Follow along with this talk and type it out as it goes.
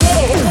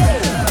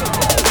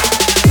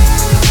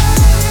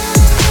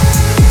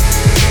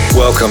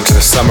Welcome to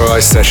the Samurai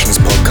Sessions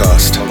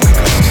podcast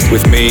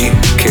with me,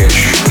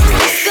 Kish.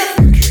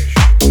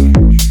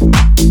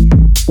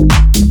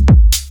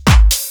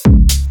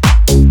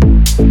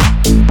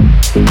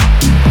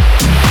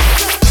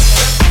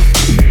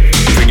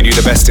 Bringing you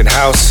the best in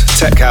house,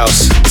 techno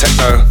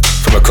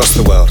from across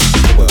the world.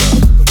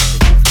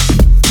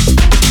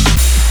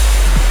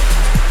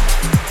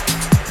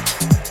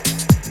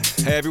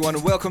 Hey everyone,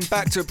 and welcome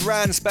back to a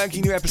brand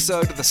spanking new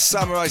episode of the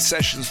Samurai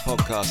Sessions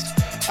podcast.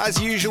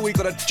 As usual, we've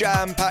got a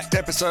jam-packed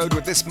episode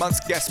with this month's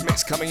guest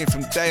mix coming in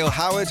from Dale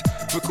Howard,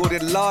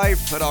 recorded live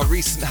at our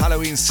recent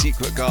Halloween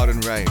Secret Garden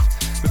rave.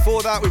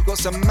 Before that, we've got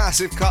some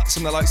massive cuts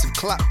from the likes of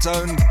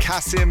Claptone,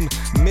 Kasim,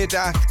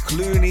 Midath,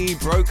 Clooney,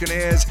 Broken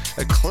Ears,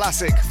 a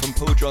classic from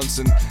Paul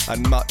Johnson,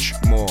 and much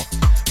more.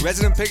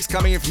 Resident picks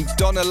coming in from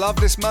Donna Love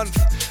this month,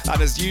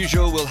 and as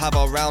usual, we'll have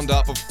our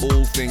roundup of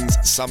all things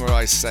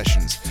Samurai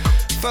Sessions.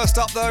 First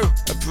up though,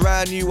 a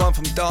brand new one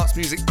from dance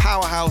music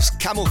powerhouse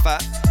Camel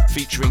Fat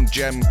featuring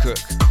Jem Cook.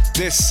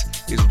 This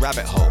is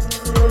Rabbit Hole.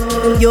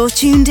 You're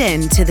tuned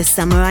in to the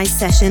Samurai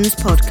Sessions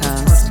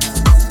podcast.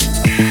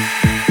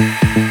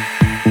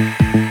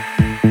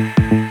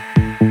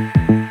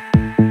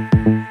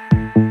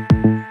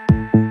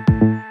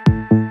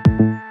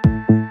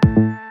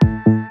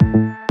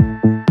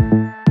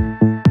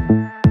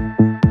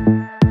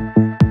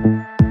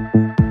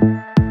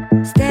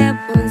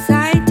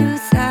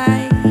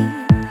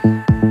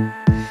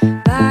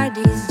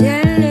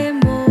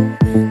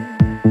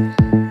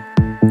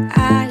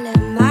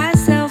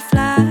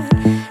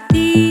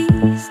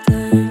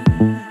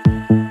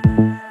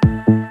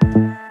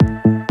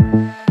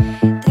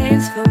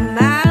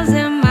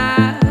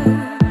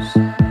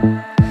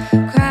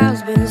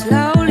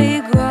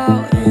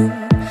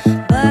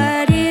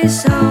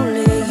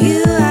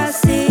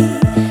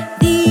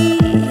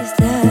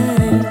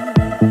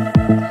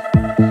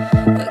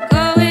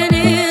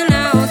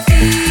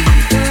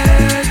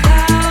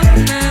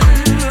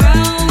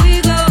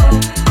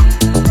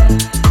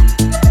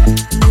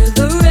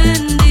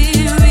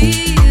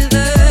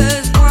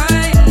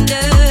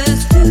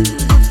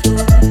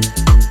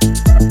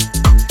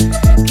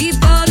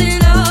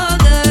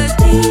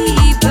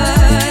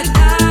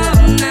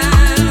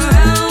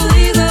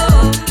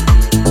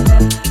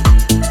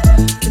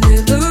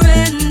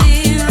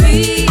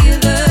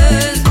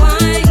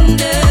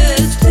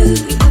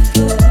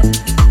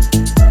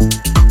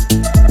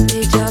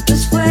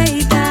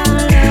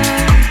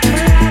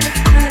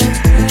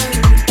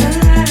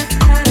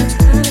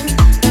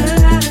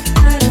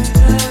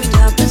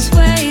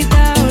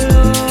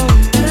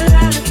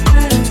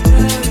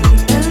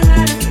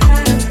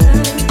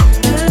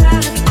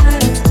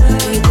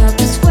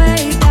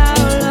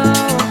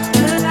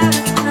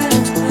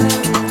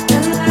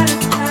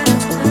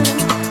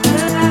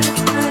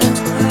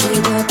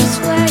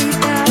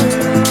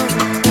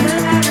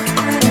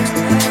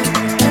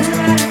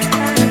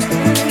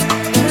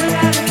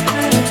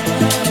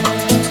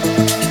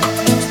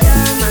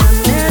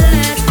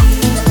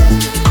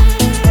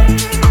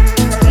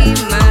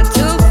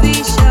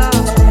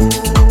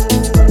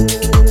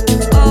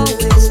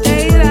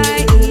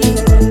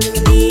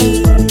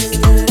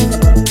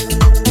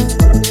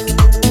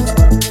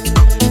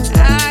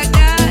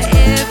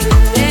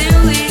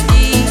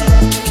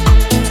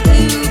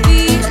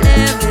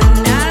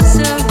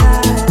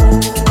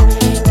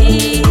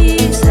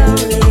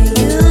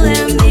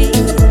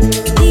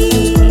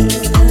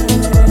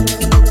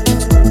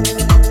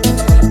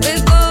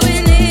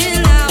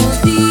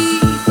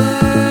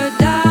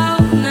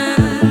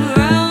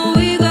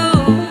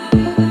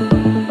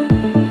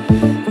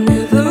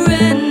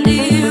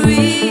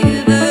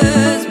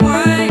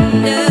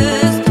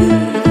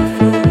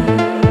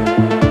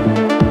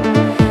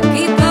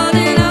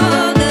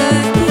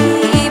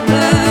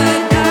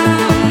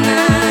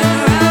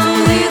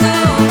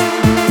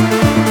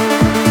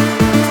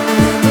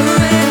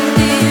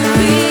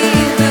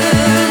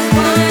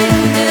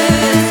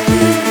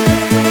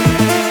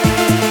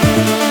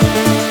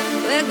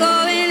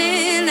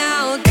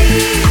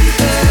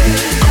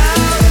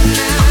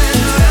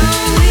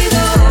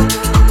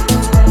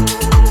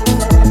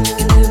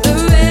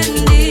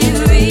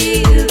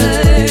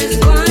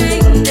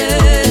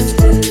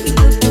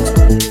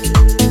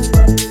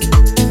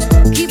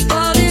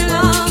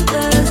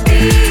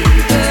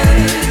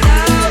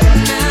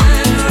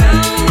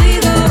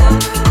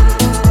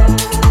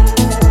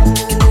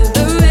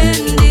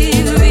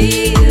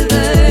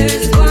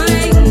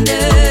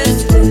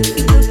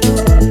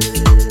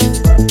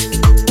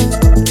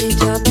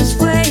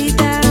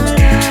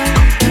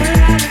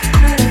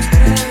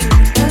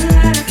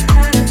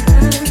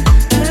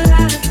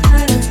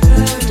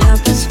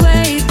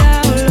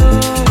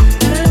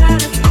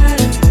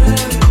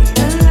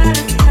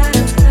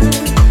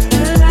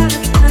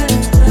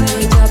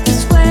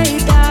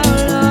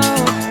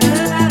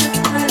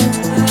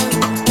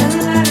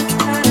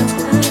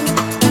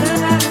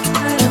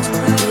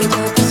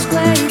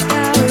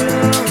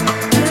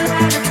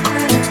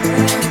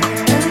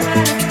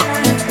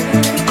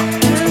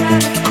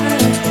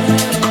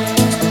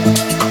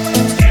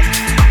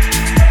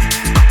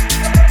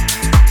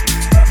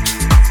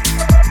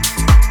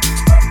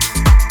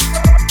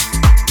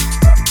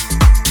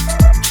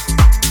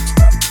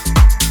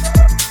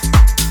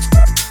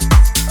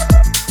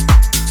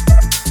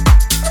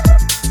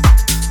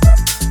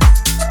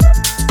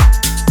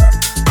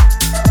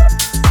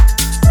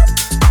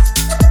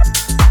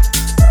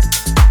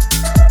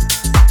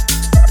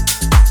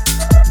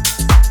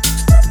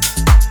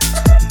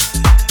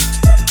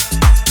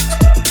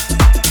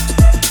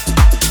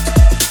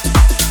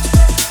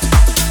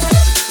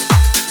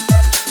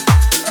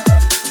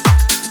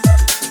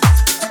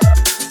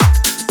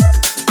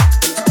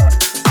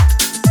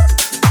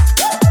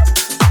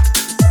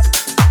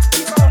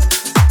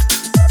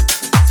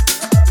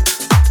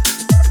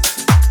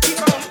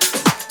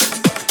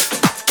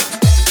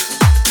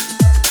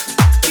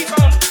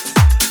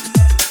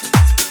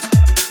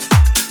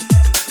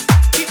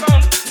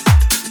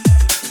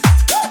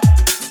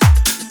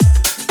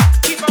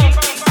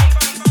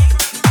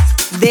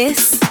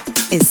 This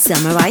is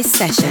Samurai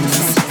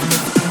Sessions.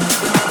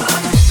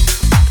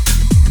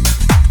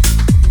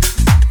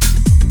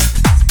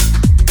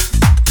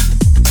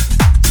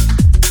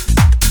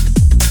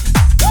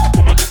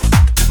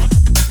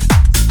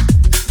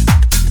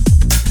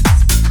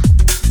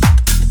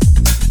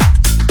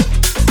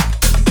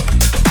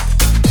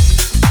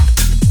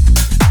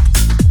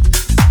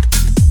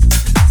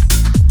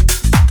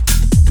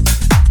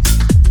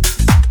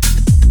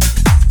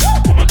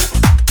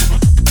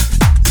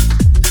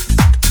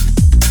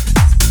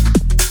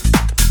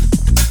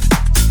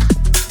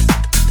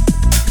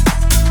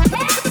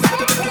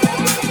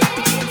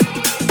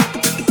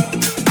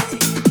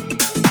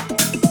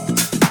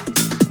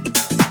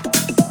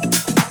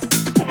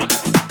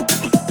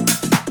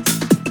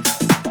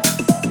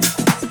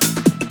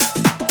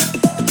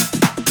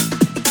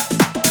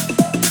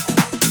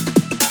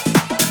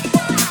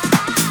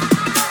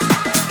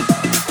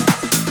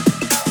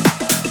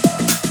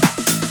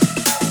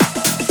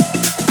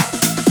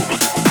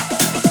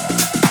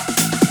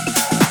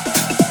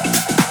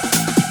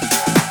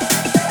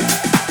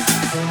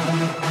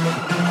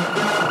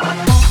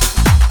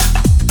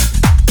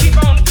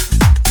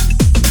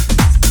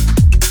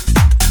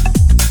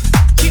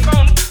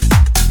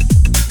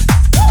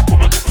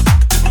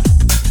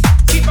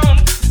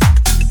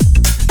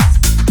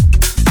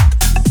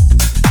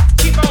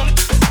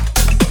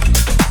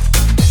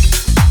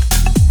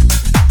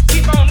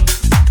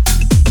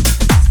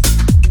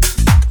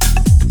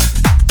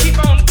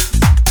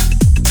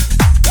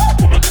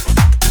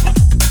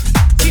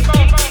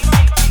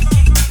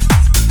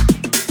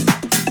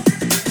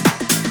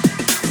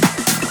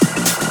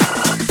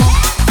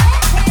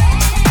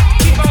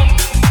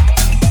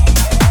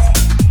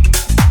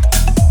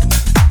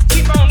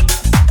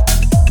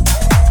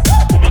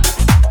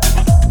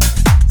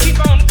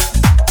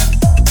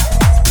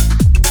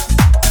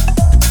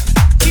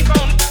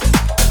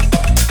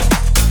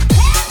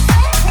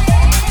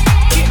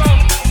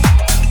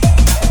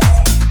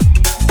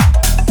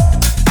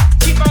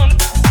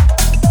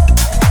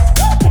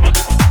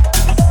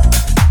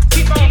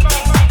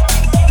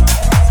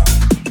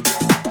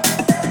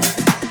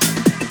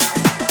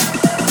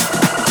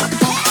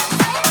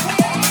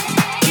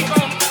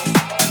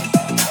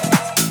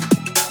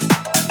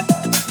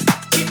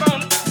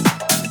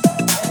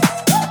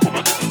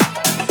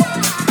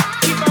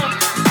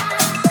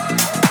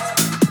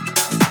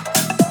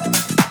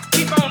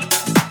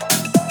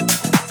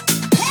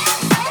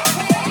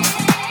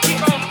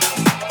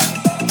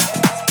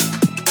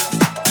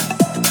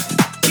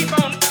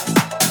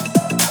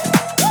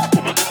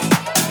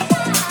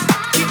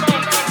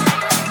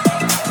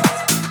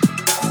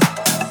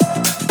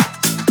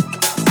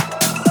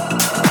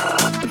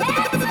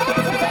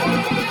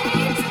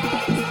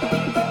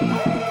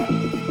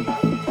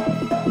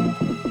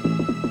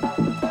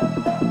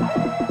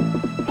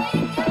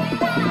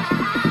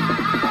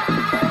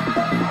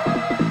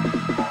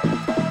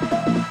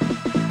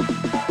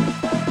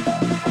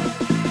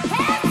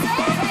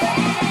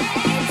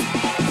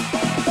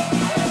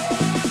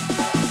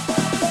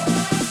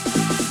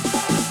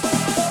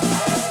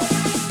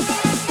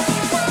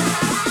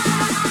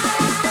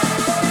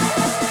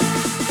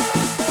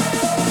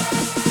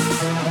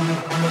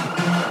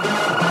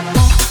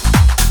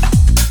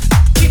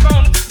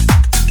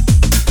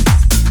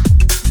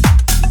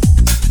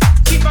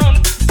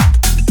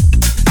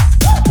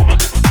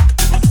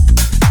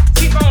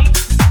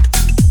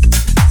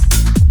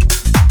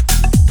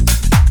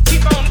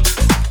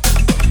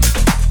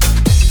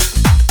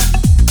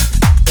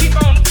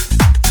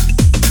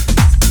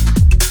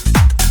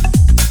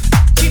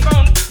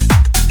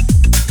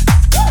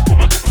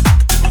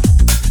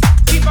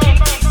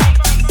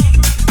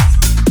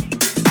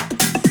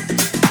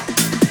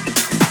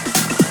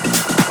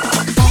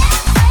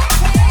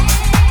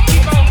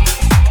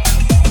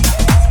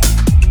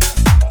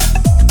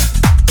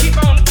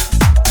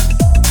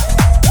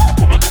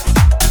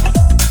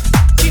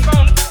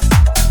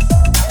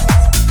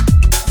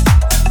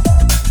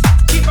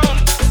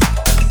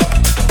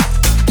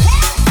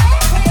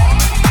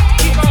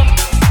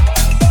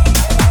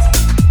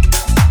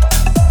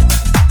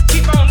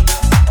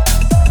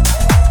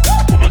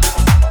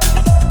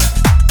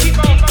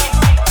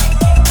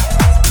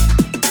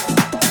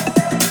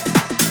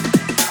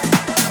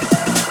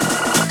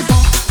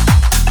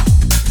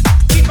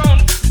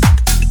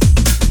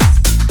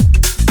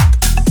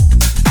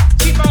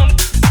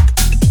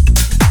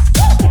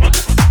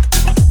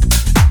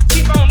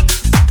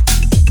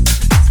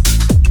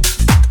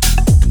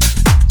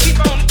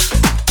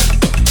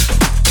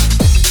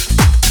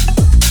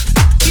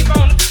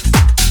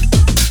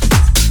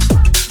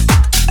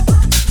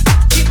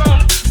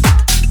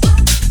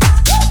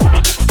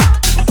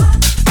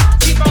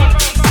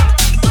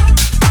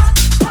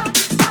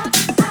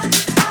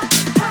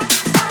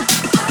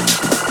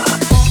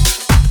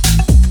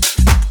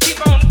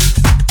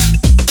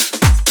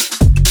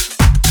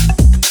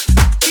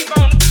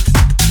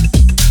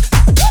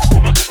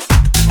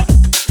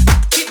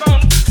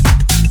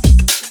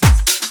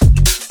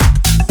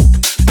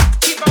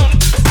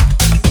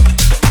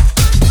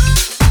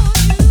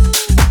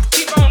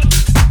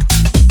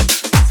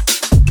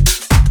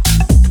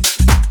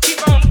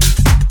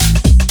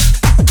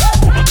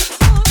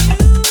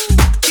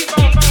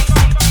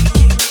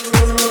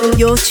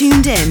 You're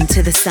tuned in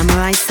to the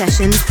Samurai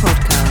Sessions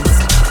podcast.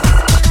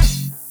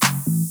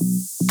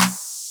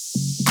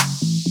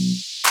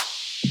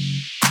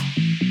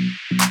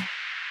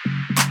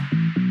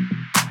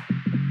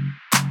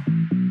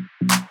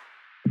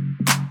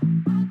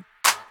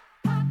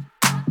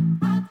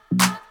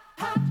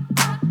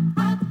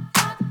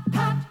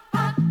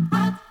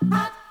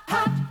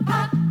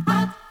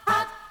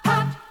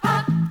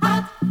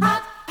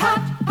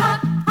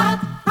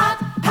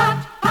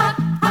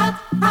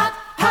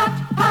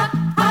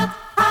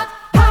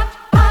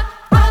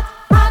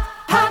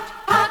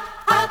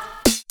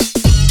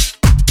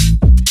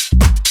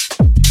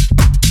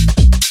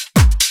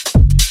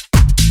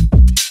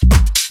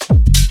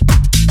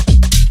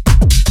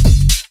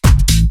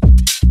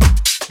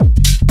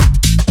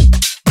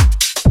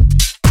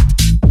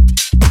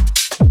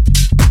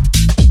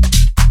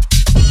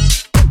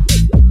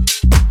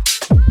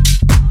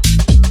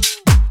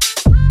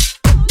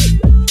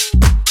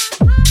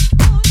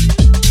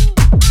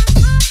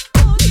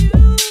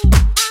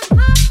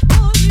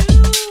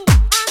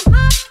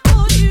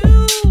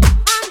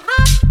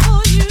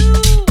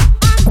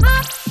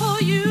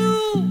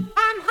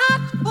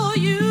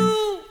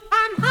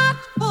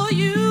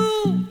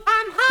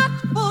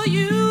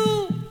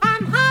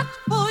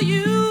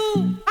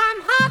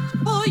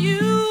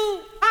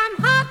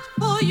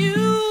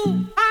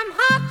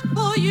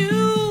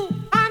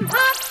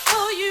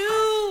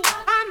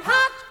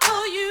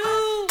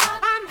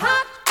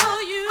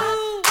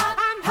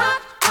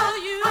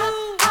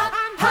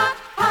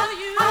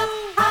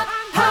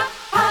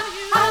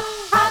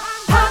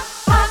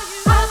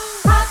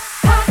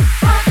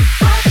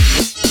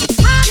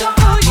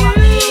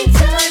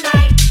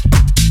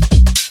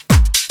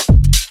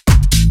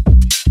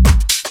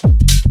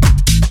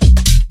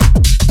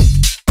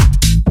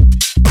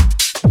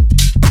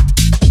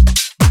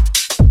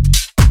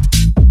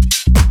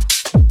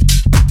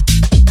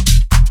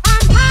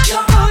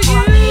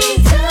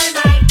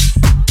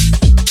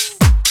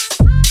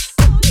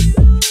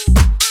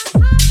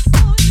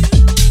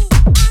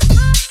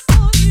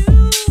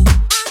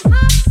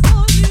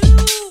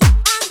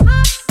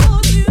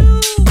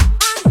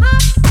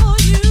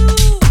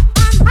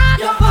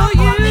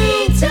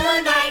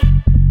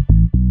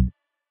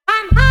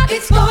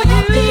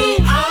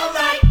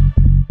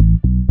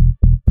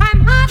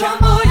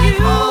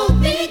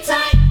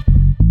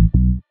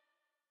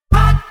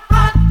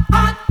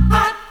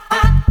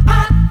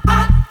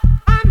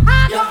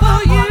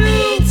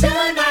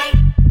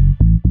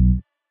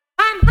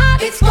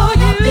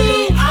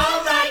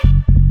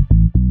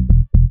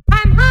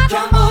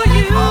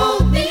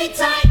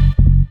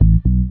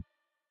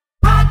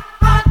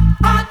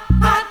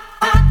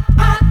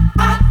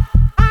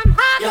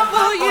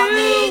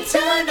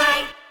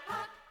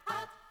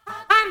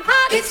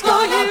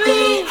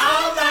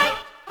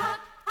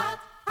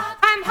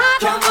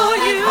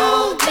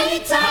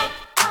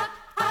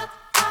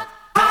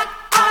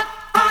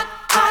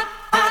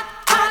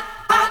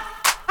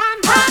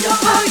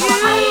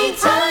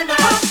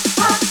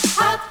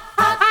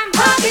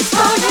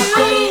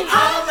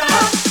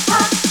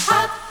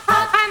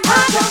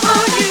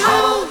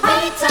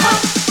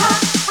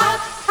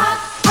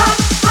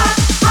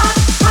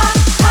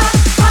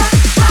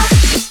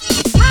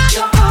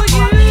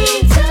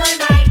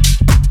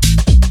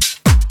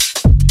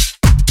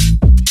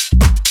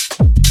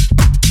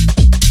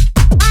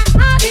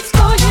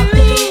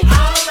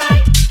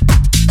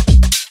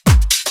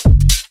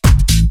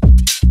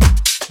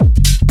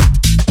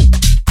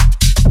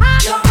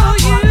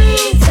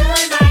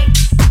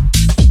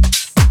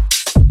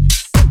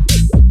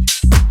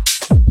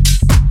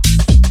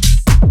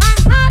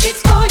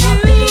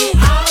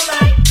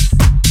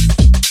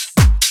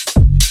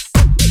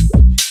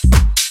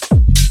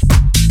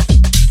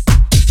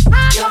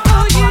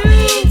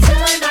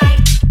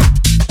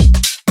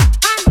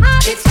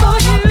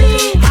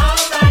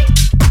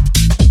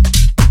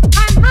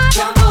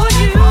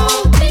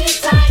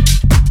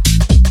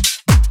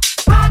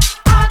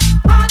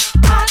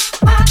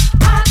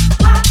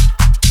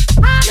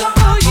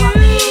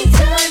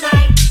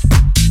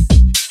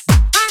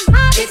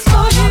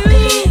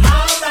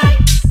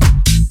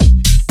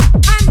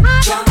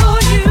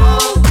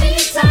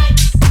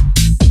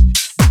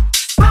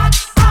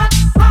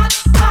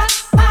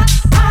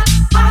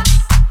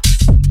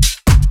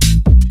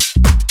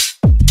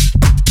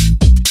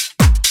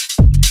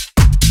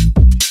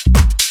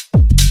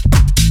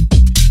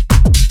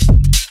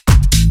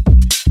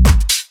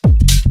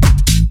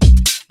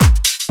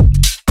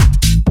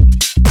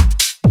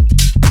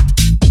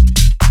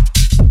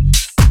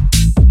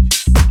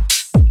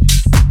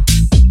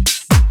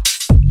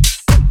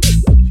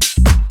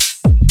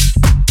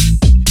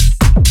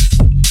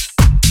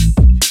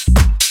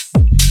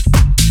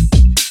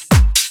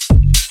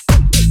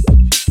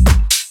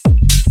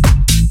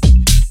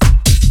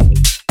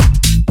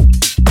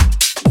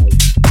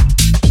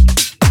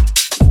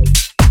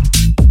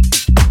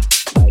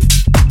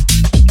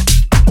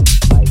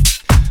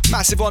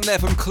 Massive one there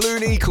from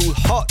Clooney called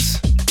Hot.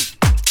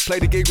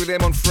 Played a gig with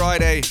him on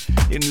Friday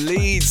in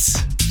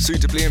Leeds.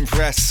 suitably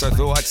impressed, so I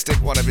thought I'd stick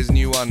one of his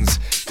new ones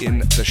in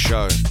the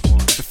show.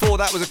 Before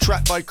that was a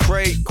track by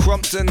Craig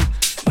Crompton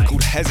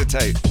called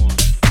Hesitate.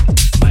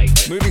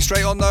 Moving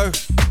straight on though,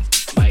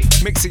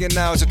 mixing in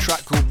now is a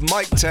track called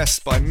Mic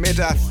Test by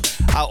Midath,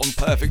 out on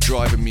Perfect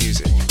Driver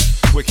Music.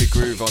 Wicked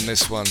groove on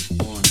this one.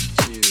 1,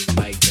 2,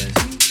 mic test.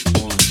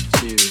 1,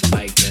 2,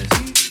 mic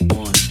test.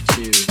 1,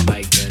 2,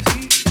 mic test.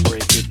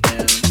 Break it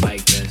down,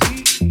 mic test.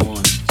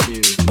 1,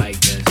 2, mic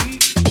test.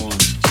 1,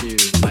 2,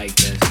 mic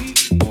test.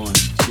 1,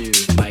 2,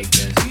 mic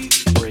test.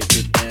 Break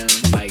it down,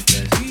 mic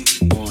test.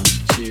 1,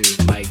 2,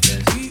 mic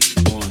test.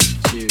 1,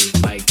 2,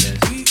 mic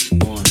test.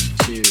 1,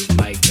 2,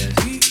 mic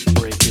test.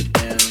 Break it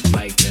down,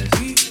 mic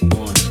test.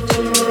 1,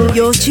 2.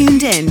 You're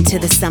tuned in to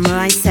the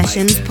Samurai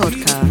Sessions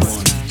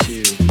podcast.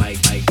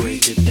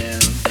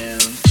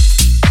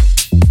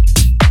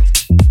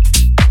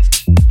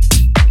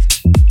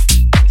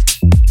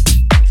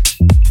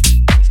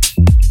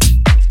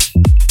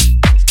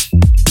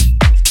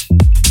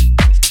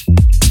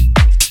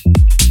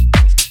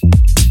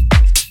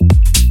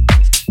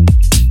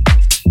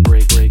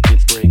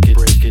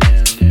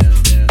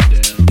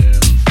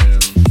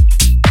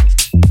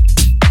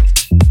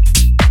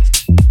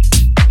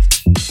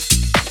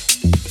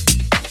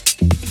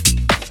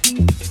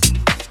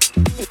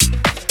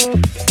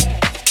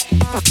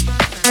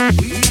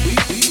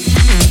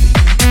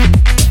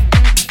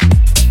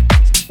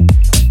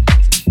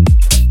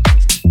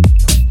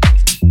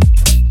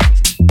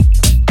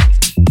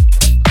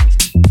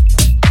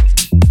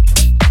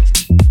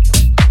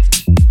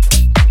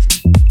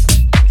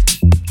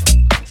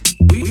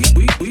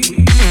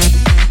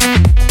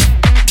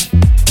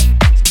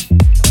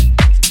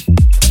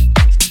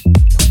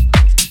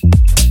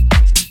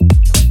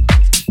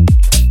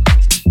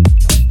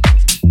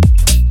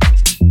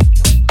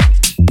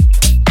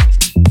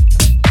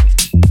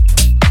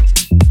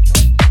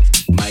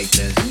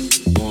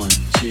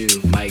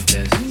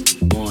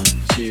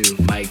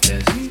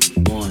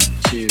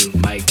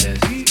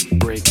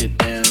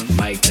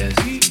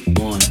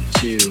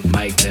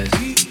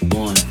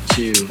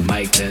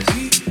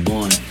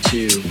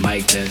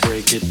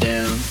 Break it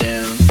down,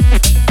 down.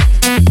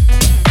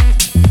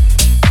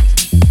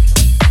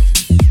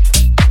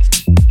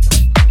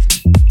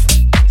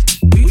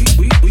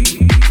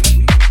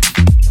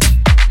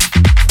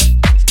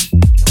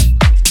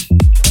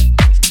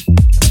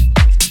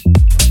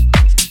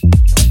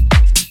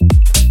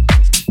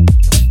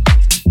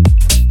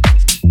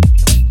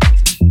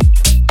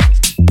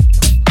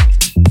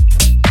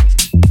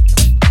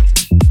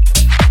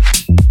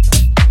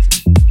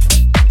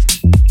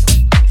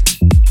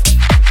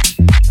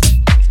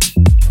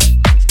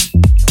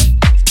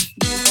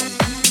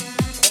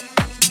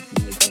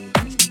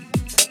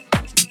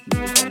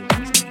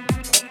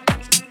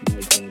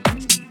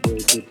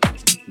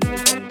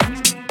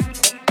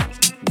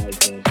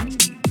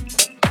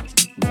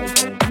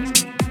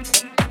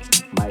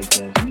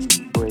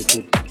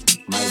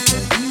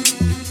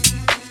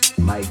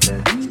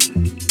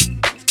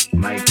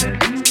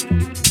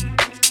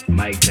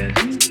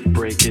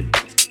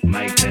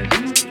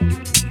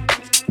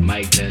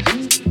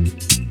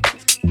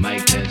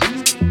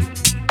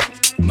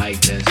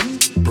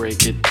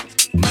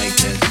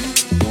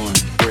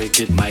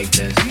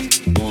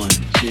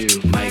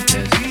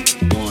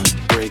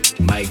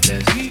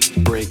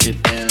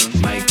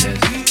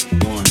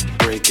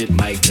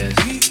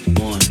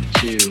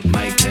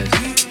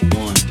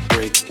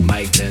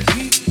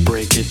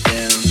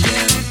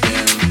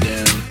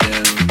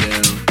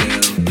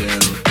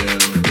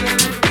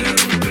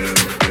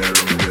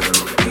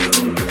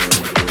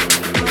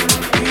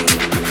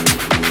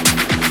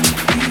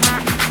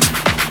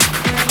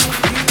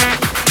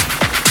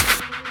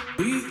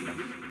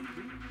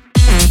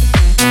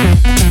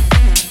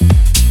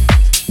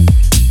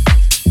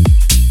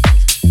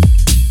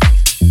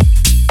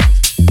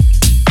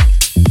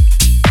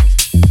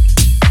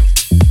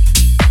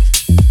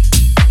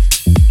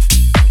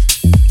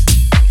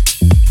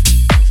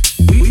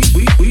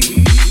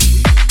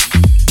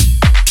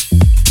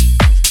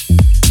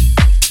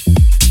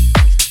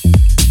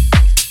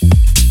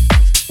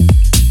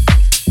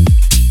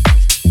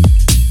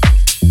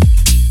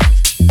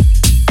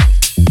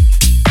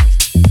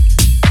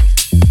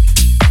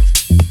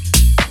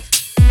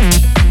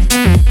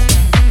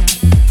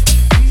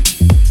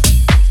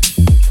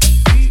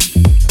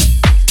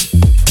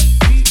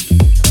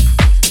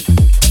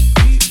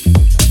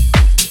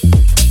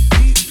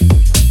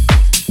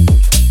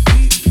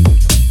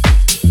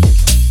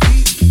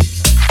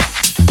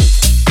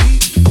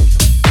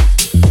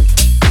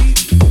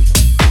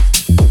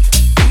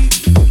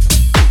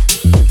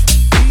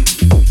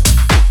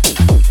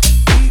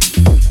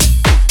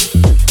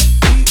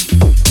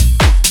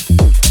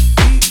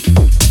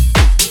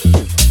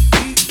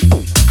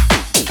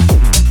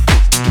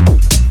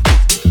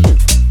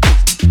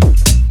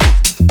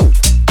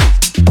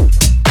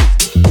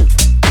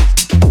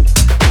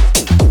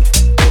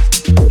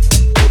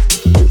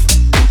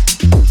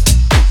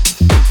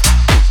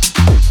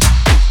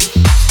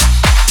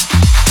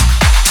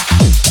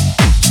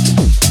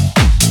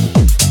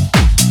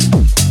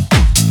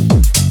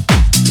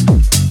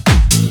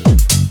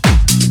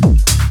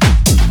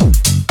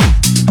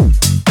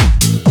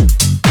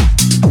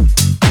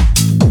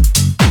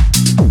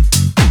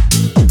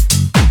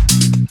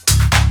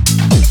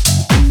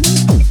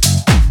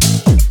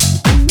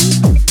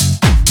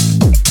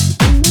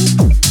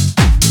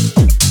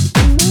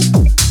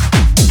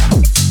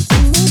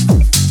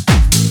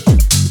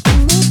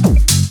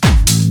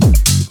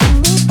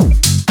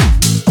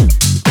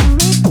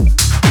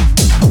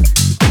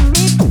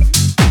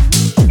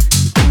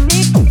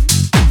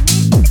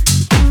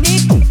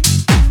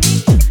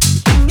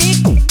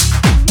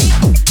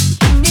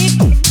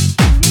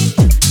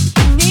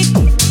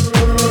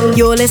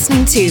 You're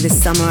listening to the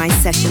Summer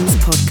Ice Sessions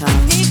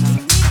podcast.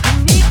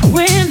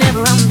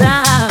 Whenever I'm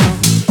down,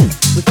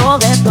 with all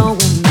that going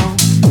on,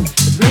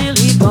 it's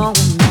really going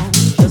on.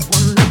 Just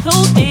wanna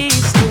go deep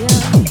still.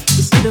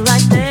 You see the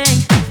right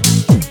thing,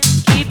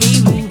 keep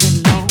me moving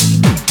on.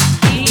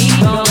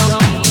 Keep on.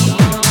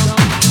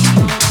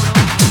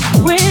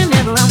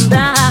 Whenever I'm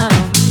down,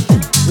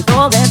 with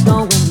all that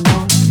going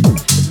on,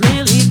 it's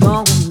really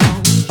going on.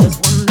 Just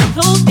wanna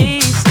go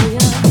deep still.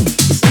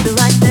 You see the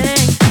right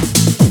thing,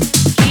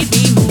 keep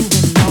me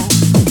moving on.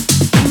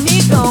 Keep me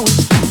going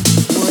strong.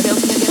 What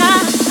else can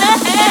I say?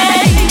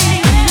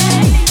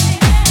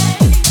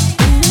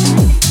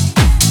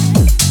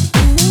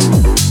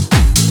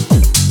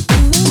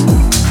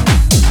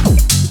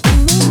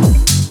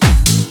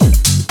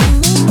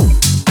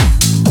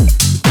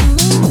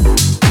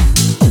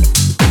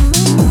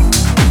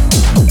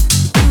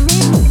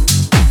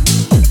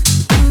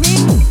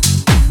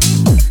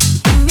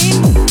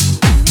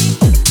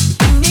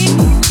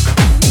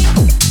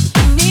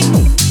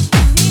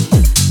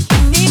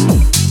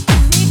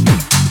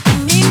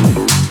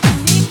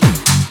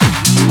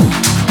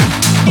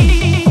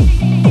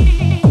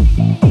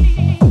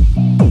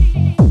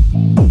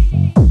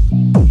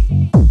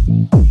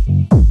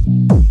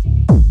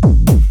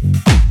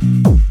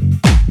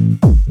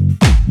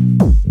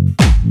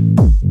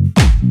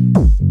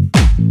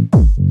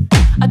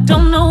 I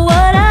don't know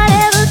what I'd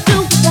ever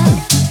do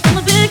without from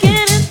the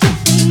beginning to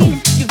the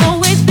end. You've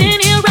always been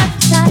here right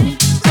beside me,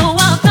 so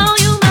I'll call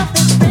you my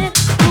best friend.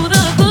 Through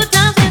the good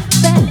times and the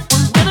bad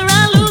ones, whether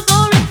I lose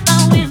or if I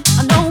win,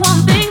 I know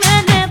one thing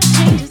that never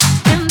changes,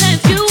 and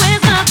that's you as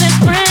my best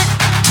friend.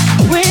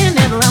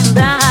 Whenever I'm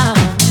down,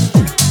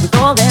 with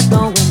all that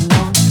going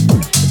on,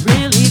 it's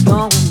really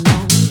going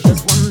on.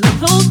 Just wanna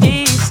go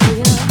deep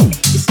still.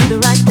 You see the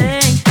right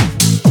thing,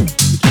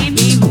 keep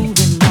me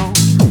moving on,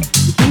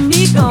 keep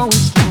me going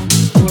strong.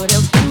 What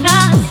else can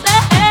I say?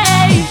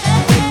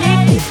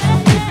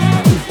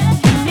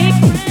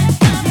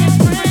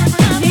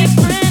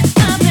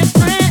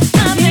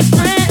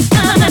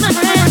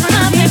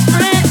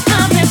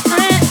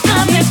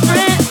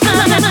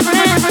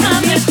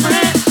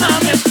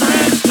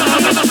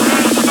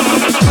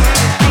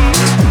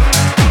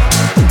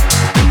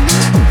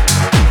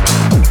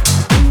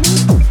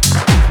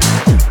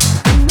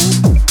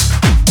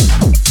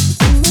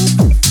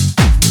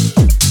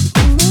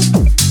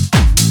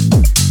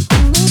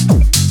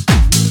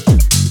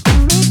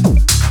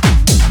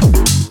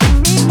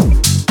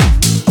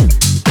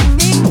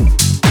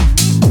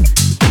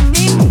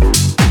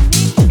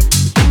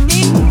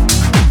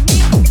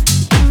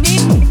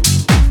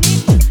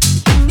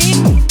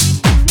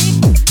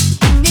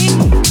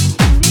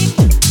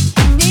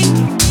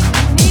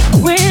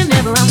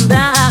 Whenever I'm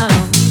down,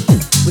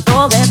 with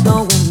all that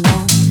going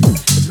on,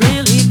 it's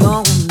really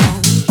going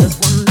on. Just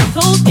wanna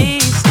go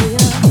deep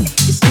still.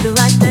 You see the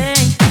right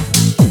thing,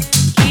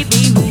 keep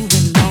me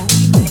moving on.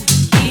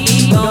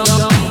 Keep on.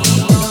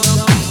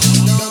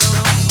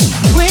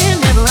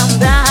 Whenever I'm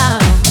down,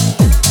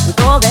 with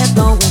all that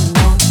going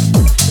on,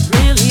 it's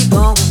really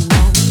going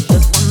on.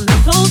 Just wanna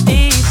go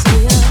deep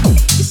still.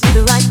 You see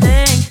the right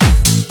thing,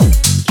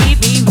 keep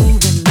me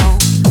moving on.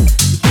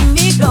 Keep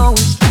me going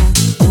strong.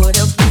 What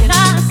else can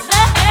I say?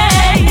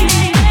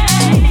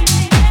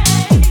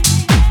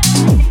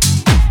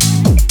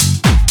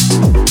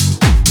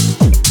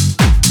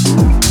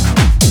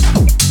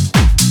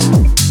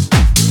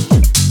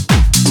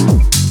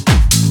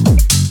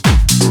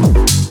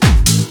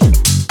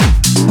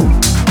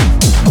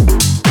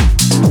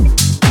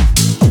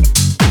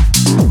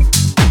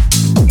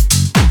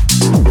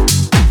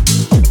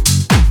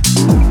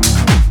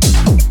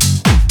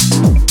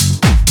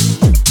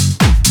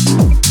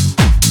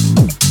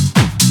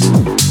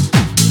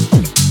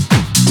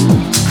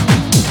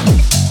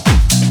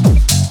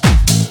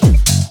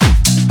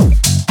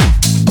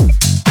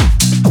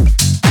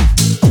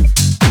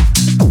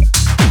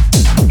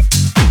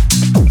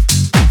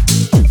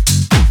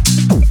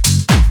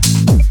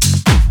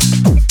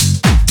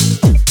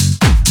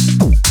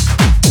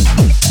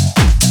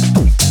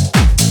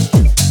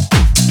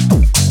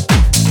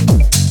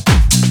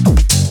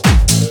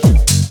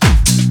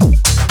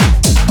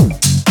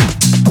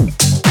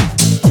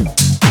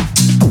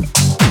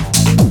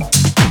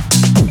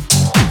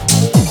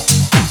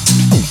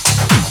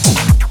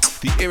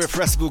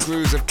 Irrepressible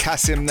grooves of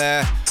Kasim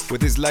there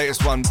with his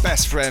latest one,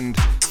 Best Friend,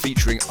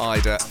 featuring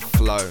Ida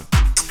Flow.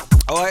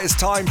 Alright, it's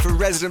time for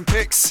Resident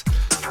Picks.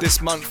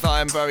 This month I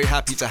am very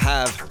happy to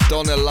have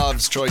Donna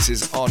Love's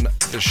choices on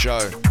the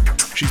show.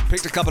 She's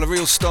picked a couple of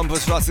real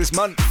stompers for us this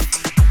month.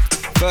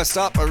 First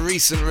up, a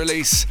recent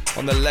release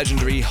on the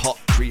legendary Hot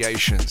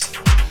Creations.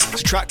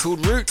 It's a track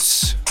called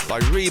Roots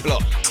by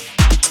Reblock.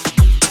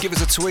 Give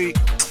us a tweet,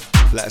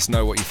 let us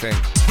know what you think.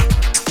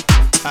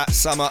 At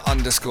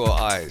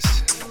 @summer_eyes.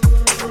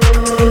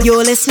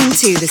 You're listening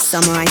to the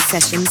Summer Ice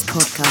Sessions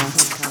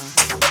podcast.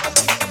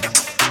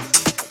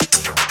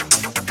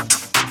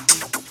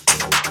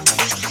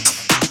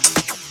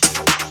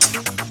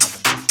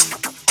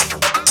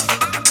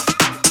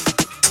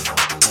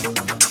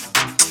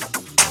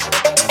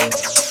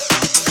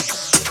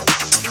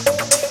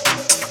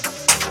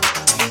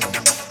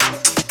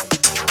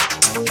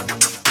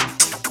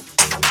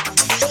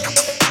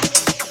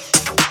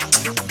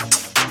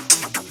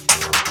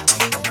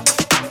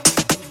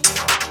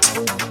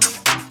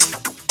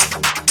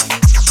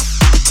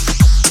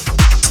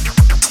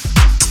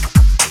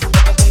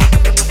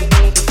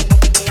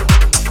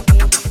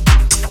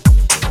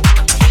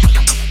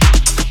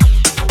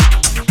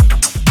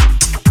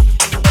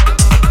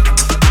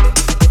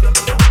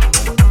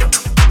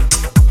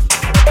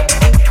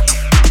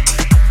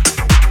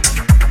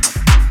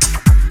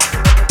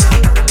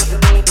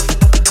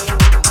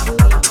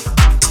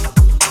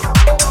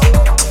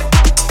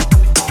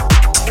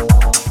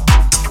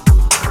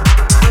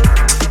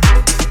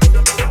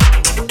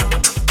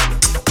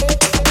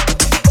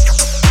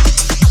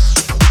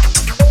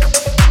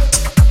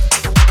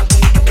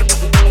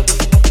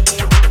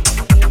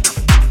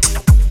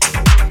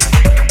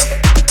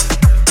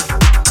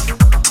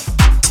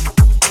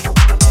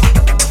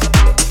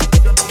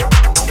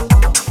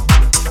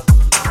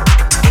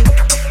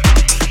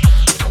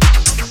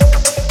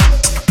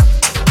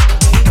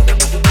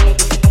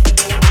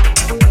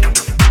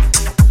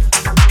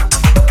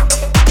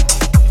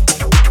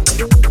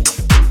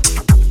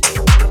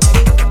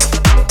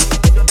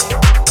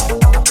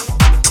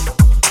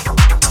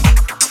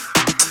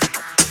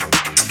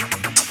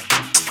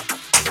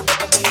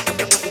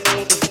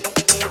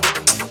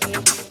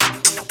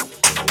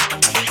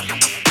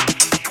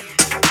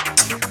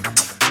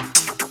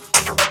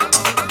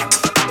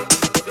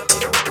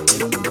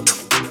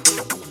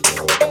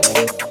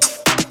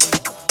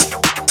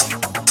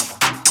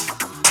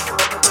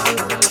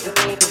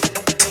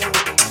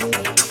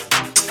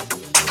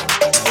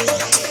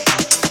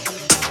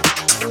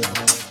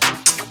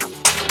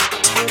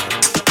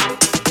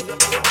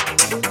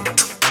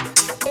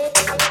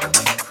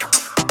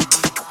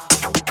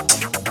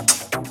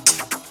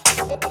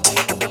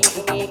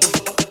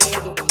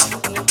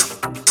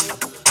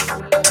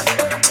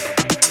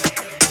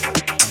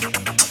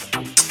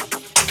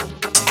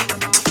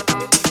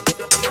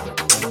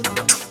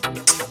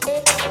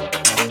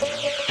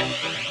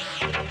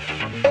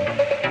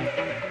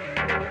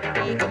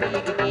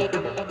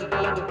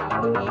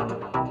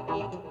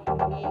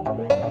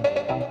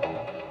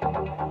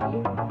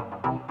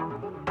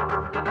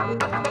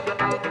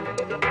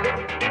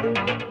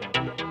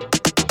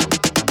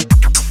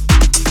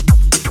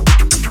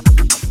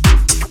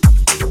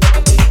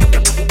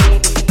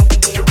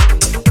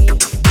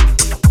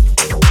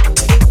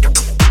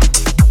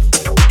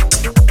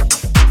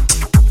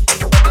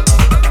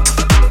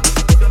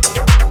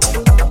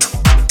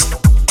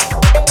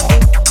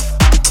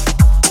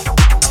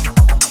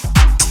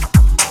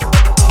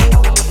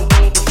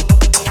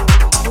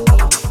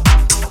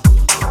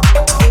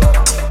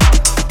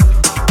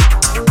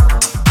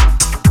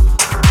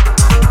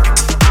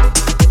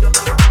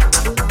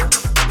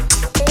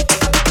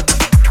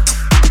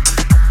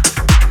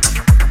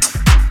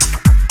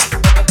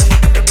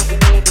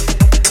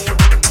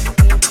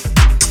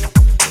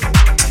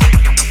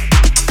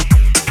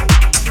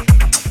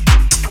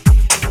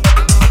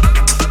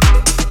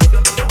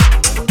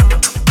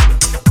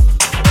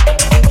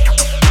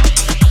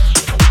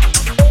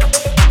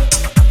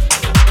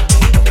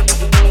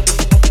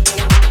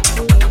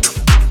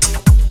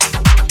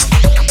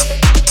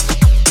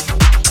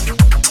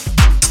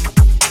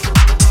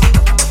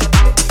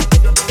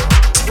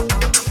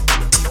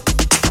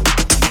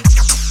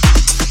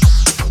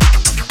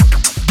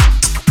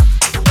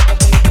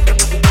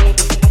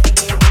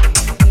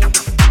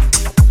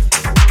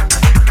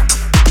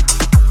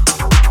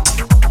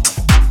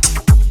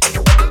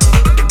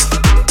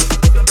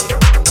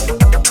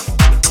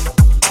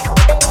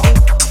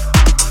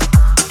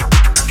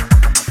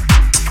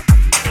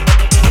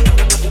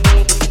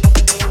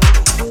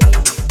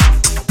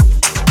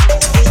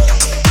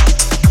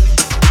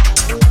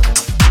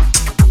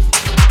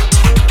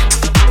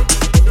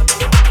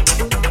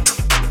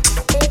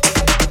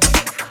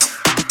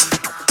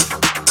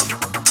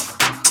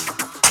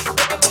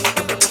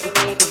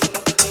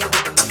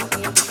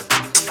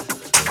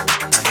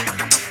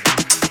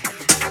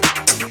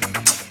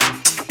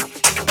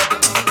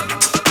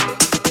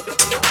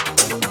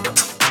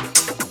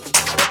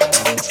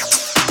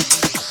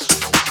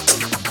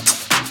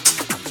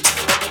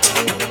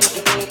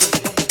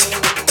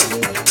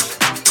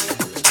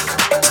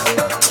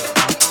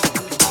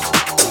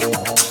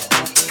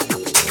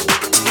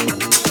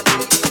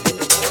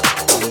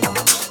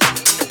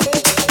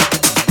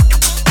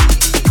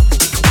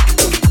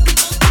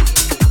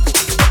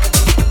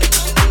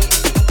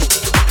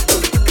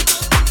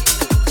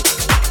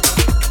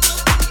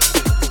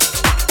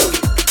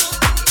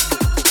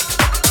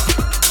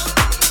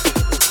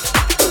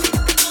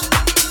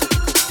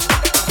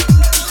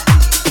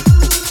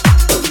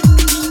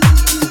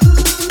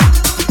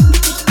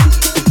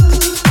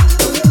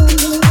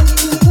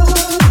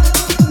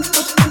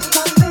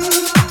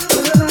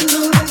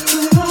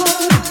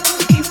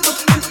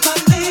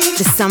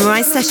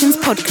 Samurai Sessions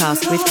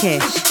podcast with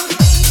Kish.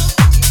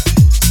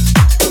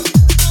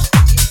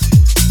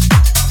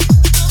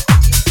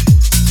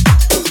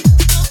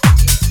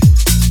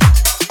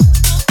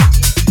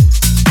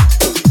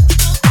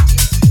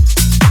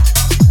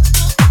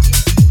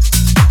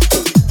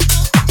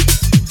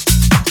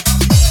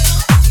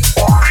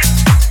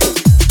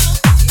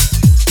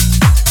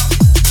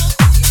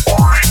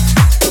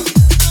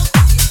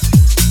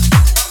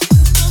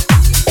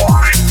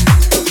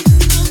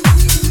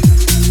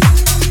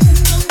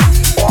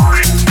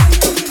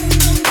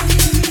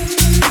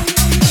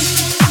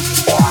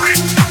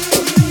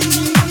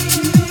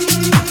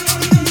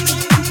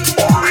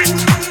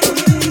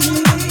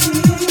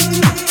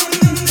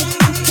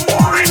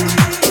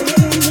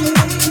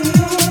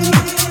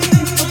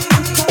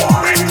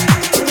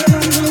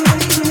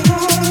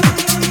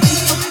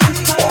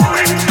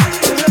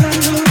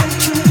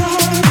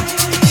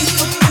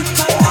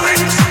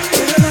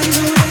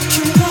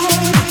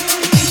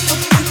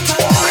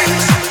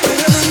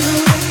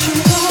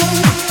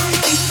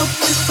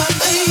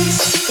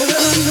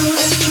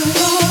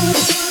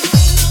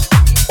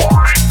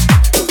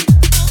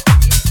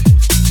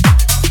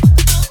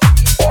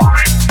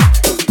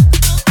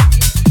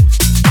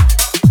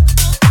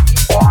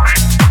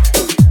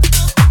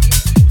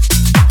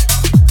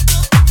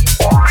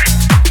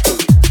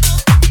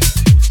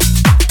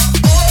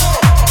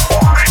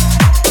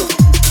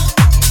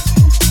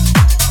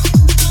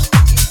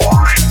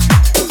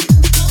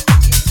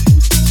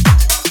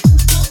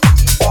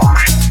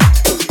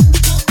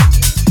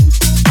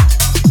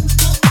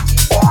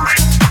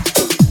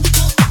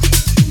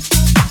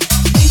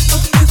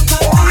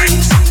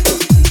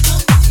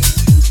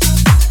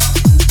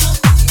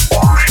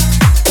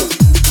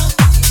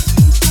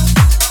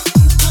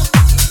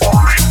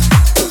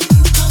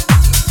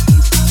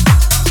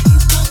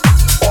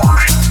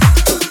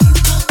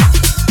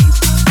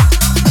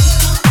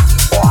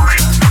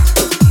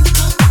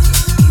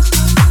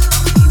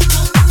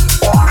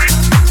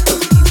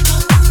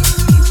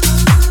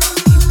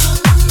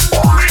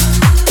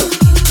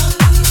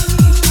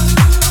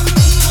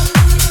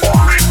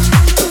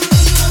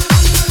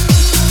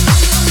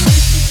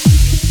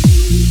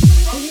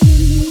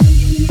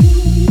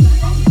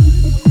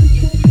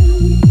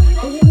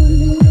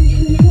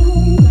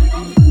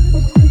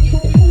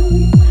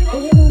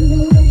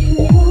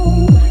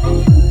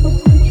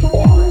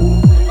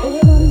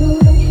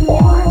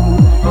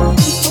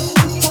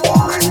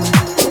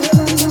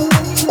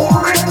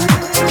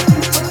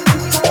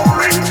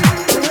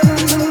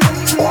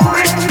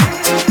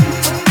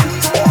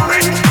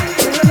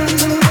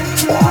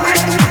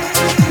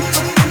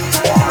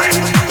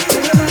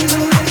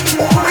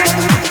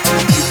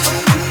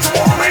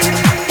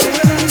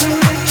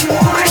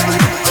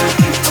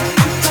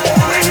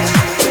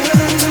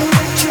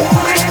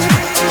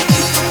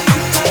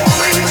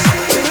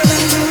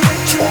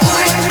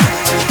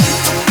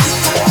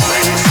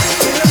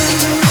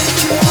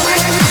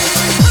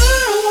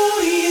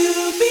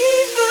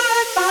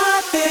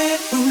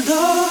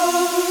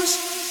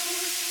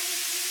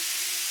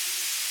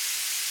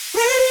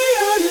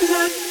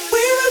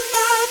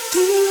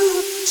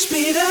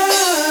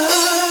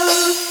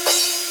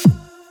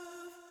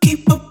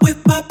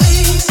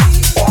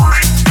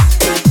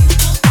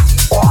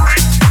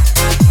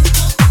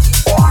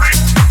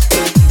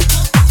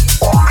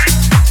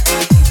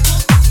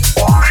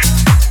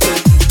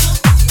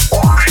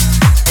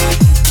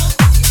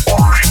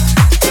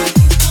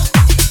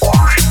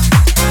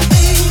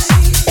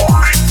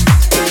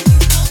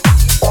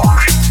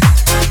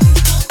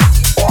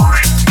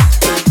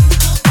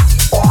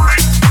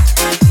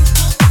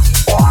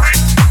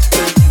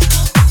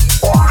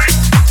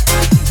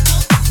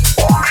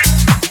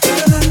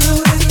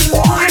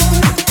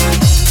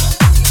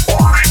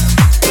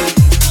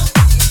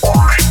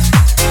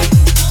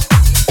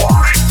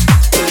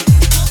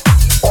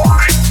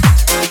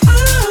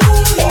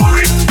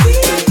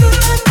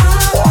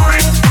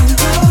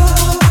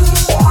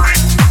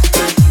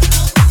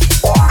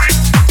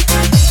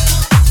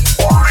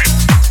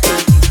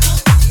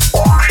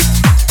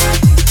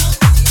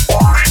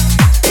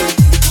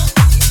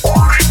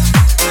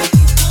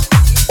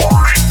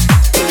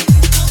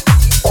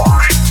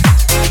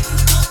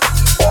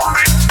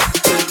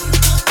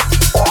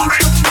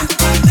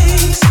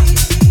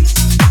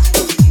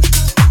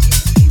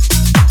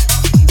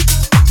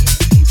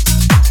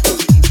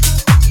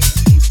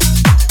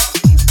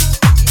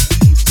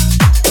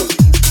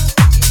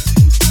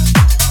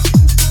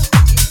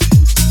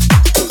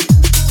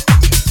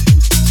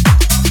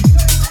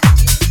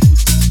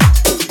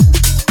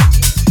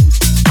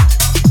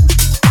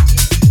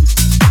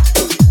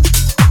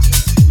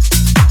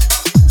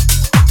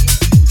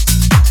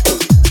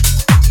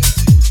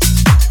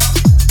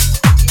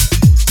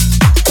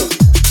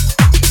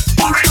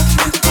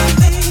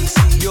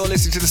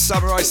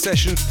 Samurai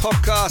Sessions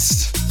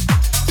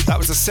podcast. That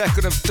was the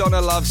second of Donna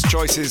Love's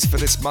choices for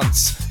this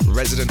month's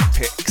Resident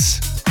Picks.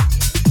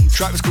 The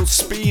track was called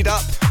Speed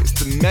Up. It's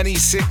the Many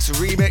Six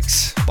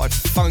remix by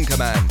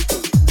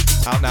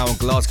Funkerman. Out now on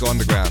Glasgow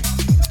Underground.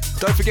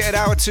 Don't forget, in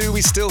hour 2,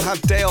 we still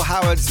have Dale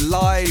Howard's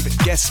live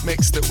guest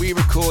mix that we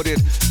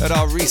recorded at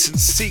our recent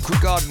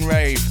Secret Garden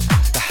rave.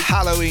 The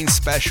Halloween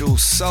special,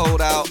 sold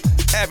out,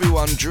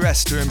 everyone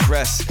dressed to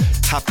impress.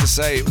 Have to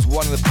say, it was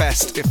one of the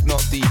best, if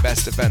not the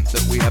best event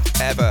that we have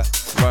ever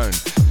thrown.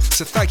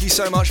 So thank you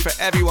so much for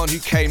everyone who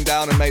came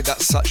down and made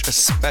that such a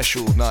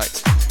special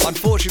night.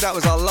 Unfortunately, that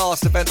was our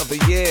last event of the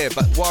year,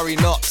 but worry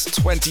not,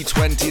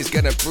 2020 is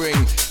going to bring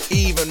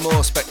even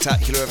more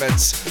spectacular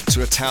events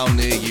to a town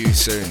near you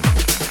soon.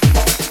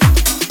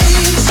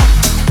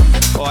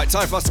 Alright,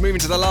 time for us to move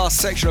into the last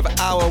section of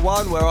hour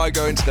 1, where I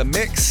go into the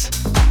mix.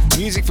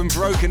 Music from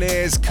Broken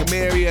Ears,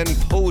 Chameleon,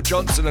 Paul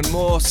Johnson and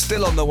more,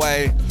 still on the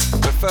way.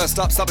 But first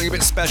up, something a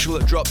bit special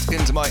that dropped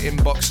into my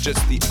inbox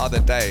just the other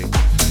day.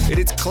 It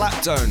is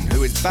Claptone,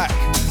 who is back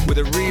with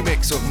a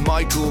remix of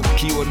Michael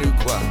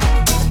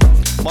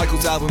Kiwanuka.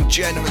 Michael's album,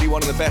 generally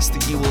one of the best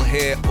that you will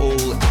hear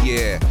all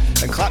year.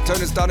 And Claptone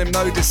has done him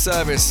no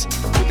disservice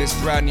with this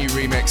brand new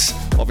remix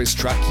of his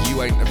track,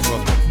 You Ain't a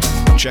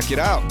Problem. Check it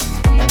out.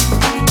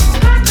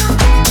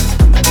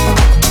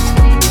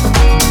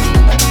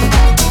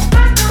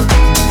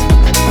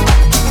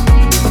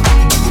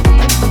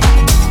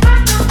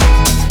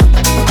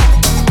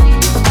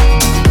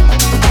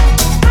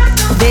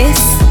 This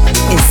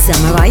is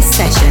Samurai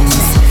Sessions.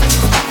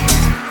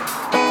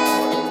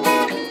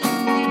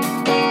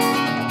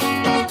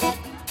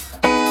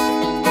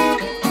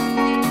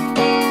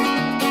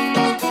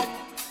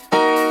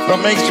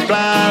 What makes you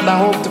blind? I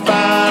hope to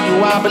find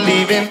who I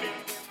believe in.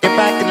 Get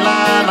back in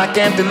line, I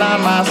can't deny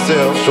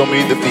myself. Show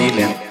me the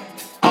feeling.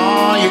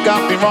 Oh, you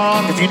got me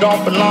wrong. If you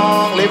don't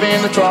belong, live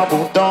in the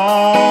trouble.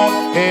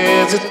 Don't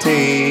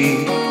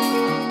hesitate.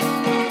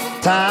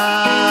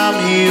 Time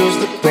heals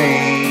the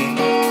pain.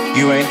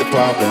 You ain't the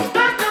problem.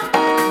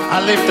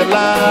 I live the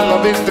lie,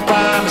 love is the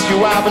crime. It's you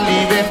I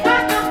believe in.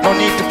 No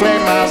need to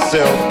blame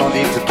myself, no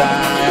need to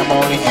die. I'm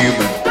only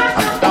human.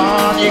 I'm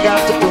done, you got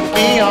to put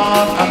me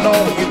on. I know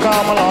you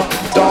come along.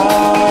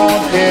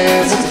 Don't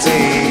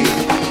hesitate.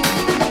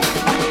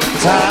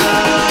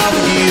 Time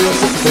heals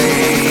the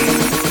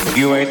pain.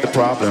 You ain't the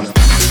problem.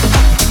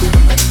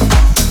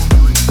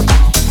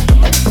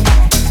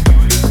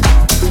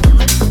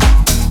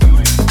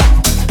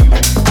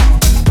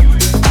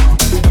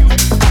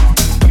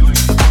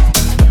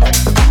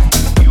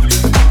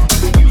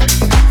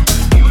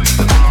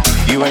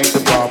 You ain't the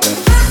problem.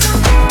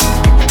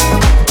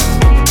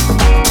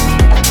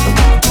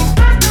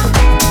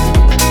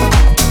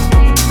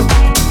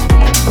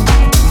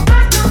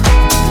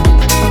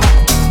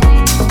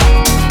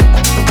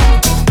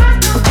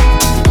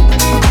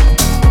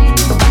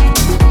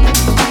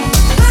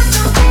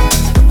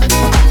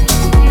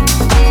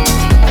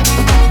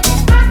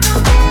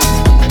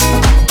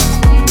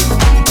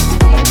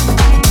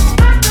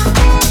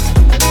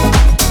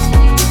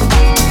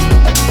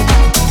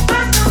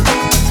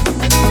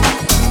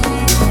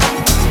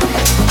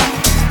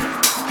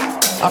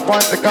 I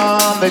point the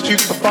gun, they shoot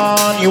the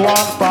fun, you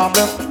are the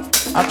problem.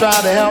 I try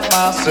to help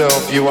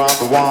myself, you are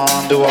the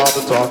one, do all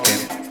the talking.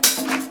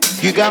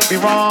 You got me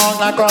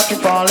wrong, I caught you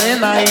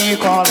falling, I hear you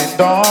calling.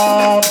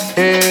 Don't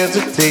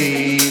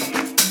hesitate.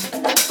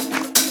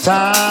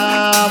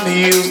 Time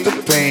heals the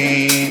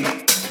pain,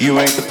 you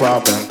ain't the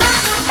problem.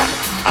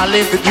 I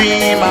live the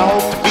dream, I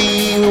hope to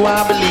be who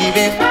I believe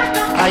in.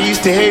 I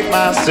used to hate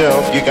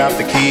myself, you got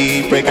the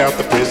key, break out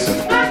the prison.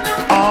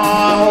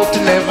 I hope to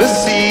never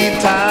see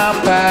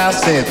time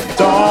passing.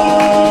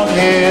 Don't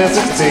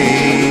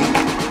hesitate.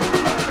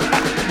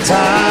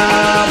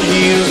 Time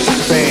heals the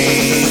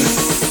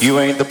pain. You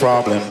ain't the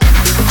problem.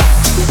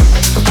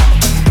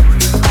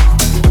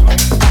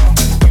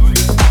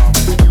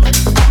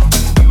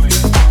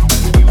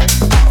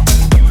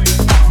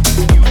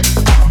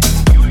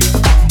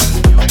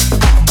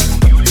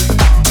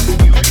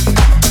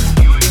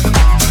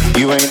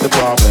 You ain't the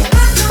problem.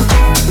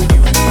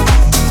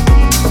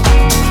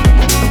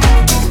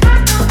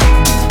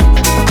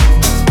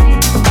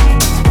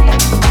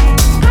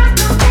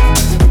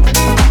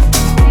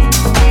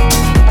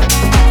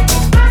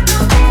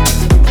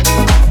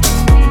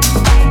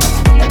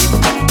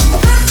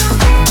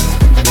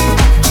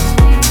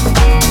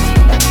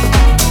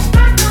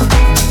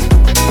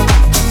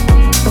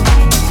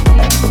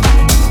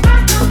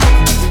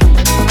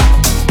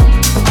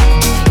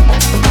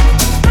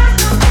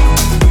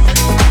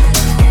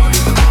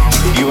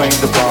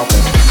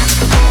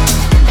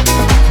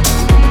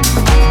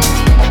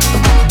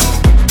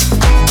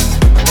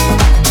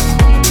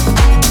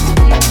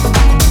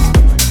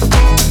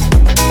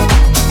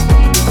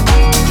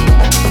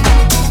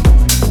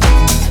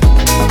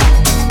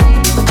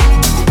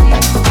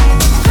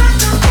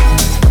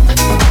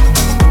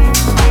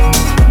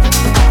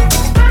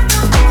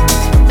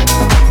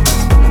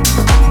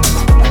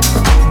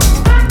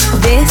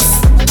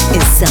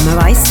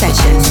 Samurai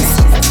Sessions.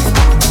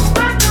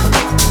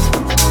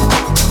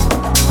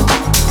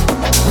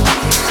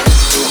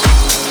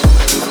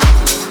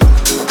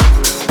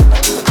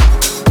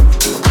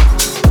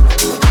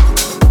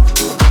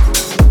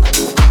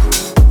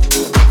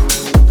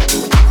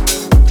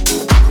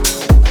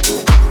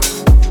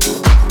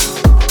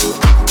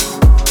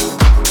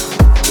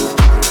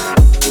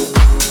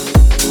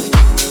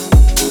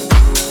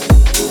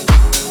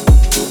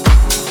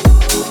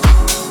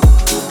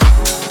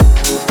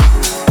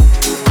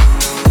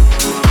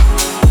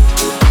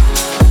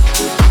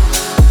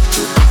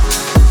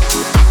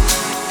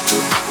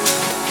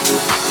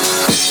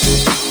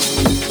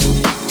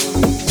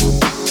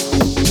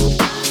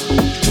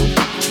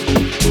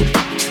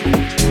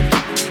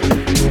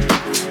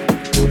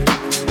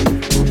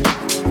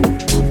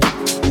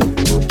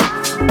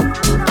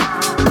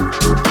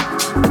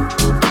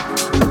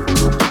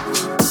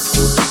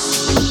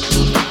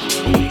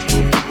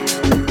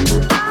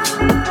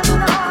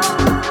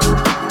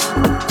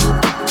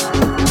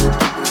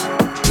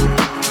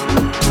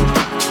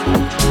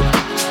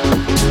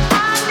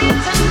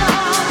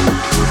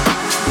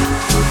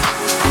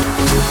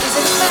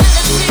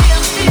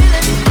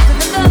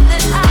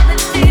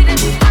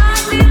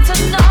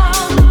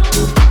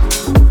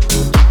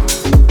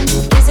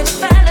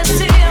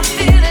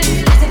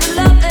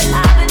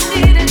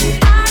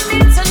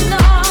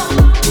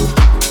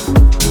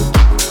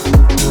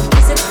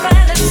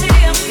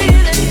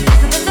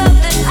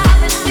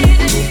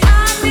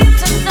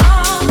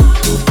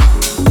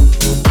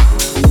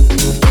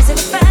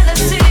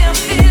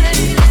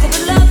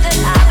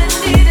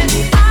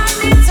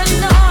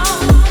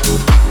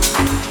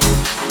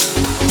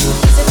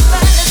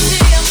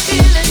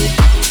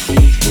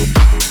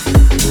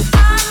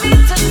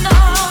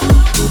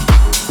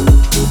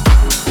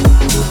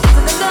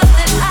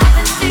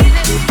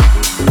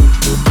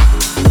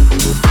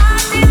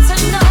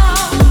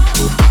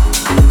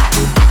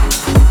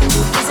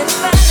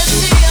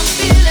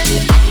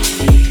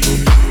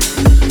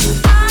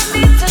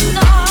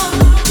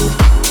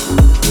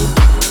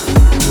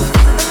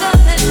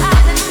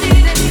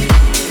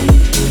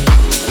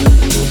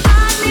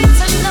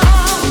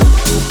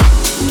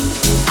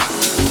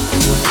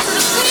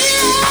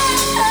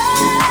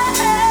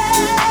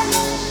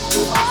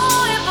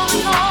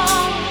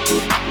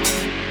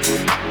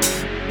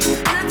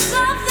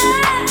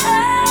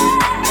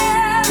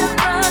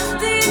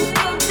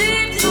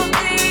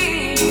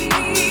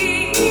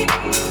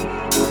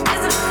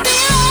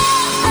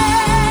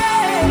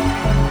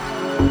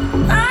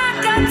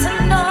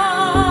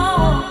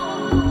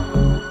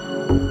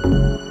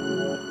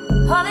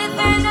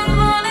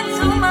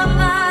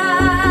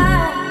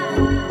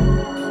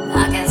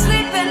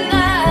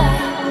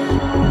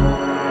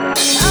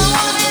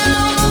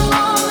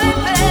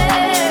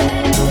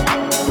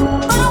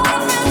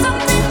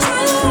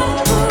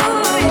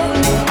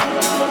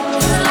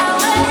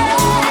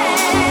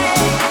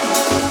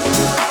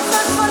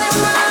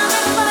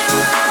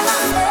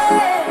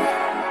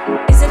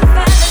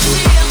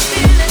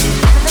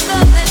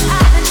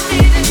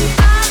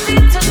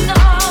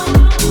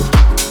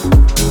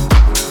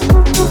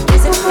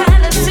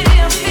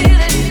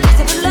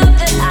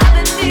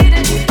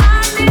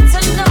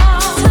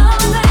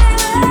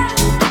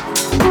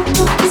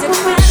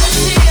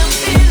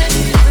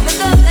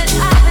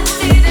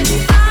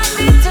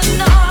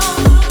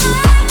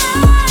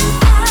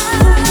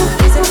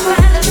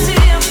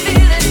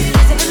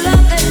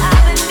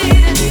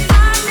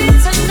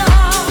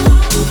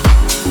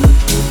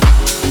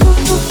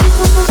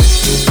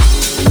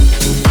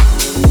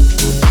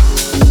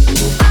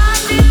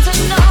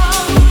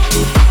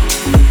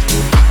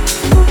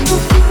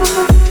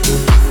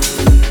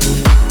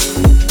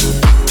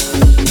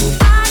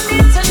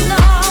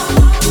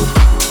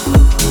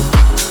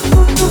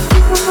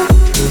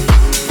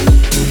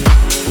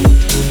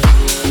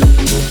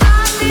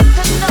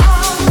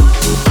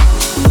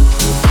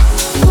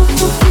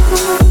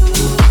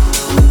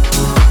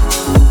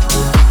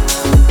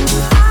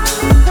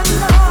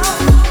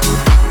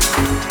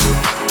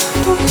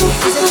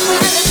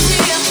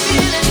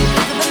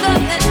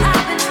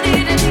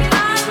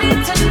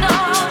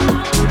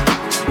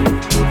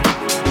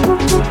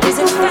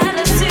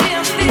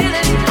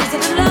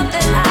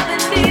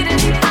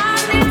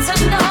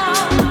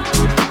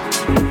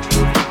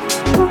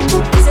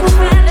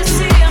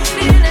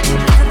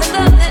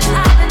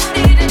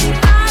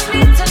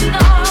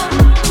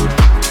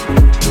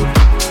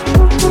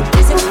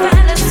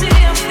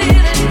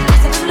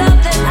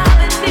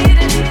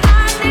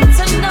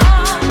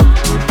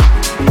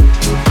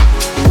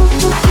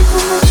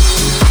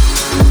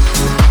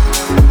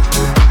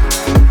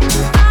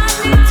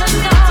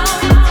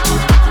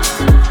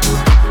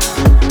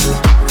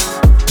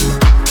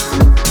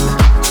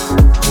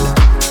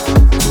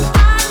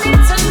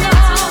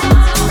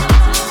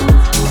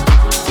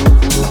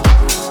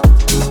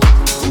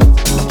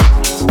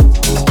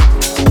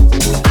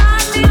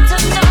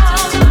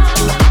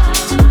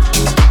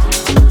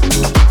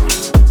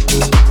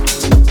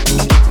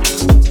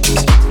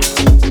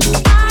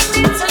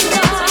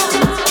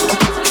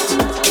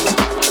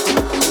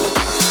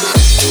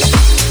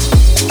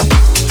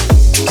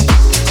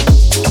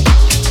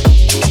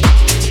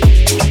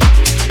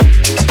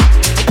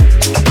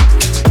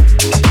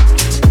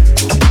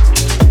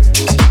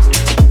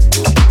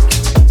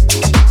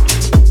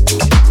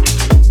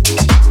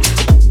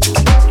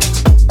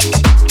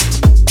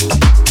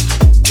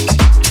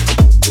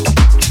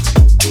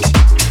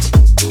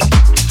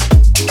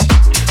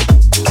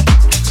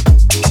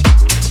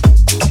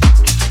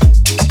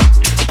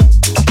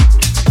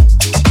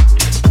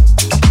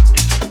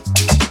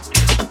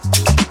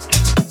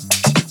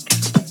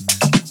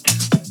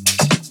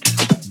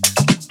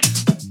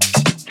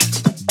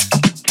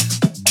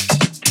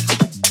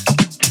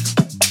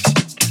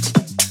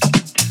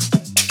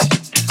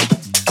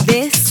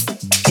 This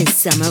is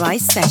Samurai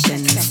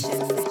Sessions.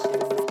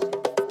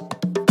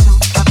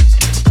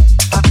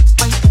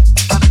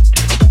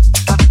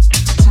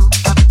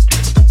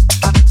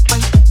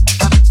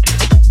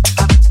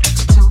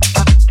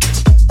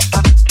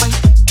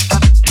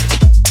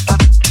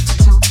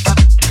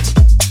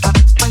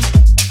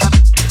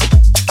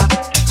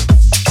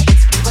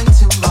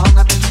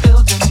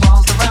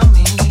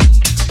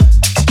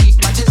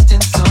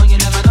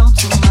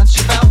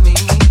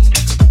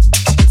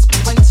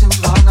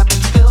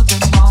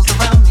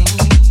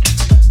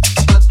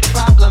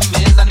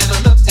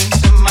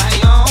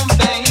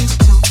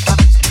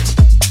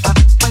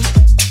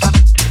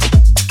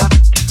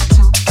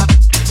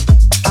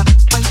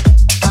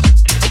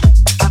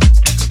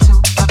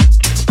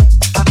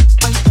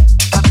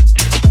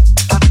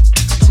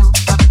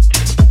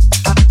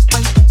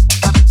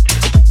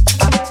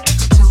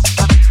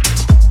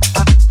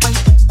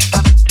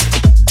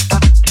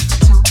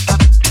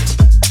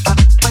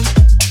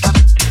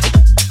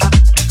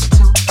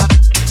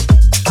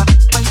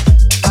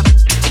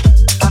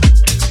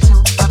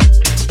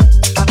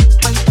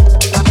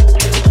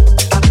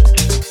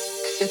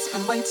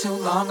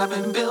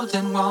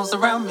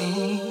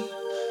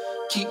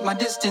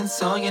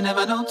 So you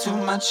never know too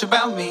much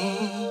about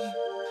me.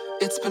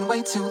 It's been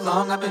way too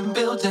long, I've been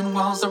building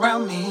walls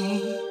around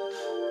me.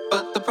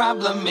 But the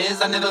problem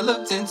is I never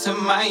looked into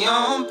my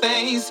own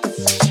face.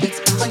 It's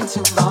been way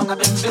too long, I've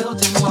been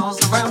building walls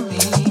around me.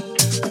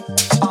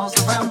 Walls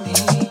around me.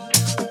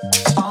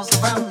 Walls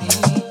around me.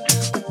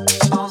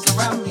 Walls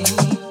around me.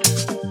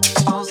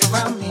 Walls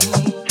around me.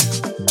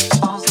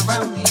 Walls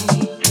around me.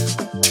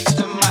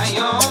 To my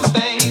own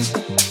face.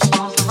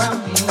 Walls around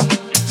me.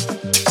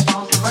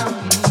 Walls around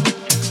me.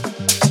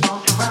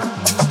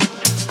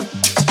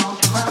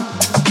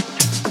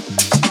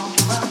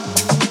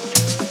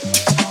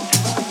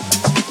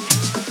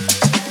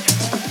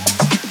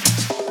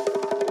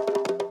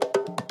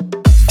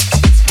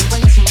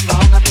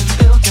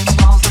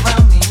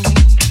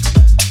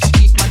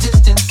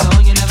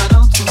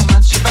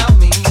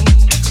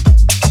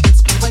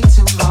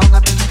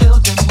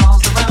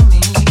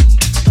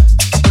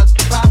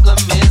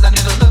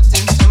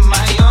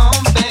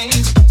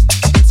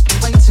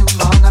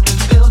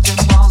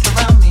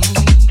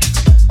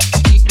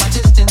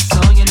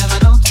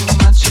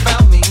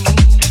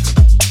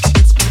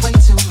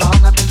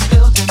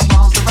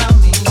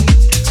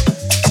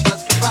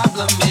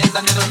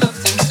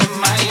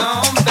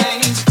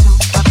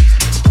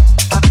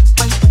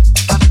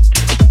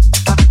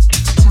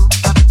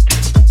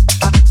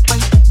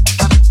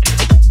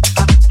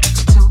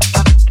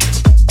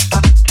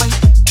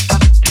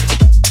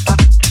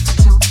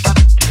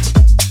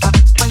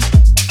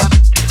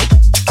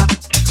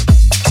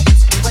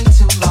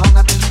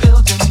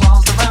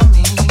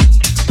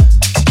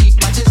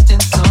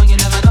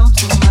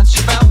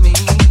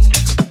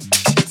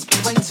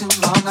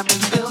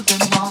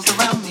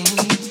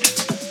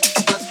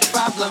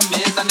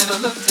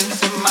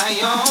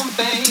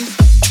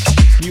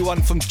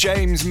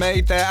 James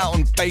made there out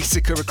on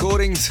Basica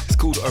Recordings. It's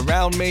called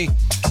Around Me.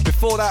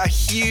 Before that, a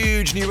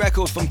huge new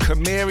record from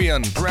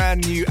Chameleon,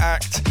 brand new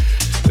act.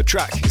 The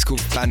track is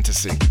called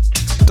Fantasy.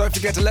 Don't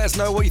forget to let us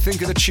know what you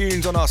think of the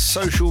tunes on our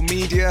social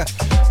media.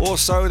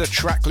 Also, the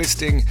track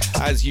listing,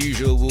 as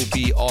usual, will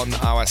be on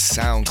our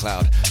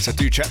SoundCloud. So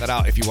do check that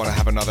out if you want to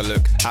have another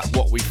look at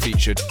what we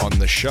featured on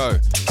the show.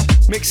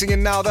 Mixing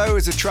in now, though,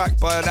 is a track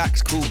by an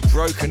act called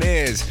Broken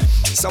Ears.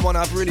 Someone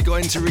I've really got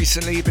into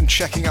recently, been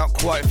checking out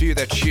quite a few of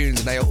their tunes,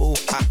 and they are all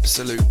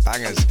absolute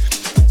bangers.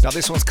 Now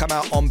this one's come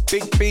out on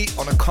Big Beat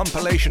on a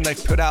compilation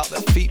they've put out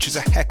that features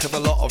a heck of a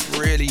lot of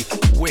really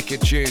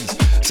wicked tunes.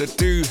 So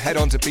do head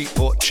on to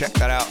Beatport, check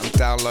that out and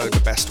download the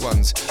best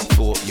ones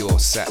for your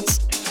sets.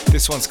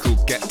 This one's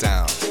called Get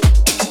Down.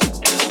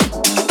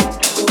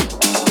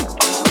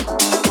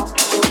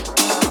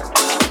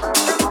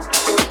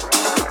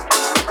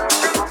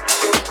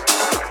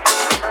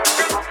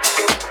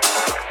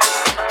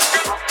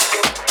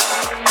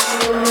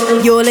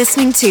 You're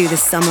listening to the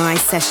Samurai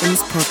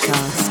Sessions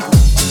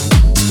podcast.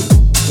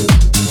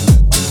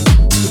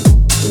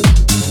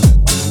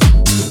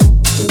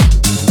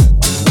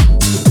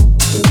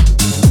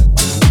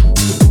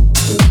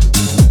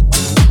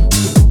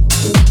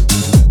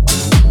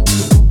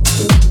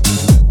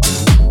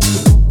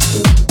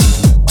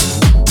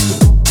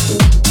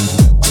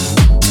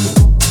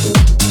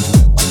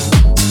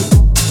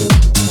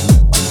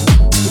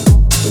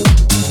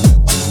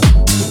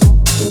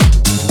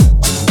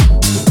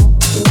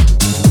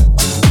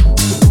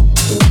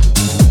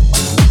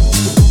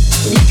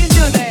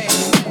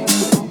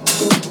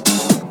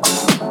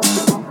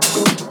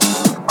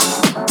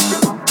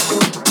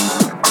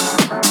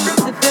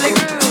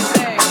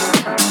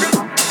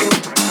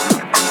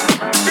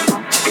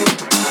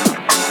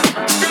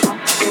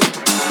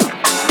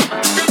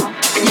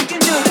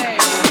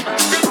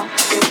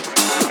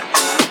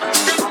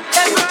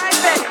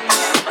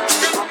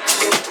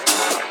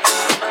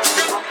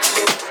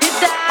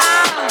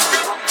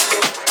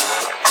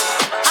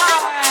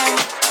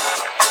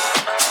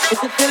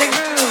 It's a Philly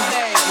groove,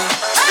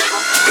 baby.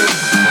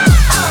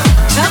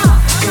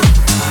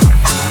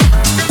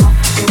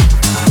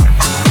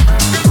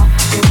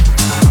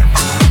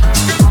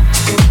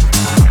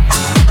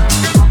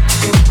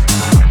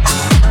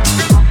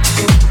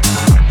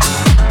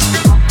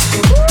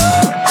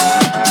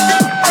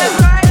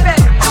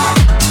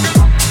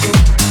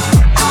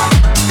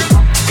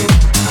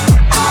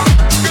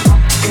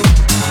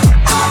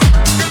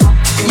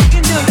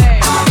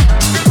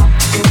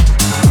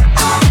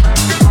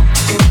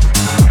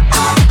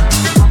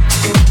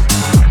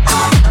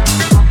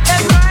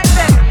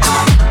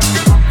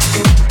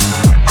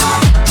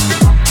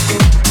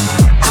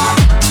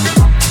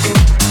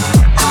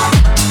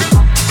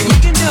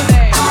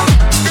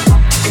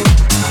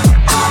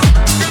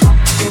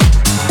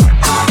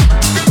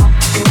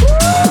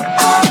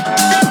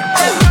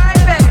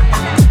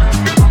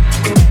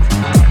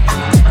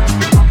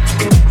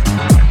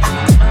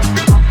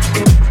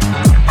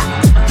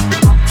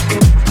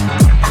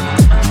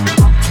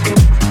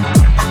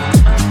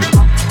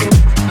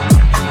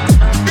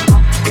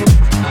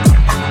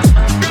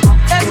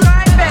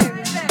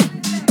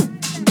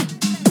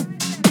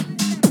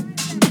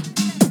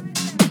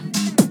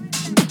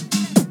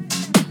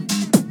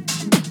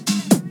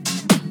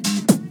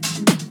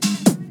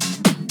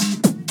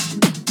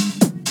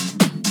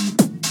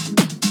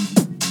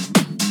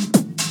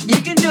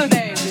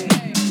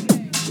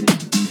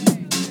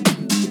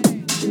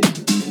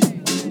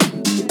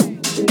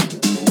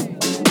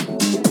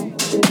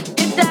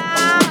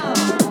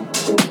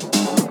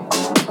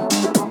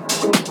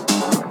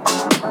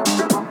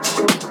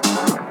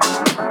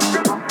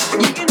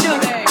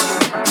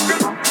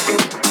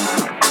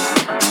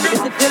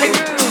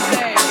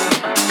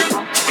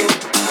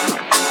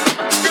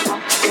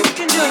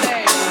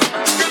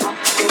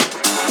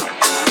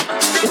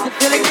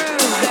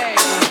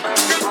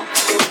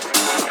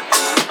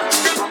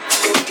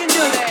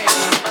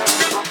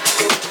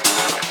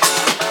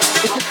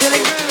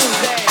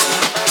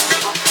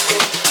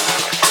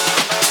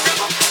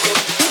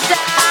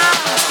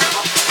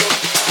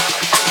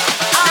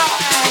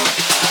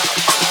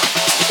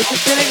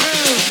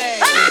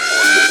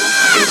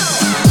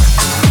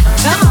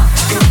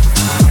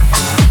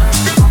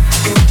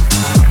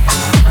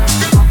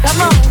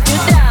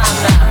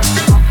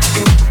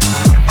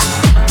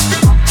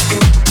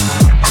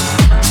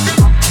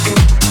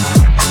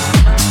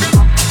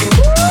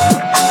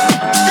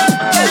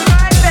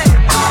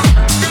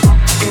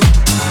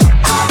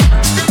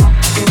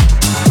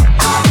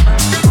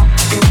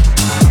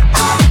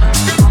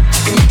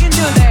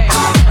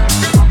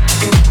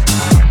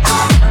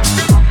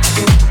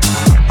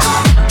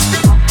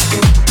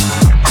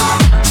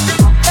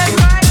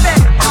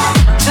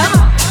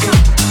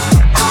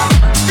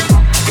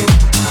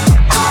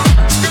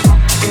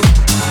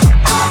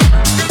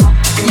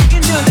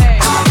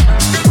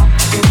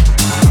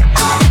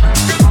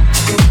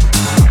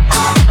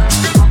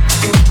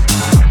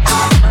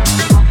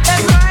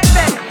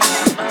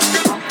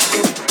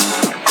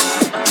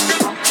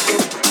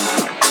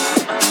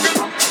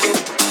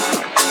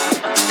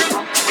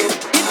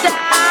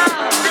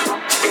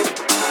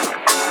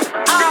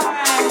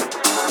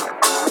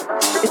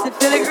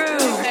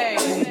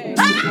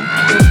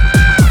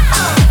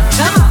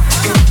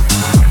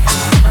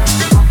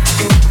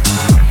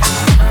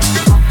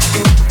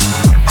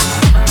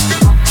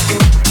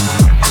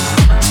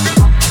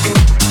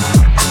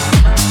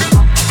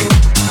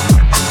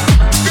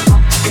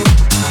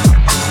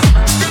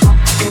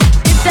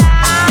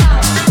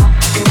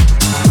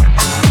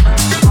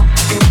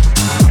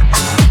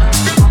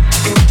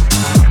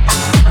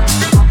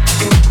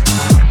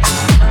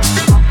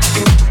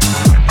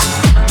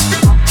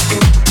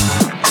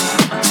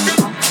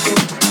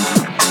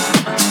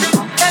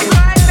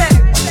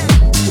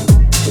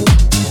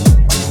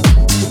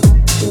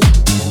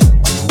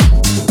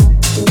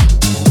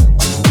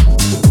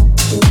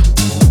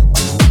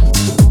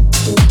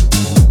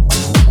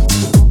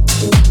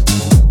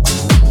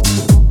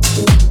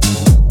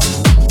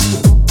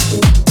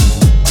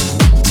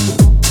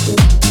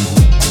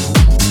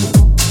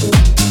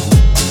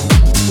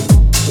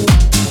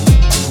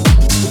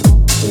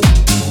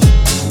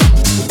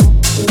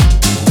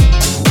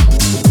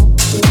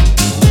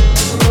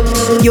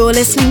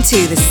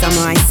 listening to the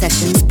Summer Ice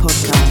Sessions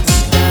podcast.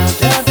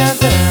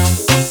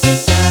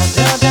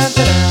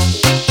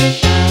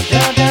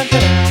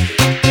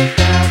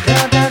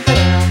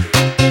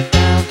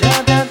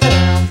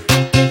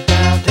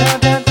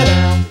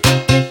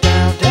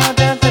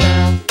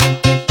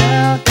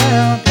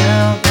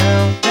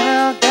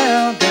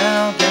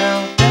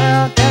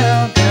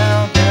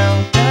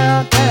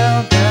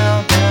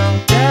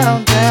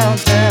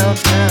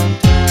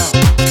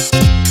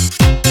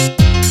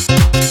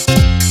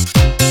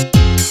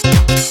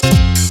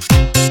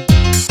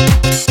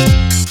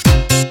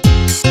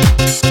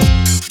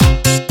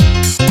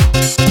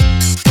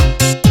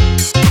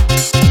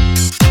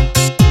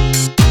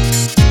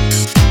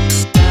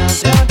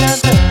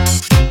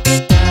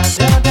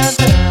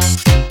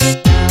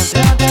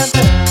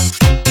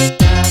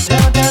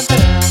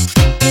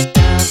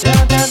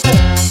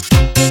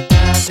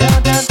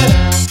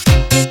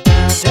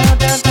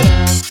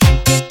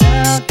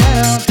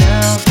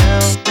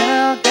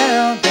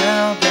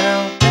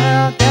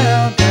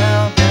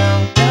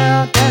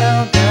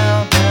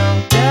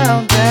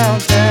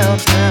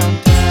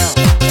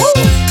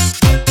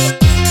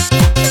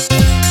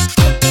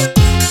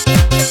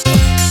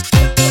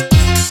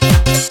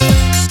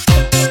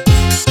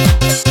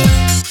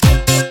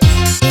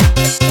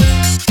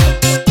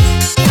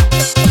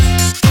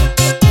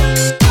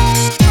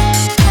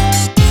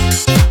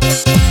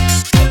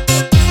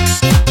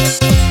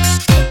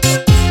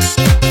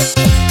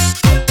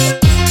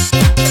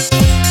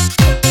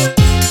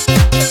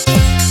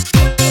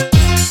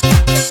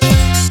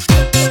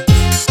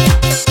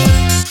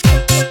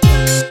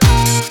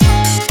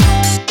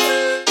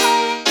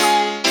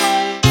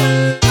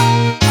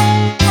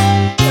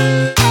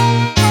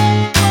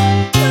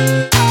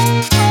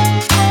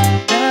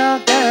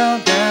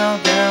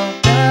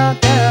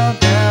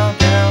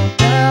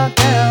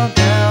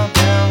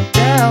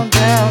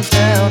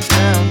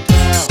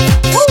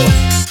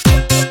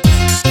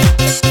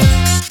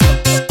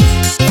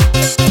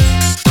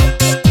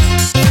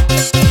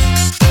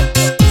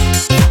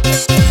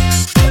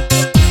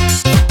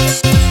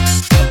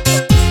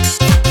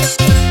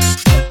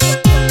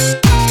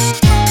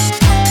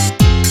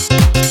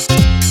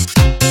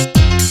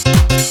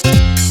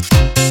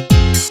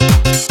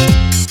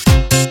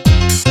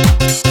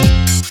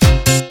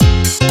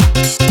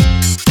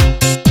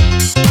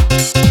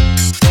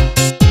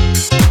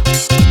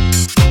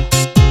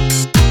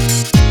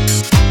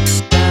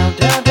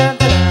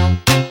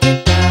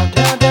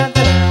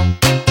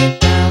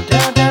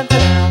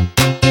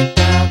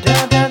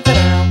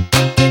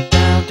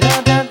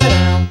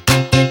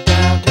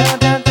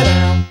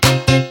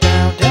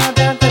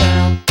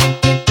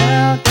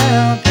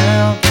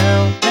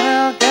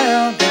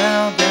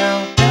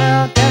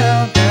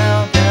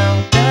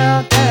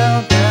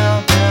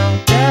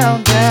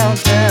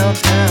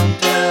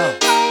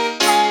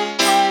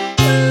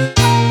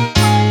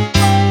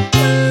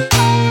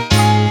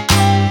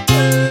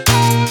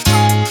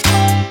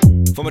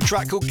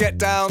 Track called Get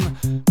Down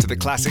to the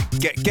classic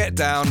Get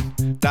Down.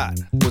 That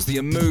was the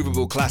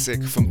immovable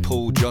classic from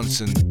Paul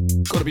Johnson.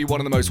 Got to be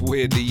one of the most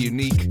weirdly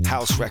unique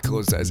house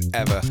records that has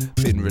ever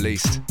been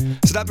released.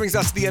 So that brings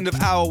us to the end of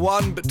hour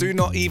one, but do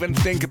not even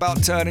think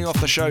about turning off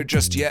the show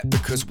just yet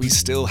because we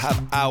still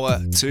have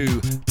hour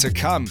two to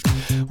come.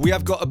 We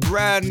have got a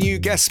brand new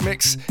guest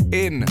mix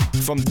in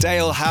from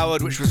Dale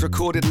Howard, which was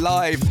recorded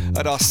live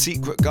at our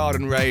Secret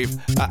Garden rave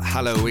at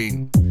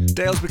Halloween.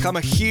 Dale's become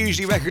a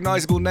hugely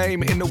recognisable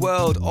name in the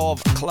world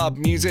of club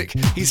music.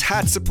 He's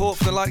had support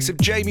from the likes of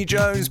Jamie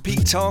Jones,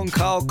 Pete Tong,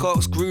 Carl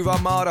Cox, Groove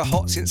Armada,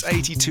 Hot Since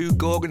 82,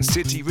 Gorgon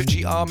City,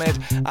 Richie Ahmed,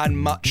 and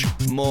much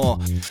more.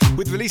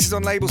 With releases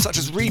on labels such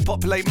as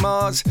Repopulate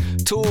Mars,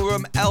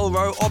 Toolroom,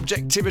 Elro,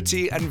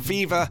 Objectivity, and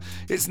Viva,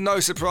 it's no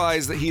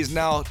surprise that he is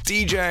now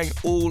DJing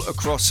all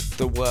across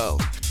the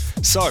world.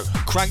 So,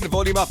 crank the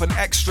volume up an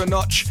extra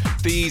notch.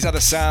 These are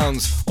the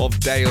sounds of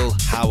Dale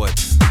Howard.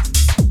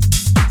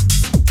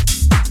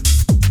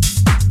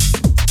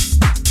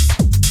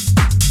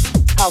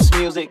 House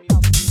music.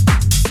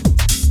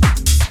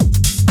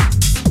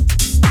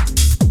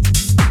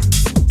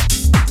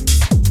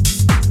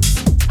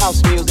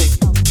 House music.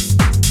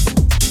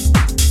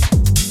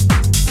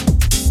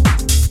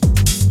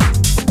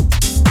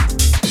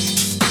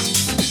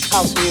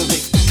 House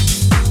music.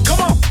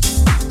 Come on.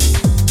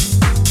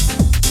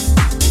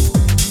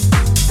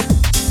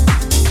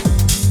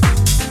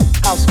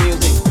 House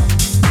music.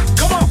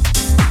 Come on.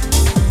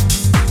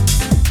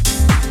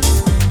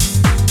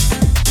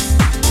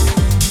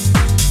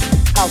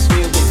 House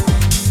music.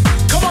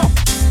 Come on.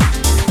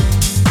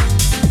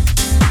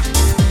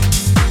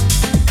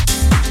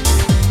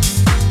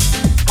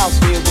 House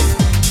music.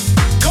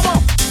 Come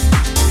on.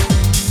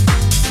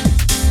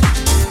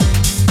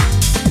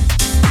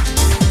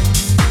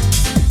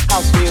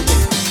 House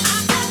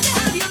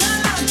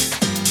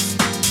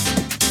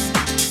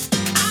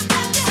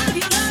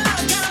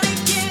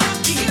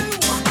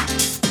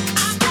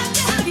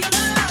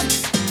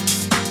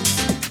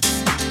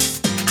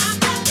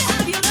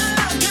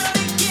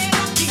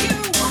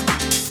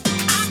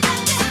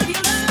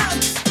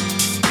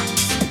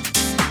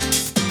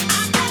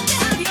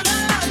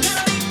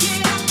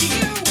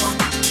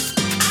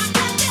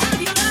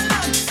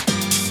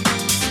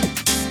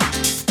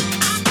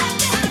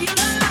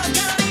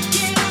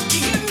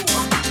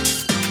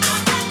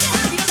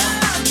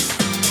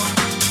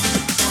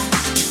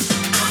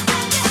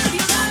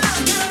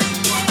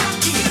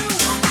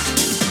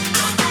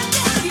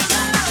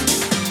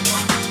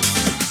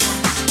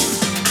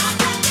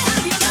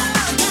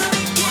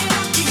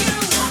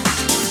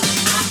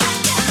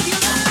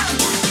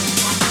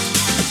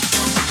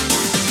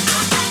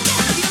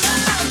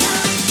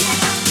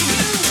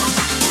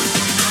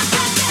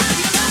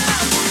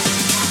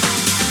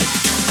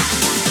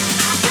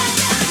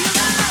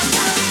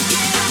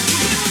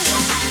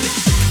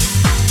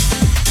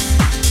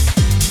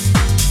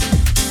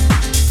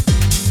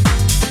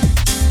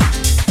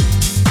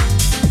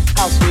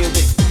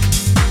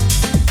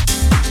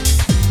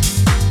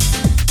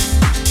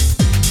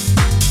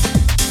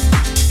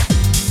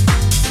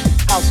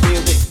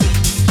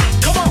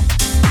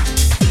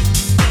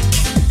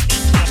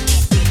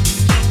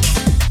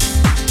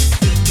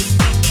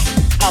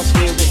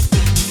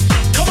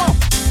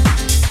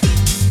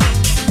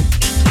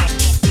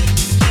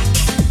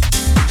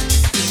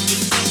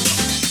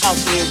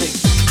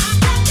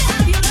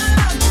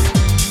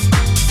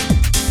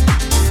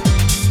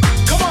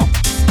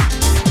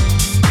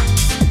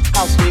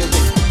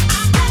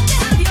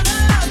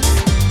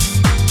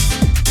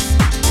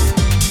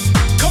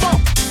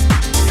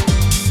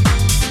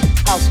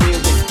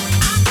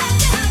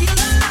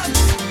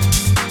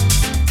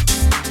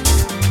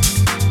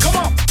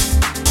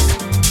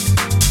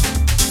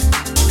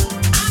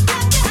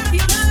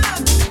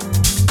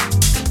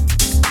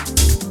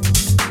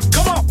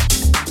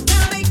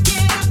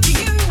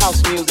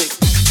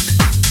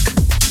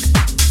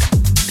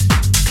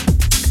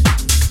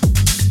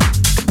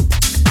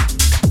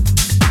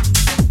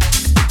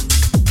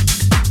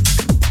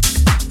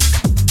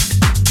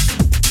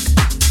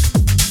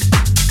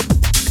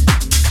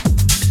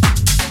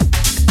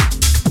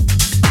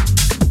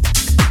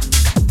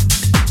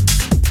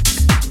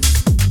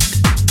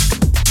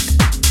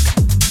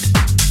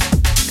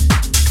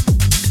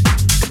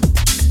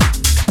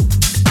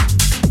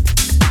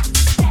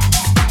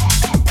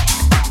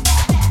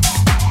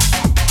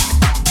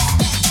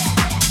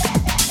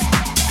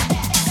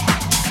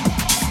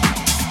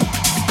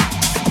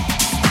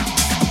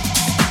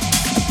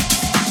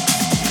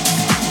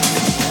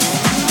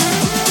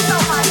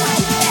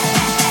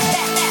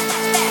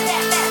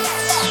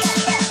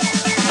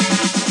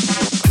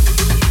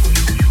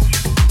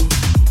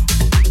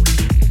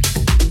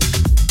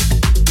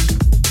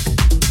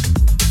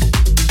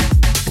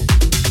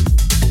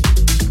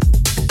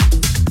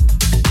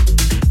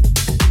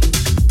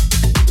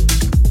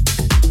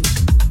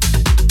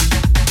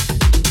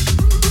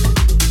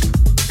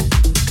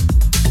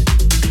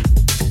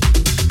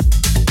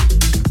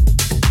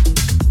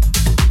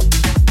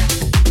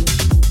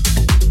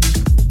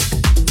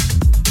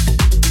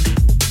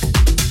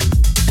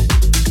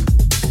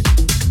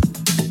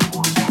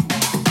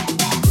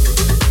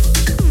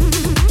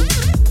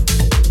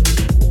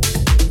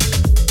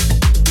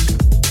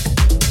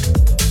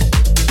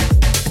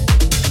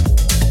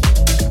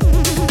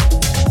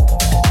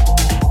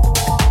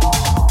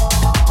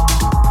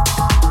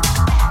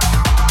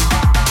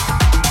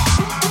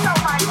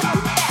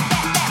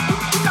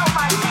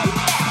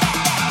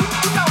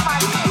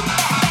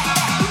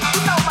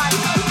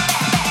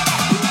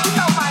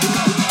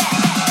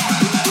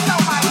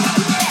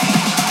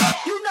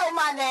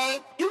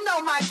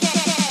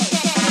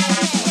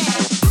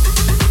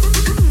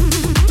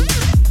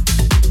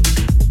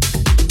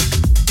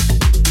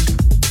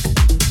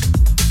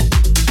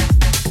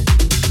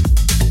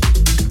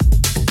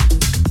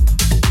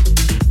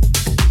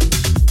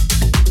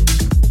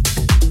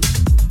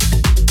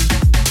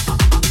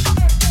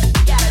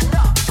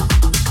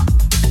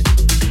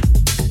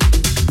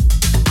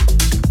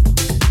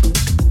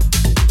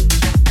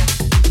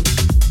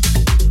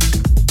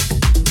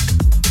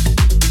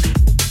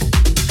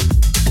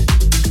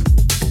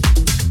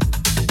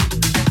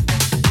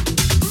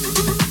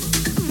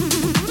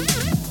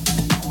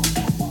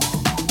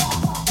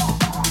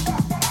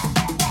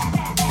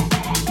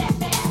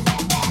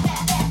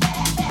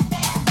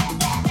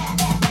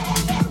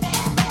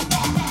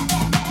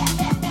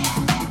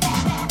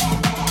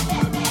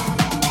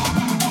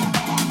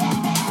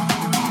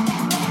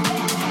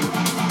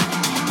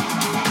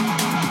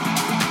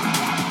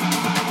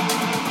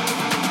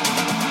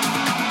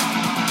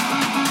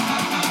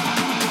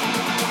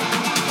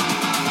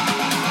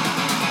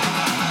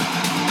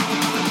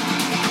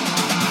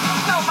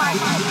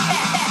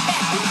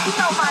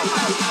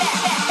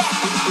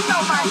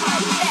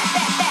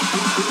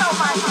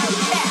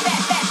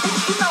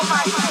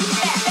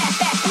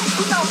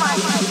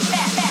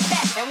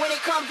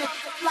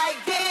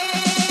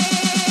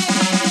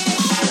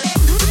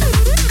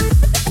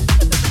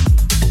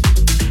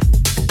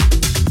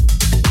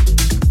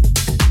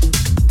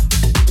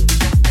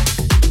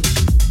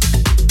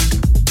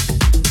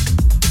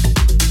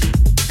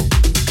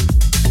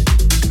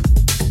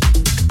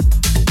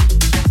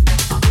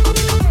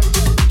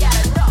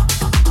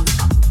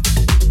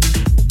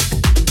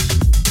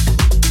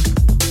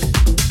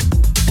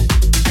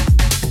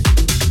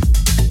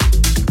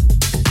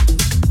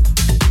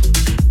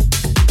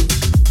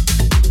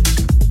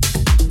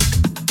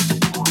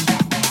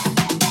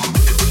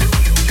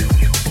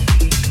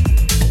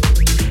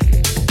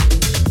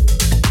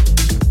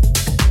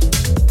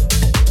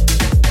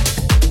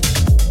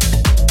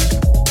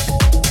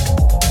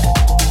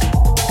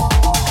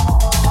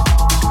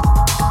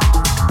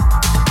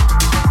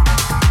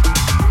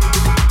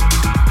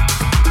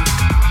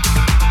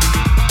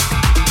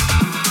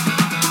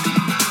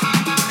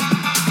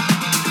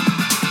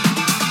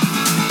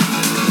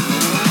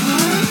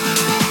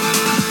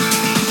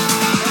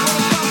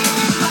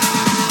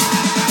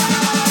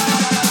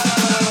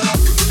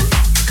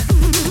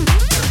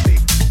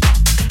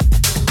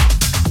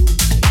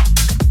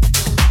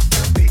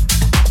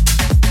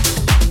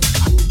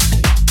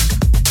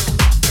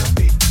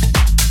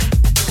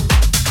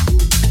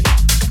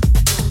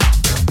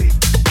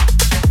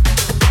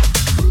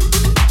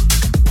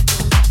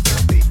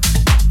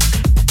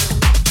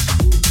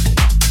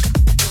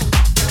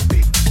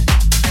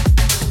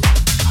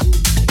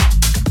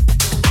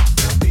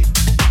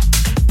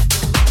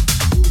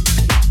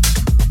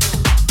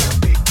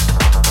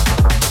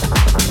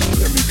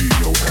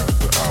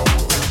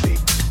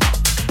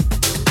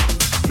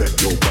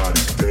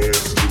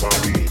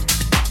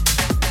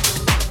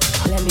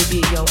be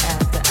your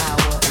after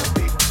hour.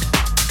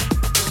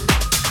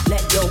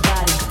 Let your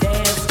body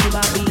dance to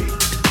my beat.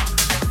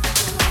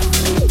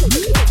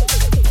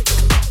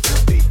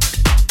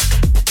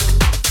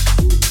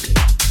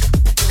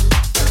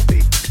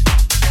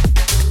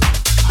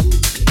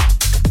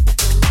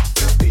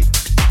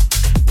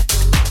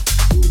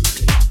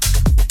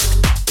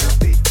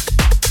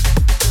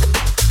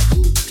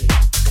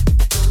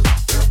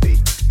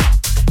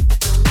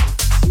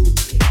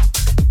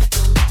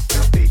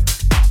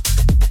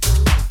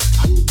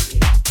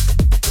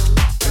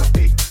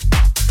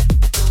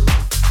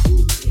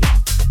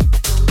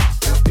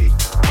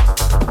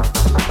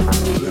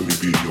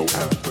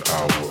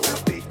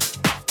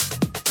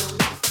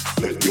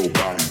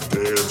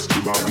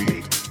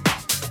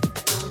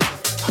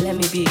 Let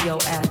me be your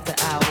after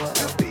hour.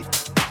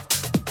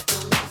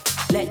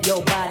 Let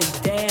your body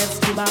dance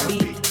to my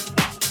beat.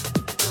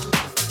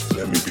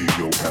 Let me be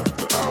your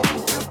after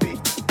hour.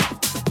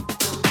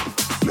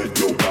 Let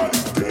your body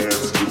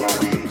dance to my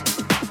beat.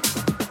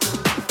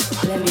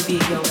 Let me be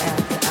your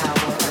after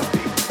hour.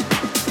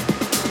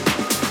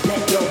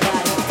 Let your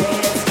body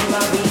dance to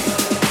my beat.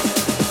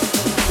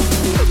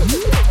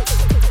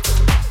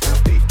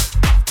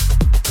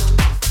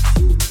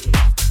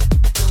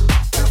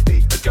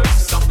 It goes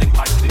something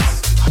like this.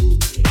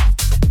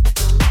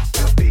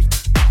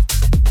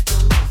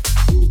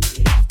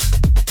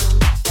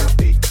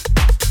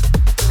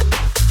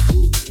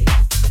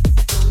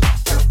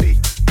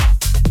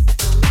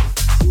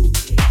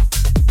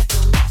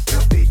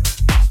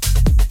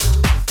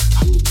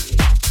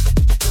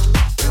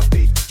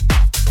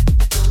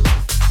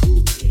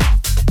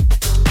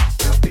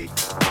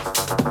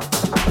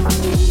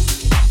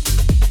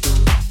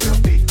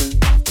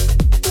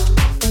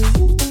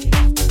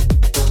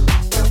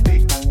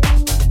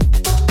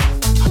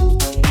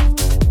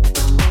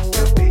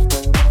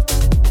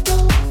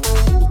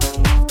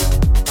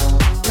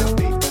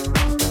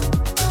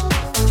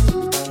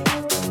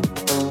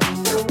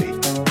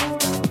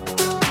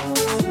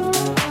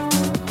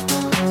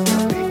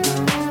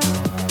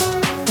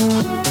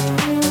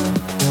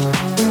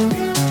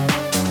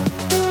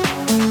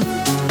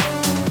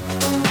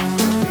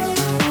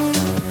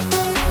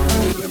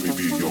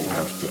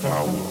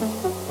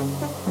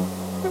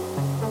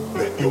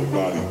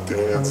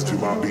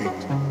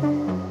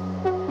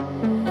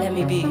 Let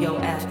me be your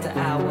after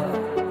hour.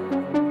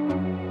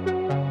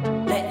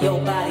 Let your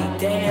body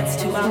dance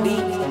to my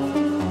beat.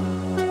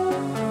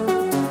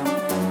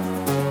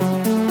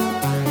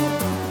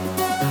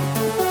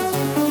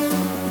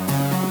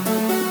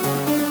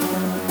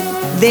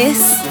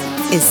 This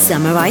is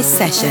Samurai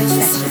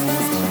Sessions.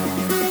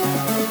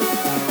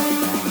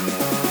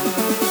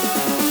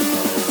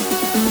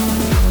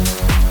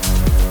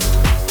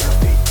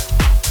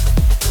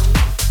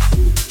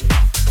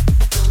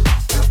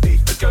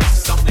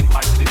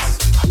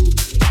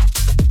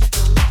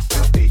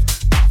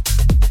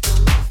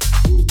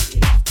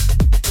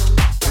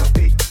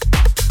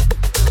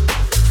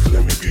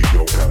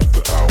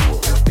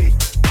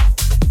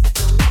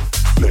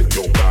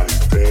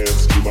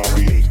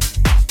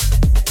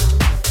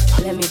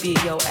 Let me be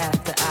your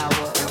after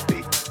hour.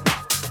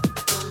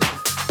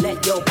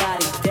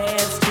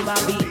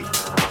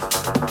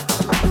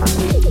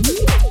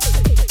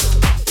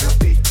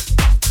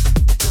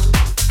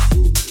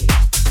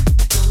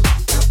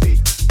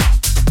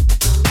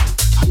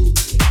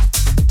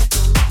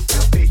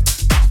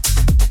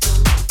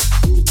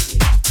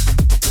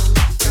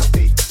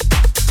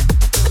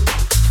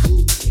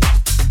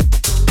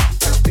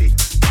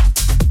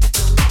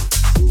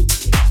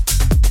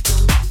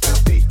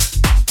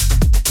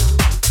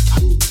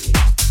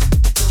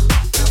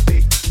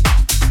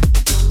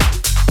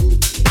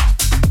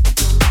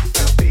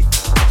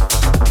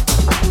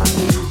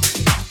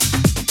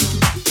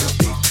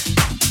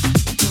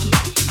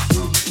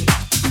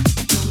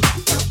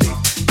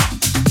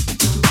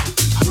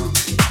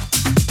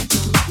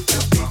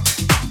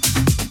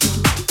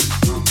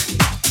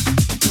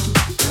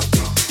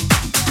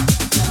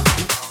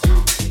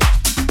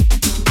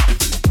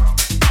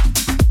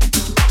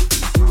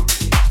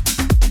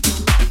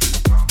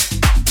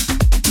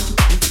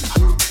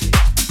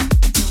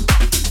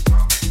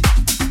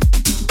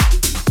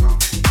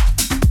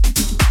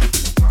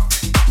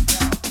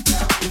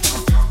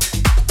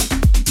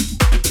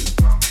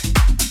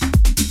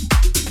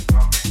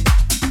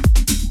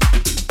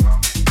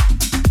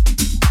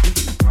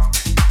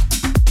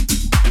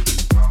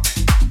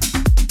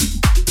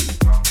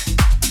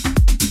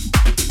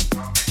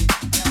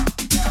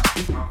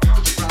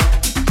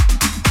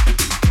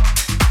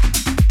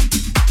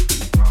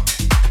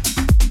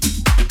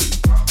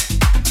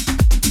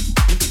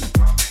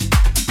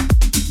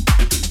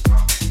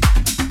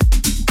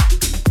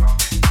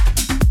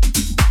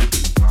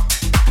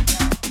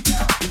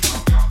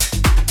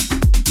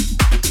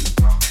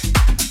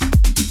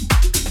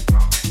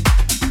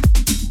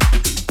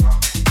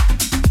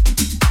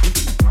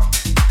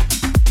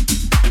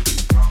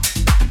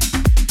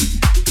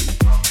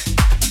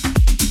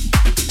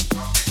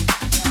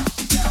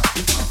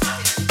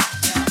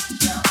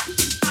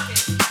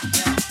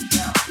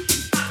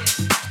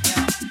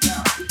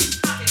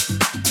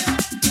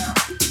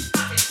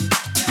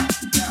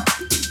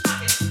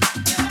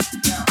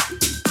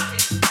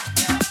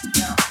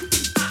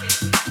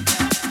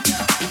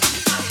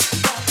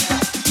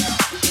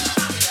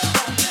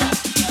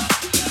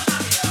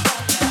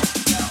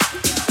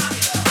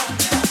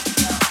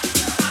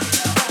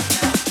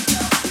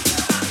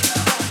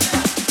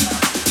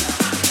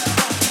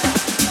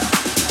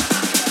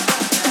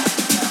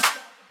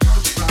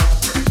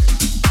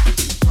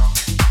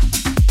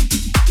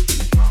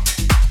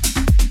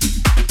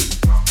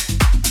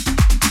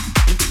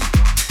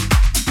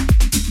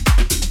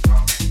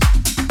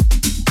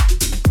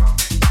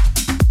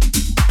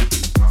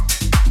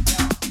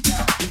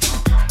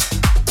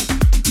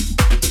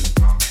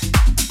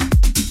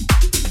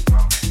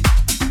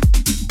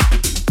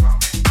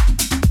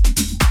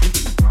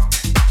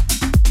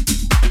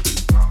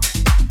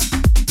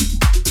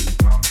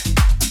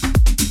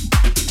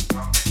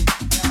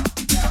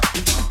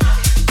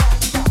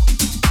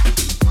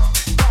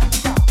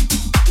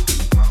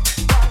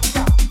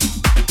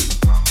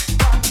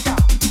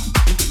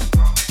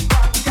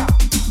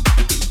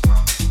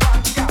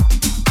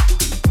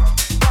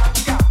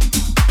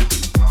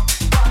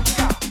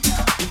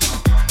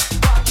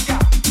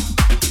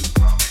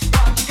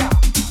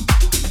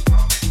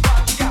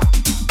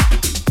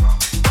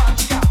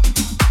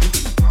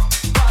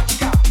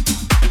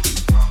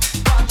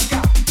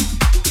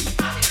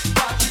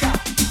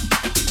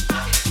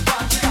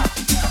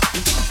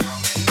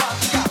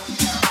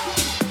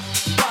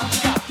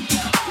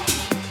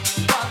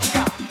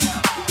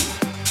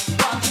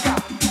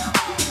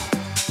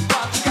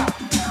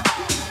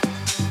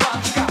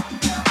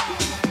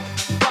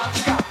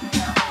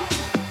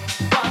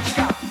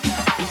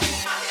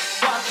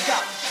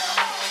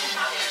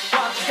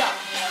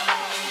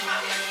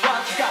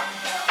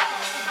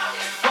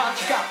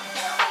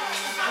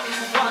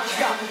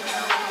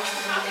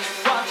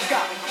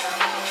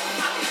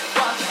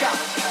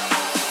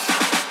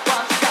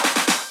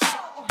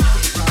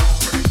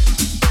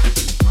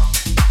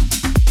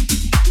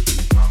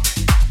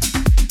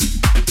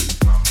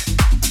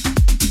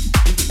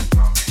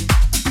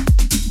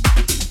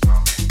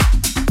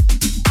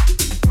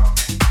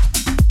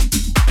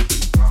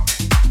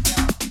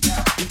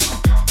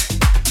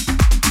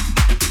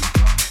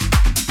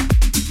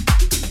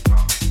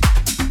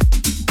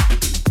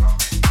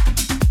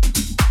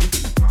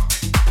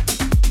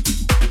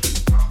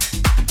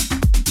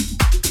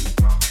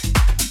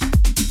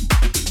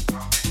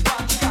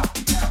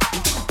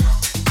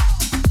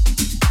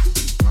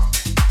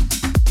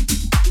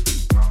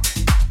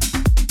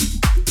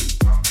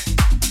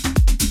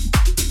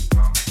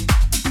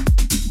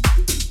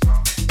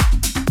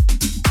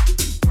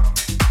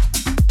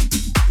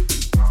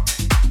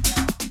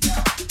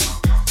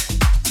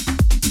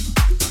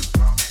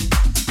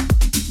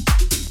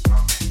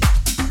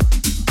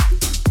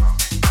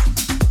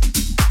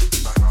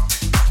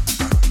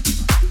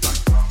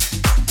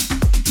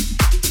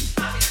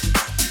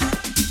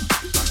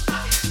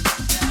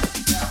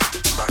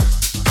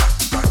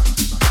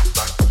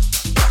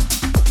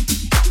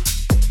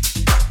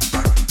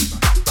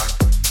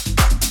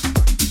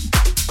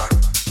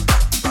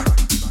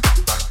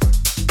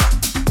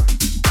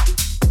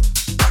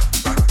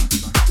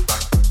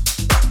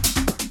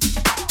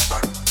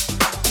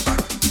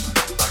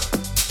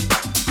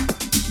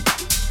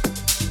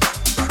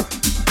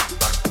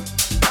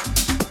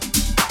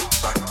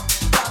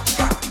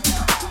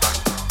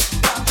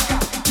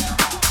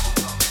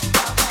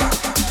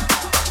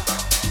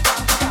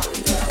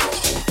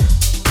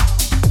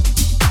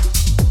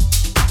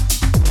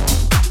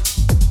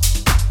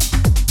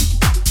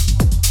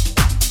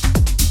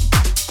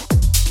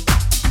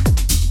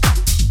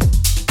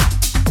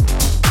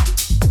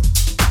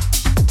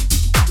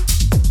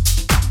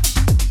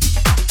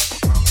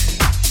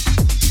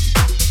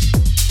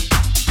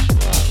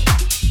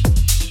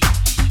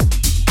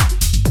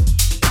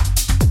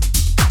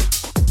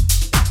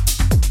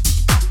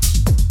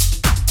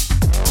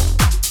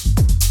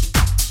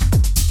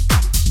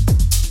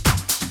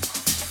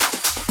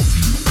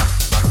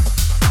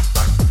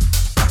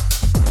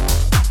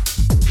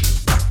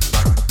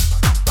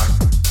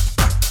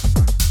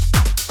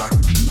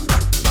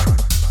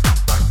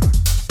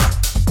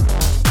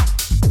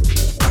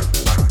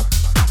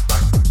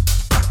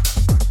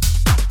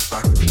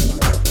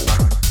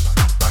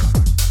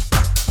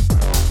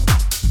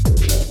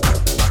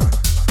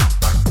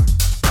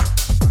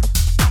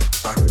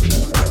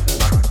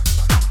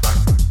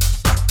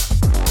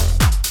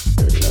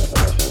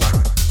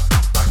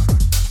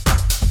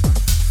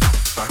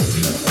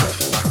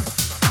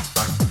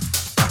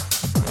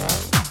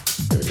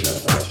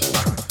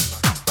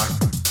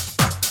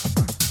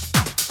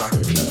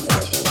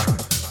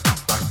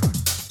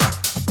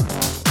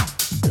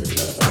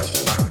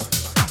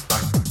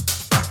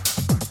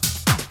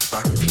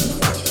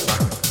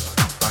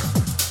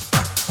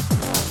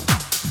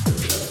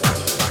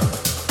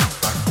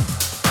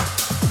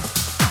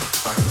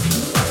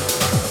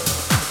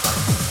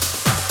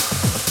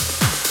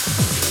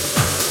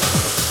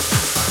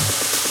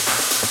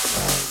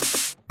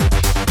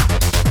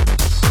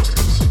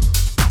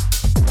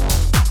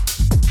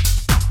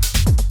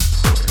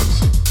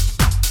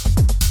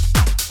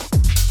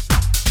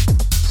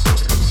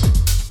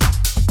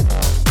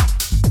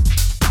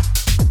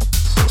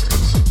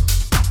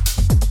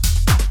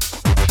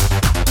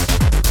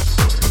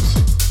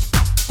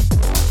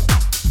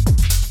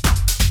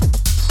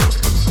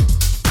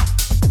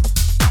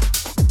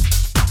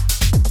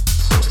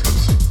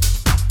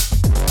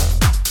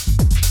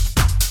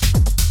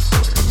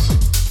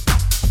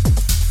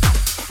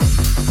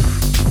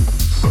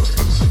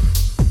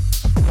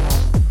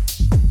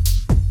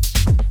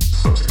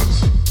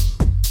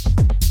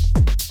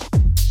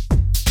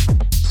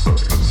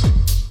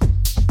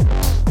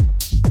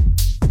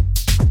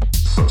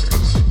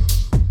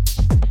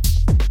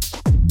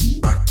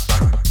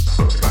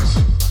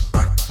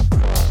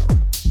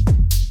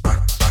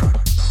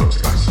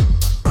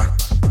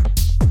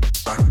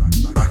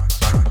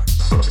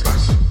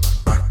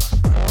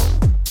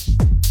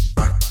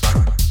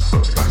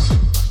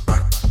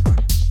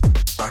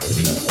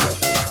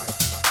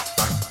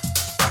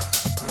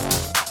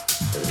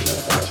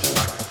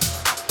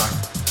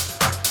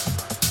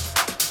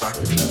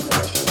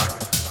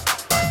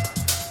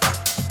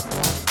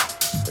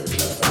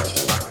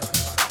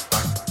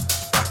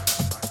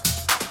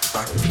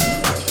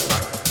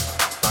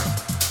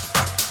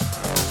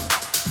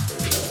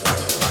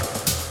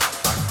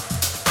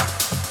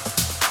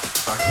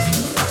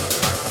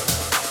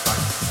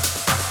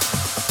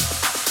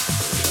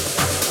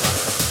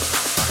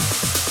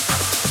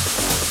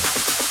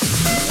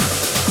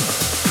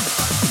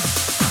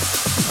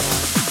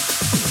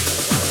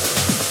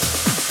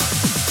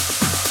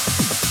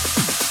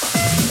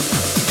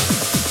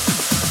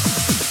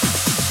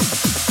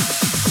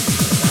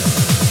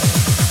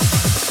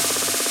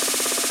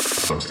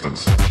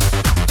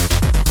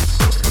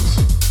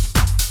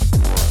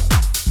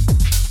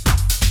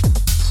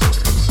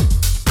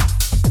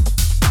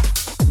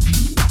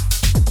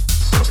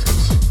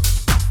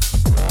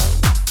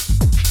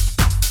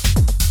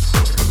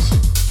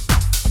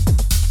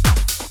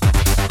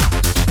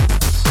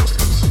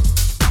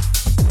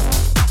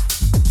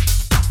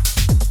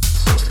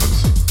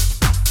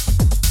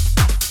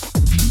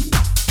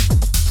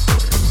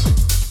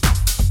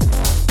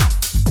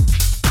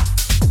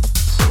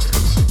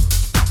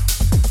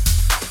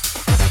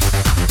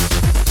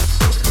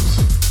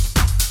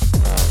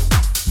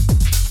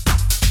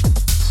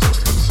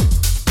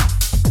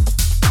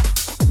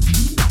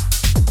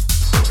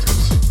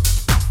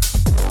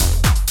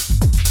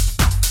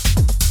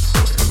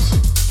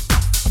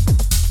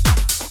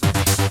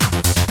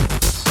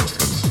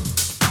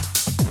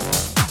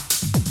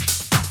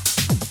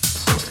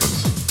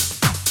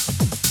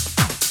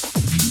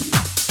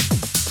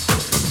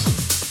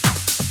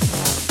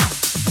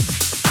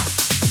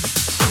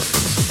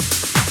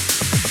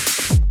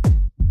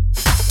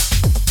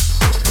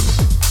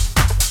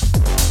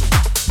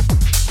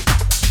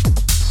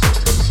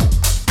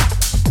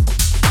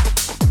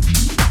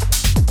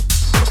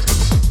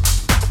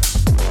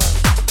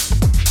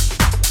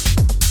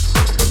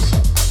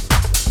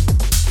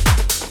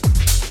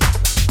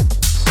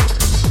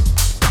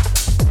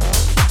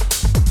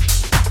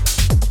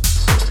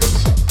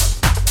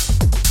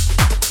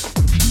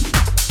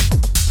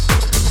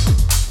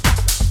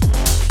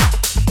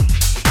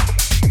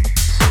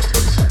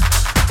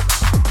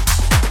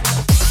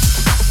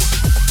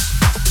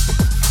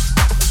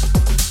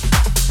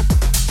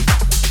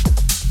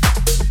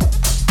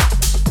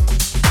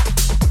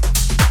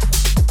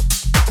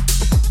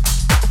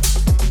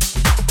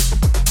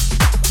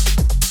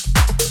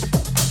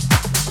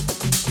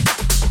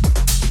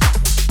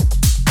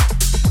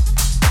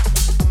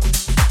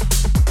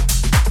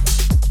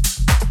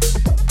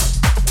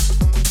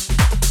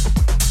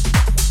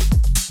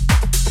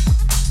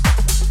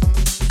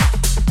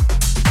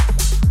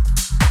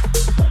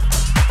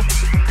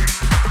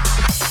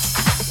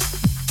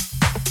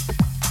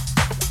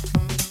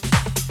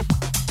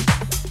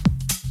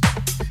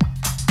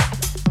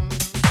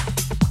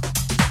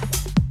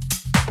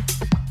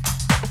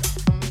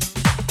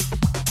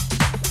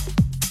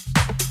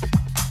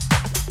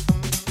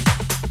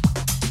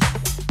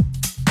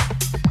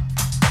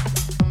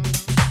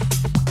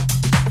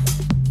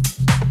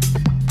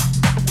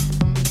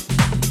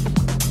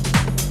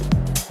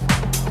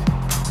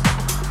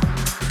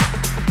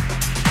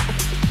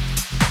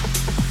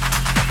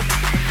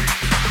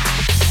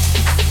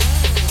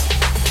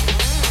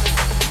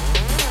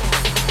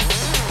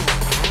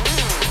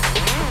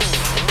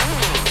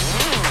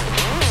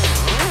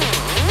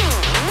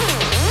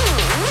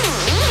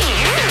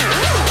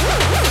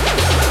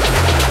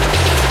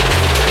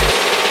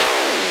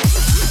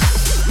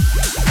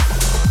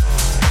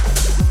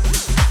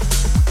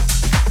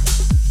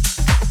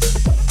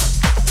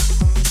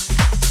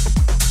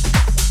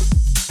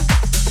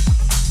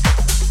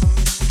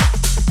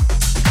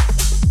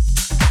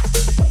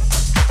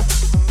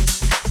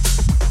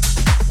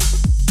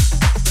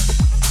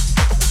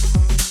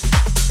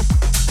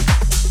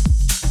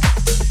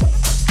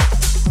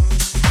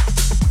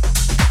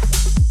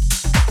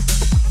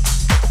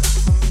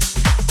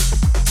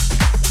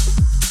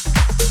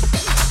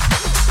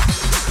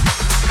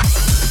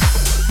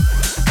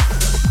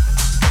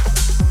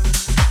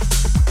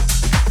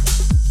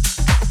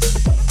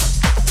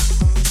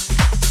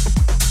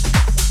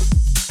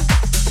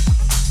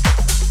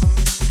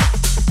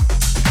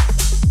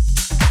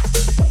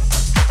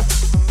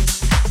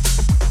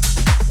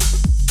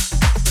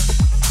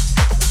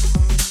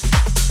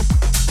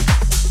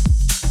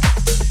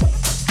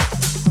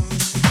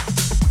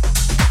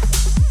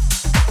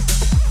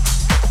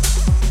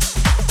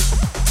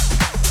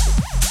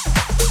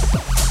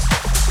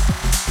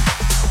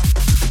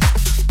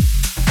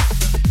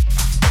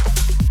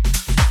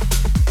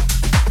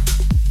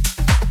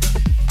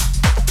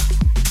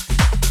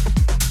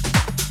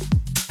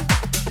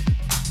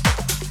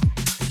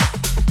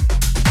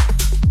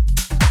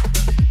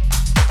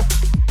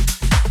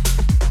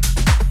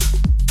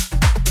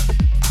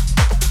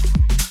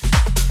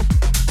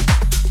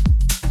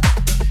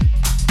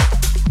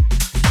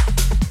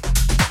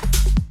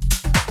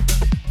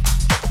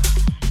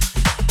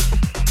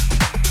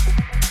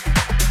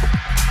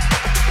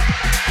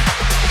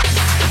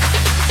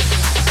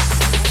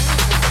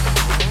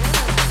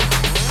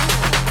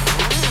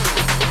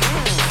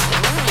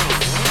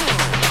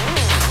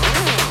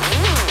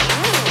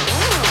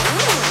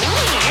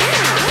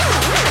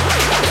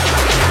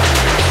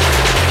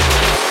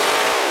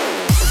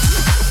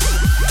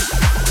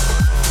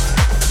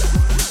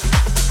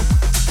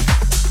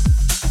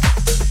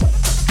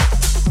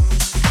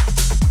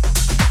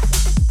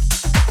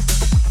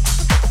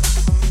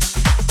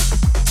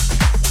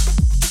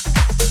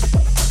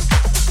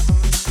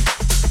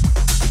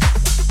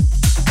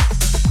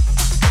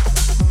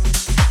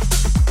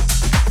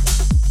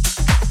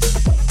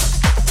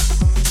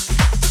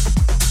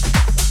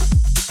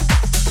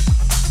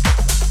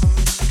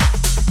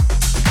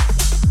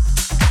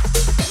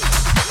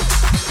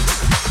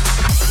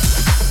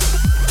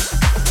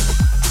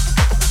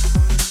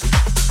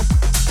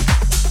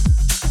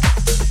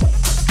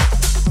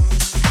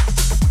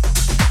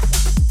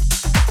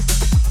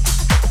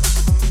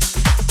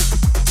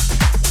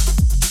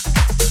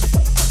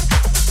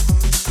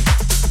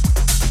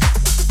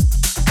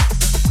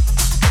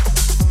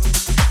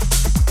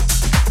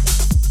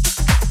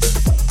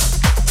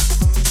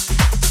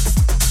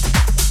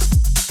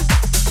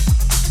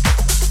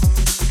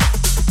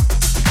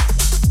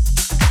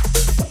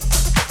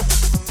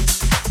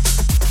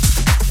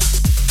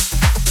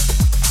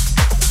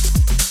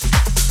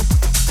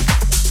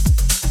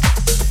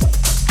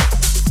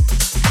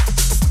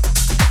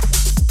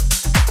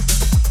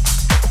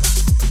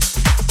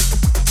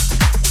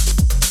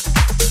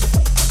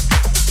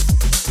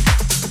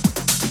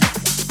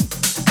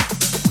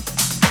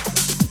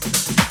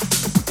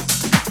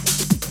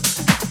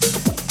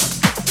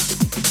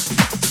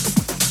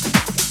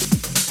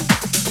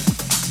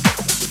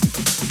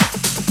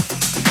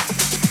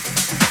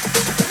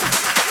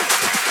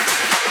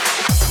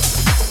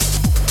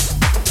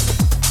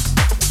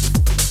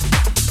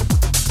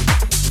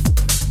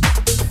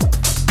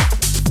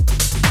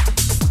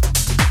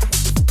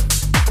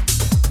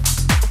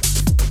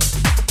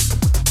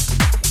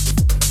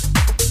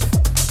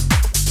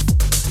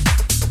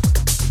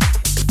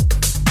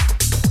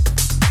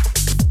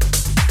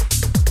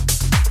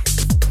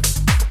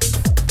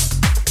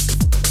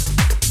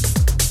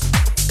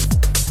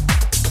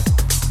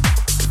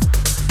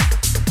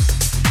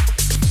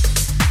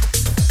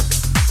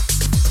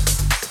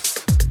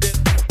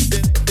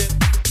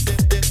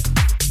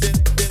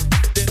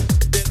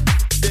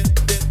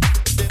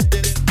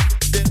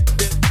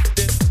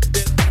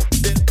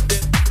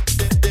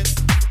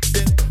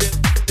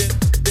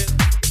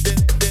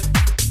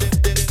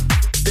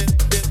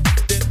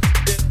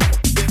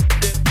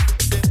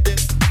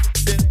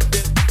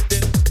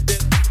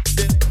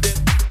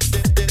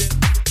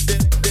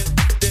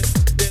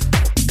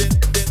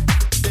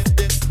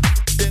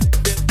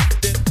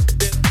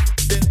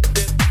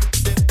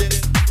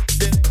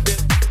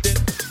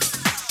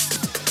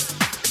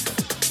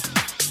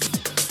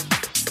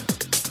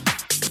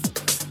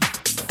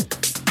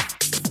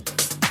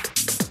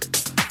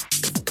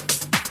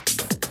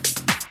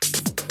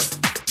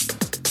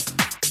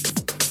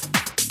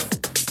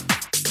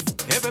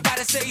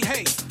 Everybody say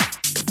hey,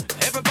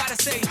 everybody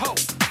say ho.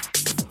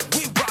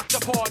 We rock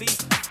the party,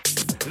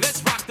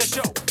 let's rock the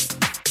show.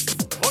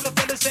 All the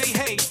fellas say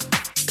hey,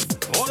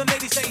 all the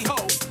ladies say ho.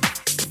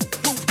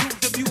 Move to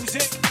the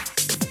music,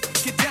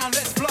 get down,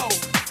 let's blow.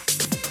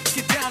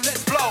 Get down,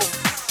 let's blow.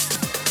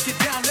 Get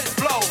down, let's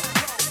blow.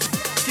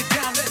 Get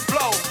down, let's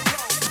blow.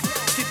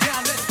 Get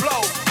down, let's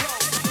blow.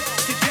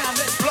 Get down,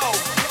 let's blow.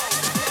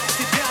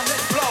 Get down,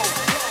 let's blow.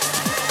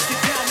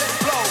 Get down, let's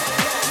blow.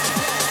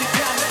 Get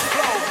down, let's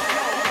blow.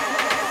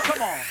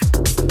 Come on.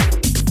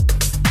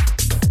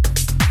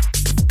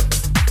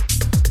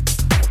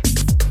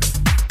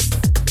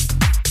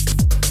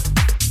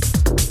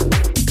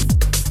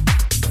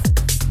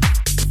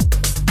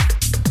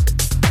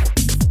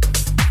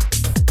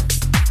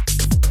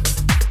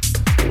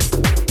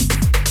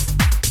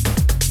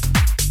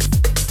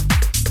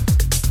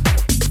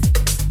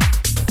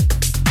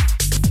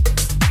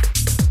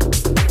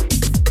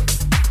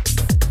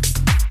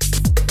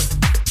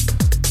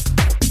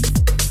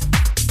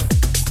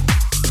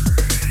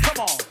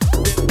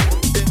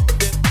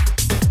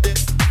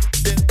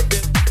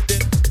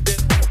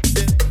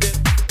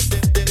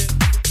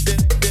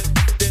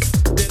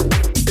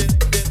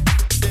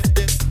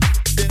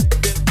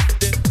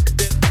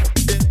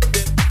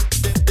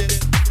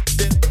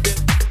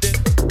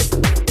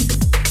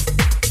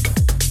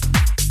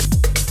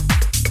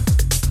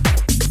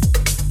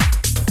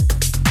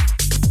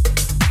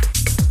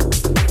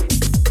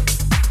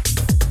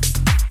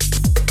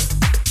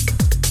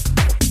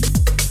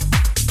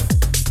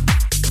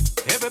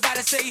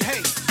 Everybody say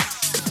hey,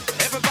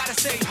 everybody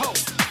say ho.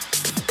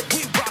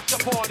 We rock the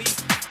party,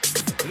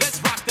 let's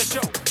rock the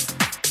show.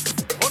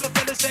 All the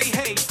fellas say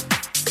hey,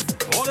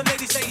 all the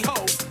ladies say ho.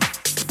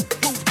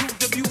 Move to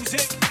the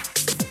music,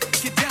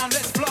 get down,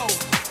 let's blow.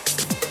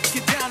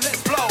 Get down,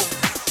 let's blow.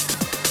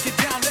 Get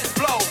down, let's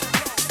blow.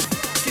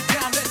 Get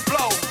down, let's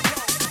blow.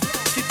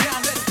 Get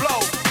down, let's blow.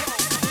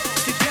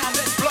 Get down,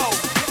 let's blow.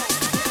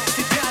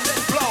 Get down,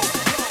 let's blow.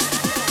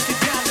 Get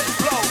down, let's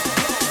blow.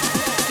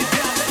 Get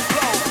down, let's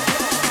blow.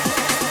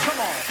 Come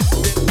on.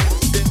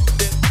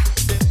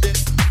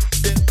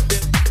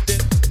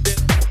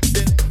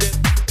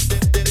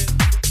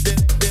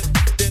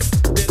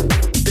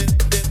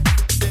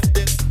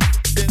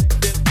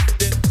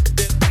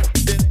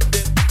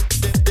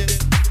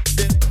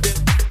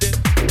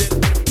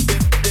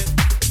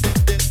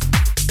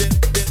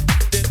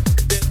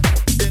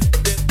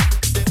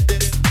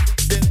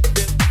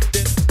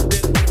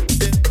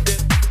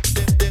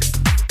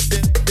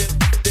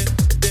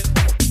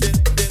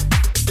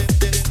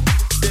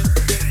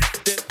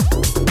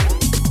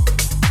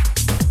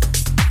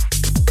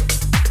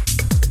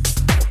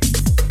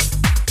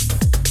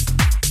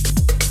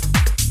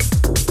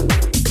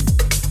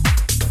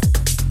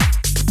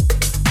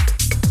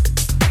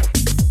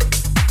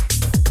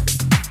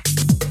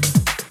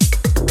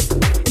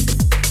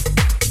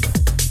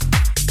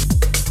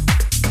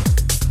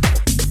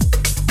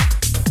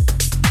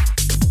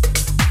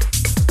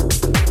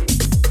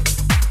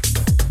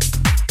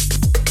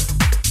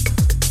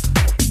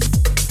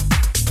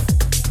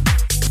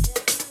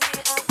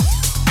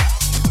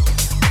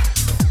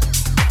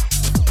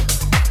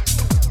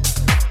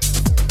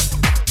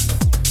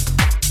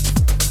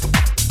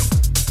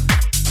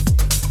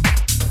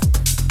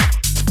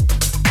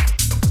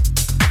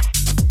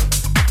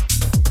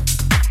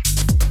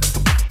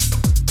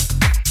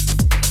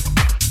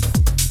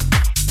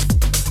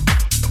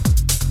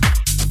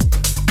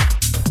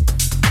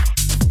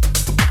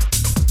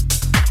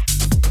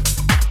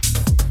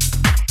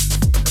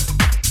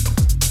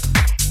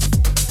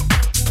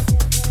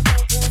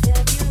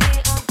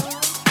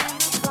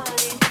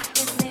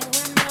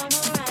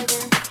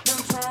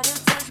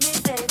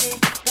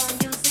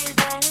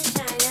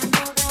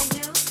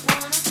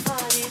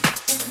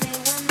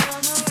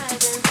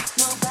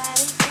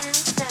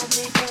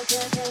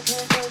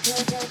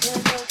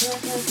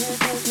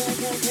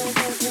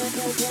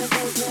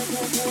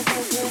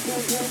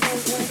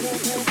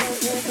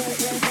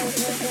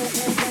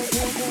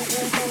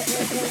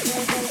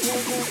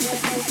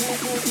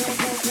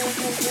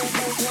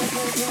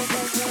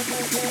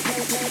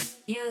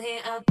 You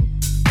hear a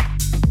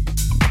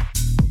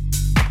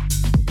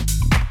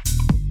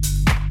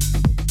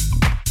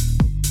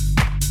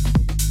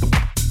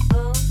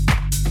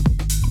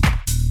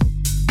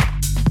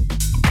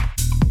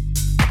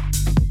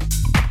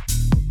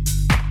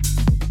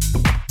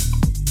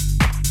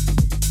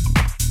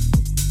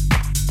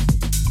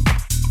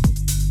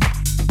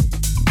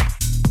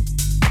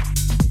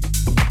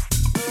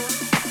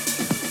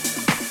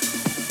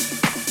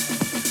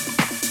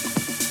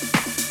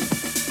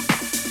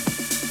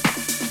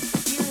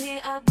you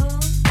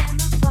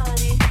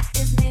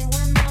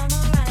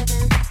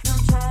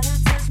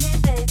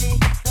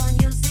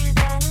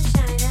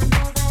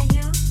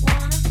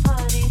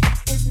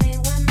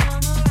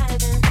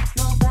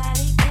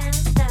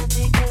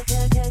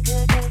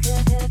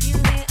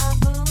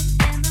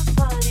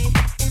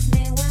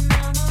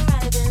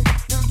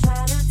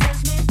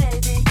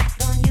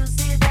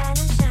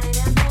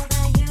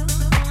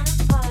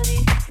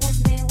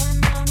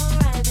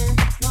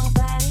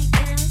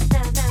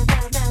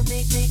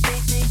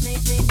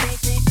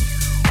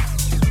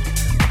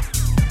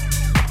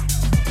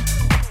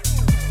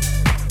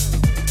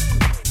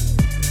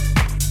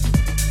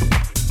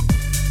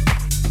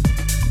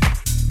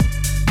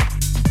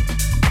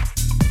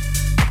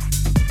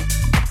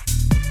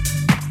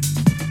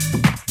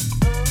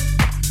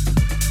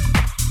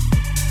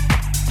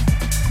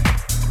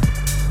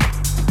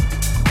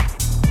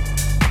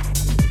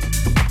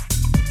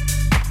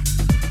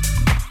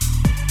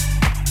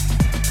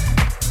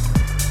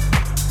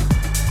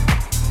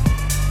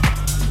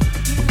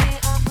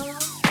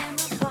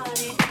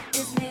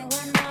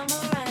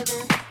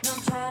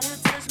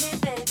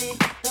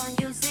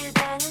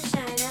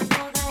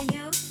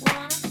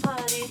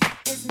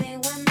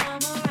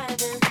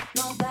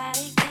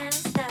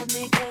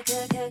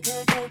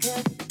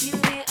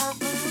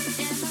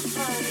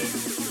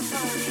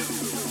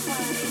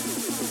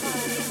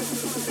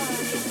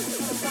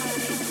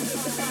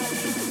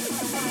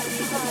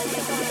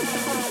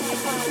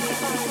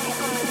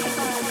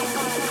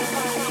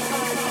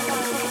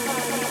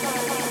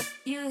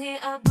You hear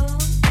a boom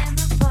in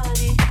the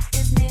party.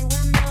 It's me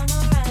when I'm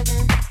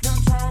arriving.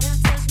 Don't try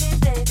to touch me,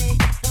 baby.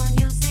 Don't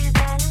you see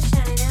that I'm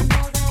shining?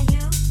 Know that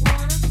you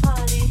wanna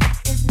party.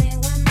 It's me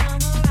when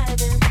I'm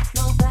arriving.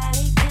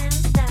 Nobody can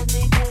stop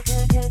me.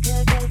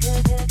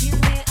 You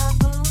hear a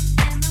boom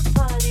in the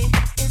party.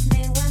 It's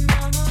me when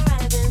I'm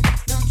arriving.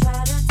 Don't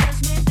try to touch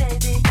me,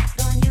 baby.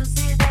 Don't you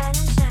see that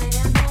I'm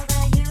shining? Know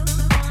that you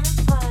wanna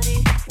party.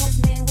 It's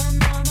me when